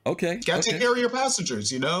 Okay. You got to take care of your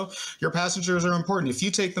passengers, Your passengers are important. If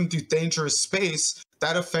you take them through dangerous space,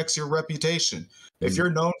 that affects your reputation. If you're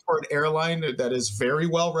known for an airline that is very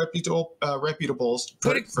well reputable,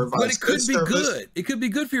 but it could be good. It could be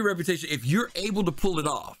good for your reputation if you're able to pull it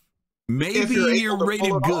off. Maybe you're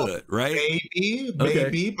rated good, right?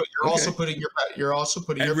 Maybe, but you're also putting your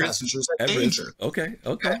passengers at danger. Okay.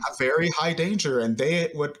 A very high danger, and they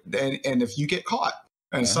would, and if you get caught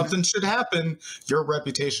and something should happen, your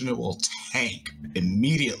reputation will tank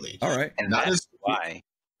immediately. All right, and that is why.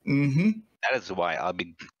 That is why I'll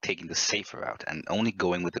be taking the safer route and only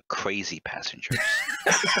going with the crazy passengers.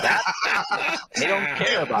 They don't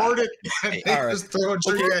care about it. All right.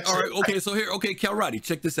 Okay. So here, Kalrati,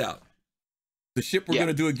 check this out. The ship we're going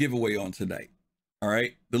to do a giveaway on tonight. All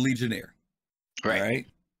right, the Legionnaire. Right. All right.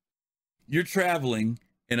 You're traveling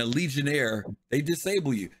in a Legionnaire. They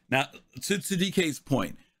disable you. Now, to DK's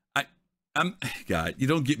point, God, you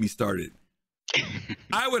don't get me started.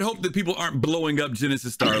 I would hope that people aren't blowing up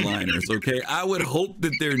Genesis Starliners, okay? I would hope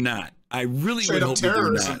that they're not. I really would hope that they're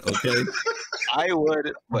not, okay? I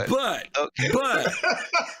would, but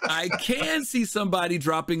I can see somebody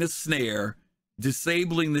dropping a snare,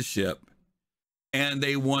 disabling the ship, and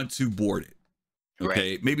they want to board it.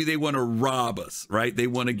 Okay, maybe they want to rob us, right? They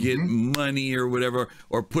want to get money or whatever,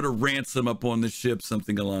 or put a ransom up on the ship,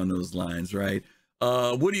 something along those lines, right?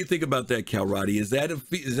 What do you think about that, Kalrati? Is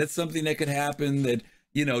that something that could happen? That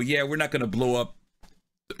we're not going to blow up,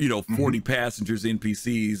 40 passengers,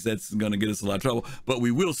 NPCs. That's going to get us a lot of trouble. But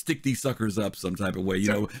we will stick these suckers up some type of way.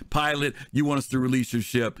 Pilot, you want us to release your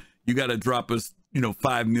ship? You got to drop us,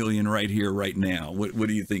 $5 million right here, right now. What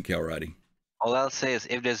do you think, Kalrati? All I'll say is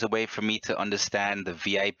if there's a way for me to understand the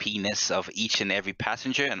VIP-ness of each and every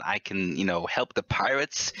passenger, and I can, help the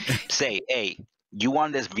pirates say, hey, you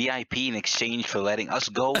want this VIP in exchange for letting us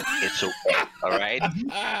go? It's okay, all right?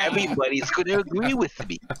 Everybody's going to agree with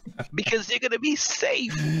me because they're going to be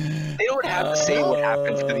safe. They don't have to say what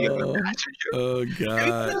happens to the other passenger. Oh,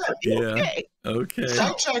 God. Okay.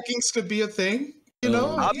 Hijackings could be a thing.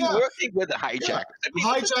 I'm working with the hijackers.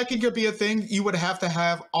 Hijacking could be a thing. You would have to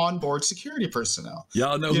have onboard security personnel.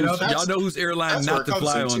 Y'all know whose airline not to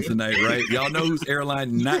fly on tonight, right? Y'all know whose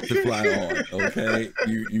airline not to fly on. Okay,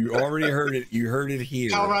 you already heard it. You heard it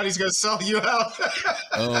here. Kalrati's gonna sell you out.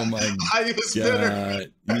 Oh my God!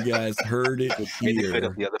 You guys heard it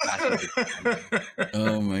here.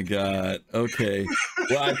 Oh my God. Okay.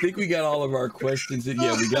 Well, I think we got all of our questions. We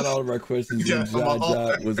got all of our questions. And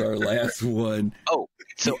Jaja was our last one. Oh,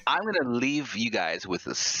 so I'm going to leave you guys with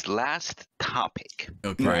this last topic.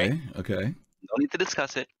 Okay. Right? Okay. No need to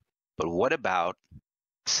discuss it, but what about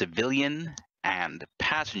civilian and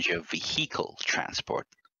passenger vehicle transport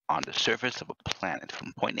on the surface of a planet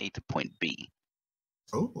from point A to point B?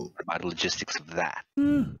 Oh. What about the logistics of that?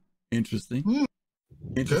 Interesting.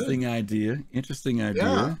 Interesting idea. Interesting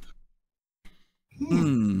idea.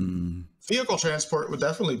 Vehicle transport would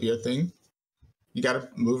definitely be a thing. You got to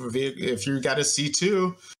move a vehicle. If you got a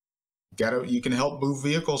C2, you can help move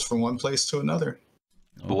vehicles from one place to another.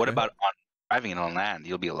 But what about driving on land?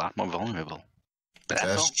 You'll be a lot more vulnerable.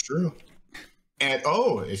 That's true. And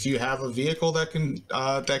if you have a vehicle that can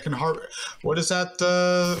harbor, what is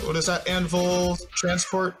that Anvil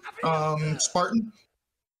transport? Spartan.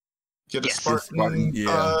 Get a Spartan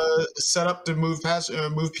set up to move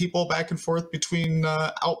people back and forth between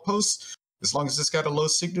outposts. As long as it's got a low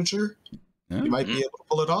signature, you might be able to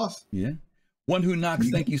pull it off. Yeah. One Who Knocks,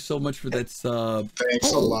 thank you so much for that sub.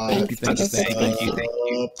 Thanks a lot. Thank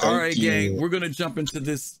you. All right, gang, we're gonna jump into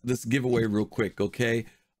this giveaway real quick, okay?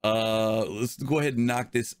 Let's go ahead and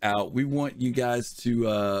knock this out. We want you guys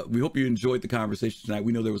to we hope you enjoyed the conversation tonight.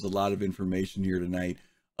 We know there was a lot of information here tonight,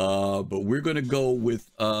 but we're gonna go with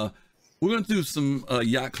we're gonna do some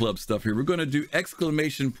yacht club stuff here. We're gonna do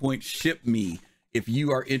 !ship me if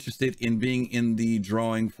you are interested in being in the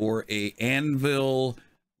drawing for a Anvil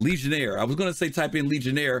Legionnaire. I was going to say type in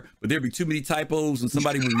Legionnaire, but there'd be too many typos and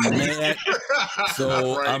somebody would be mad.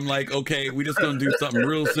 So I'm like, okay, we're just going to do something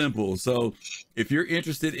real simple. So if you're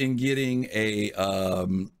interested in getting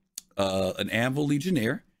an Anvil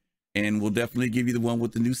Legionnaire, and we'll definitely give you the one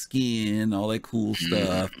with the new skin, all that cool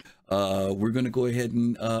stuff. We're going to go ahead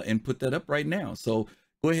and put that up right now. So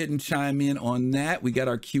go ahead and chime in on that. We got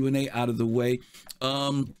our Q&A out of the way.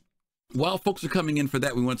 While folks are coming in for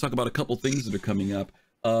that, we want to talk about a couple things that are coming up.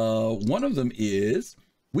 One of them is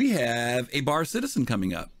we have a Bar Citizen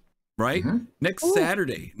coming up, right? Next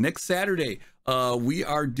Saturday, we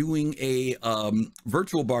are doing a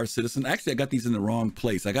virtual Bar Citizen. Actually, I got these in the wrong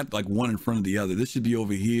place. I got like one in front of the other. This should be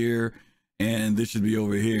over here and this should be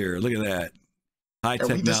over here. Look at that. High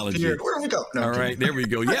technology. Where do we go? No, all right, there we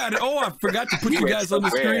go. Yeah. I forgot to put you guys on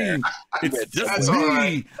the screen. It's just me.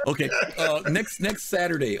 Right. Okay. Next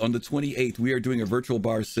Saturday on the 28th, we are doing a virtual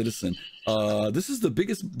Bar Citizen. This is the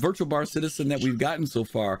biggest virtual Bar Citizen that we've gotten so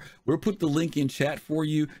far. We'll put the link in chat for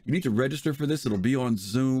you. You need to register for this. It'll be on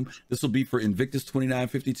Zoom. This will be for Invictus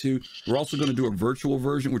 2952. We're also going to do a virtual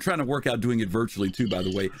version. We're trying to work out doing it virtually too, by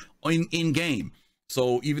the way, in game.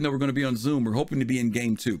 So even though we're going to be on Zoom, we're hoping to be in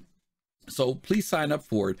game too. So please sign up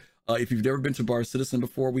for it. If you've never been to Bar Citizen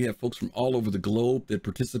before, we have folks from all over the globe that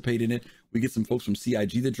participate in it. We get some folks from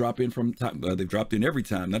CIG that drop in from time. They've dropped in every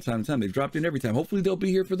time, not time to time. They've dropped in every time. Hopefully they'll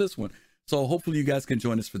be here for this one. So hopefully you guys can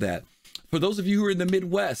join us for that. For those of you who are in the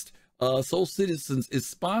Midwest, Soul Citizens is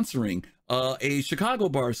sponsoring a Chicago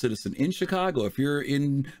Bar Citizen in Chicago. If you're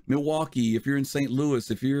in Milwaukee, if you're in St.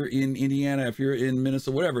 Louis, if you're in Indiana, if you're in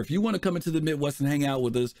Minnesota, whatever, if you want to come into the Midwest and hang out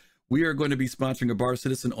with us, we are going to be sponsoring a Bar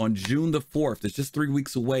Citizen on June the 4th. It's just 3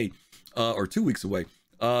 weeks away, or 2 weeks away.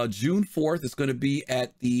 June 4th is going to be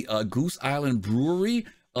at the Goose Island Brewery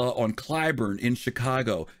on Clybourne in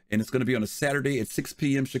Chicago. And it's going to be on a Saturday at 6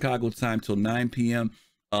 p.m. Chicago time till 9 p.m.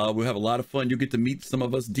 We'll have a lot of fun. You'll get to meet some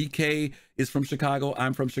of us. DK is from Chicago.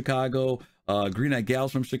 I'm from Chicago. Green Eyed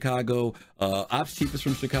Gal's from Chicago. Ops Chief is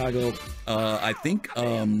from Chicago. I think...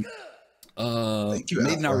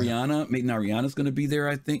 Maiden Ariana's going to be there.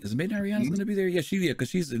 I think is Maiden Ariana's going to be there. Yeah, because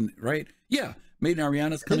she's in, right? Yeah, Maiden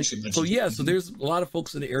Ariana's coming. So yeah, so there's a lot of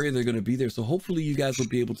folks in the area that are going to be there. So hopefully you guys will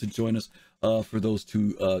be able to join us for those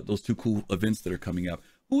two cool events that are coming up.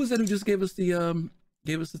 Who is that who just gave us the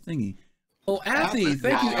thingy? Oh, Athy,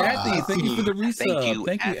 thank you, Athy. Thank you for the resub.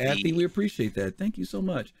 Thank you, Athy. We appreciate that. Thank you so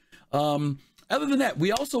much. Other than that,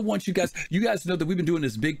 we also want you guys know that we've been doing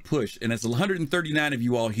this big push, and it's 139 of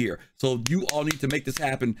you all here. So you all need to make this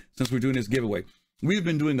happen since we're doing this giveaway. We've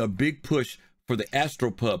been doing a big push for the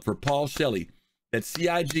Astropub for Paul Shelley that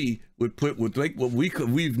CIG would put with like what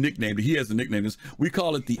we've nicknamed it. He has a nickname. This we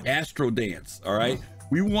call it the Astro Dance. All right.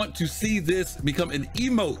 We want to see this become an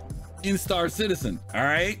emote in Star Citizen. All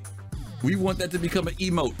right. We want that to become an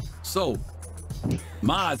emote. So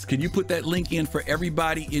mods, can you put that link in for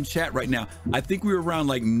everybody in chat right now? I think we were around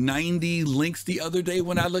like 90 links the other day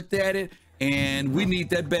when I looked at it, and we need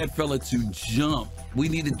that bad fella to jump. We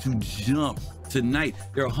needed to jump tonight.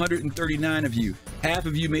 There are 139 of you. Half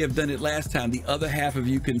of you may have done it last time. The other half of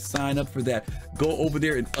you can sign up for that. Go over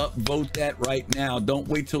there and upvote that right now. Don't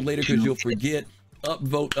wait till later because you'll forget.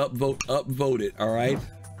 Upvote it. All right.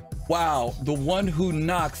 Wow, the One Who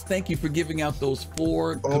Knocks. Thank you for giving out those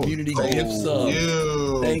 4 community gift subs.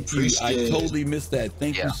 Thank you. I totally missed that.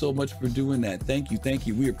 Thank you so much for doing that. Thank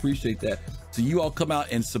you. We appreciate that. So you all come out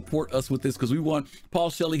and support us with this because we want. Paul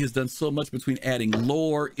Shelley has done so much between adding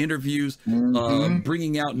lore, interviews,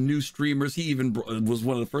 bringing out new streamers. He even was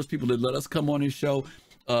one of the first people that let us come on his show.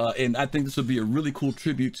 And I think this would be a really cool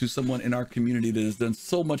tribute to someone in our community that has done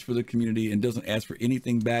so much for the community and doesn't ask for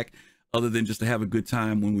anything back other than just to have a good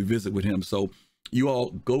time when we visit with him. So you all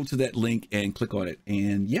go to that link and click on it.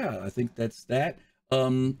 And yeah, I think that's that.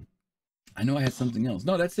 I know I had something else.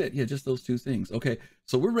 No, that's it. Yeah, just those two things. Okay,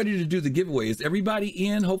 so we're ready to do the giveaway. Is everybody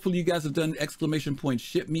in? Hopefully you guys have done exclamation point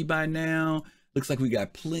ship me by now. Looks like we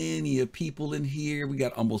got plenty of people in here. We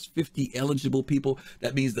got almost 50 eligible people.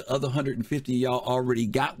 That means the other 150 y'all already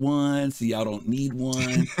got one, so y'all don't need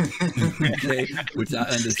one. Okay, which I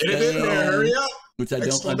understand. Get it in there, hurry up. Which I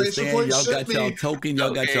don't understand. Y'all got y'all token.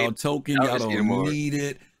 Y'all got y'all token. Y'all don't need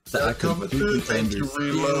it. So I completely Thank you,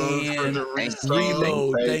 Reload, for the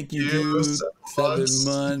Reload. Thank you, dude. 7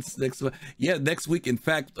 months. Next month. Yeah, next week. In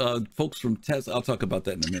fact, folks from Tesla, I'll talk about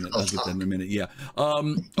that in a minute. I'll get that in a minute. Yeah.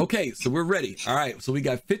 Okay, so we're ready. All right, so we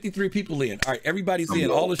got 53 people in. All right, everybody's in.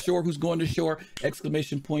 All ashore. Who's going to shore?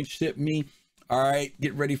 Exclamation point ship me. All right,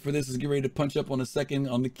 get ready for this. Let's get ready to punch up on a second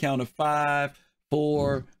on the count of 5,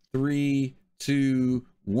 4, 3, 2,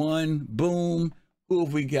 1. Boom. Who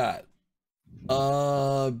have we got?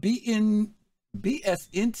 BSNTA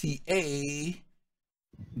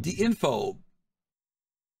the info.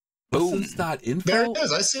 Boom. Info. There it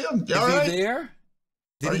is. I see him. Is he there?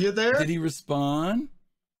 Are you there? Did he respond?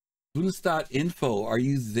 Info. Are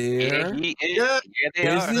you there? Yeah, they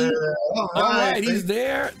are. All right, he's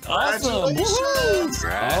there. Awesome.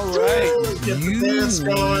 Right. All right, Get the you dance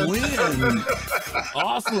going. win.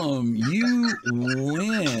 Awesome, you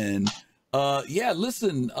win. Yeah,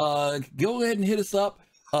 listen, go ahead and hit us up.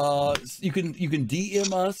 You can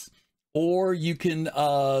DM us, or you can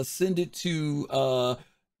send it to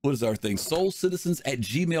what is our thing?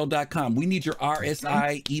 soulcitizens@gmail.com. We need your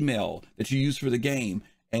RSI email that you use for the game,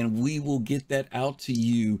 and we will get that out to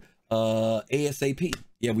you ASAP.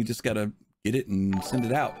 Yeah, we just gotta get it and send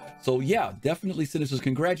it out. So yeah, definitely send us.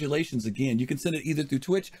 Congratulations again. You can send it either through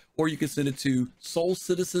Twitch, or you can send it to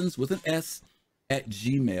soulcitizens with an S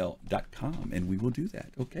 @gmail.com, and we will do that.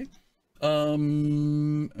 Okay.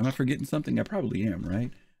 Am I forgetting something? I probably am, right?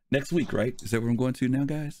 Next week, right? Is that where I'm going to now,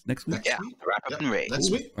 guys? Next week? Yeah, wrap up and raid.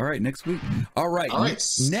 Next week. All right, next week. All right.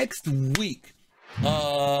 Next week.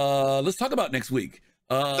 Let's talk about next week.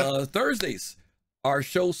 Thursdays, our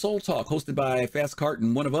show Soul Talk, hosted by Fast Cart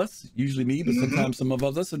and one of us, usually me, but sometimes some of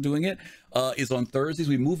us are doing it, is on Thursdays.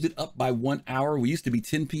 We moved it up by 1 hour. We used to be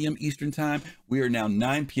 10 p.m. Eastern time. We are now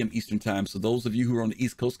 9 p.m. Eastern time. So those of you who are on the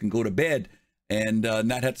East Coast can go to bed and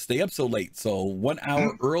not have to stay up so late. So 1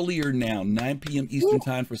 hour earlier now, 9 p.m. Eastern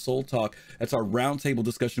time for Soul Talk. That's our roundtable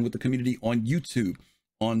discussion with the community on YouTube.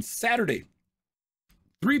 On Saturday,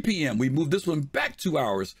 3 p.m., we moved this one back 2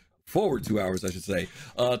 hours. Forward 2 hours, I should say,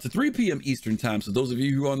 to 3 p.m. Eastern time. So those of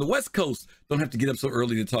you who are on the West Coast don't have to get up so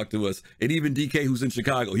early to talk to us. And even DK, who's in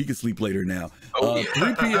Chicago, he can sleep later now. 3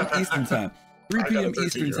 p.m. Eastern time. 3 p.m.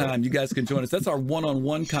 Eastern time, you guys can join us. That's our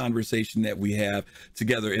one-on-one conversation that we have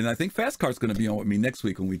together. And I think Fast Cart's going to be on with me next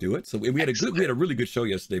week when we do it. So we had a really good show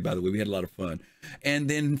yesterday, by the way. We had a lot of fun. And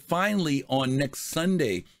then finally on next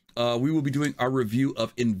Sunday, we will be doing our review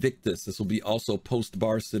of Invictus. This will be also post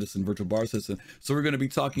Bar Citizen, Virtual Bar Citizen. So we're going to be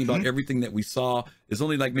talking about everything that we saw. There's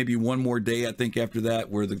only like maybe one more day, I think, after that,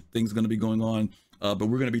 where the thing's going to be going on. But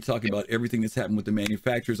we're going to be talking about everything that's happened with the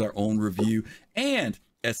manufacturers, our own review. And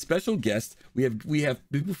as special guests, we have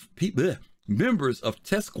members of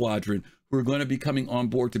Test Squadron who are going to be coming on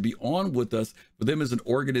board to be on with us. For them as an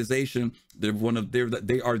organization, they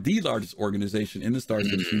are the largest organization in the Star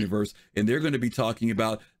Citizen universe, and they're going to be talking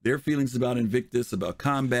about their feelings about Invictus, about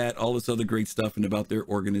combat, all this other great stuff, and about their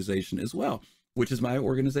organization as well, which is my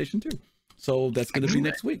organization too. So that's going to be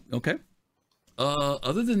next week. Okay.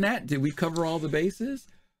 Other than that, did we cover all the bases?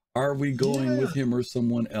 Are we going with him or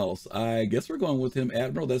someone else? I guess we're going with him,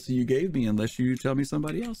 Admiral. That's who you gave me, unless you tell me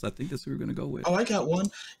somebody else. I think that's who we're going to go with. Oh, I got one.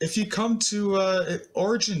 If you come to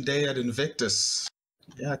Origin Day at Invictus,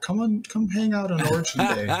 yeah, come hang out on Origin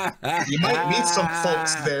Day. You might meet some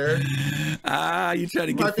folks there. You try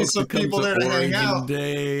to get folks some to come people to there to Origin hang out.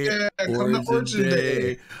 Day. Yeah, come to Origin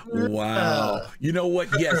Day. Wow. You know what?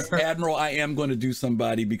 Yes, Admiral, I am going to do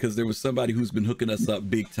somebody, because there was somebody who's been hooking us up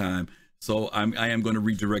big time. So I am going to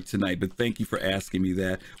redirect tonight, but thank you for asking me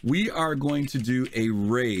that. We are going to do a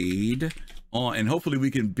raid on, and hopefully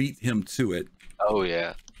we can beat him to it. Oh,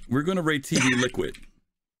 yeah. We're going to raid TV Liquid.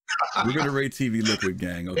 We're going to raid TV Liquid,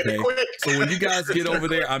 gang, okay? So when you guys get over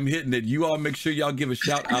there, I'm hitting it. You all make sure y'all give a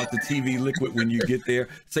shout out to TV Liquid when you get there.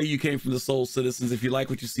 Say you came from the Soul Citizens. If you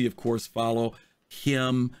like what you see, of course, follow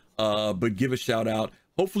him, but give a shout out.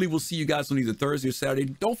 Hopefully we'll see you guys on either Thursday or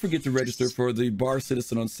Saturday. Don't forget to register for the Bar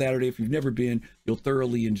Citizen on Saturday. If you've never been, you'll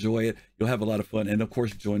thoroughly enjoy it. You'll have a lot of fun. And of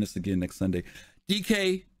course, join us again next Sunday.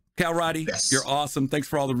 DK, Kalrati, you're awesome. Thanks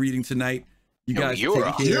for all the reading tonight. You guys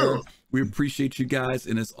take care. We appreciate you guys.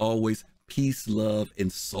 And as always, peace, love,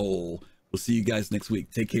 and soul. We'll see you guys next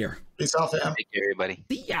week. Take care. Peace out, fam. Take care, everybody.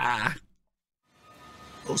 See ya.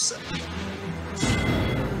 Oh,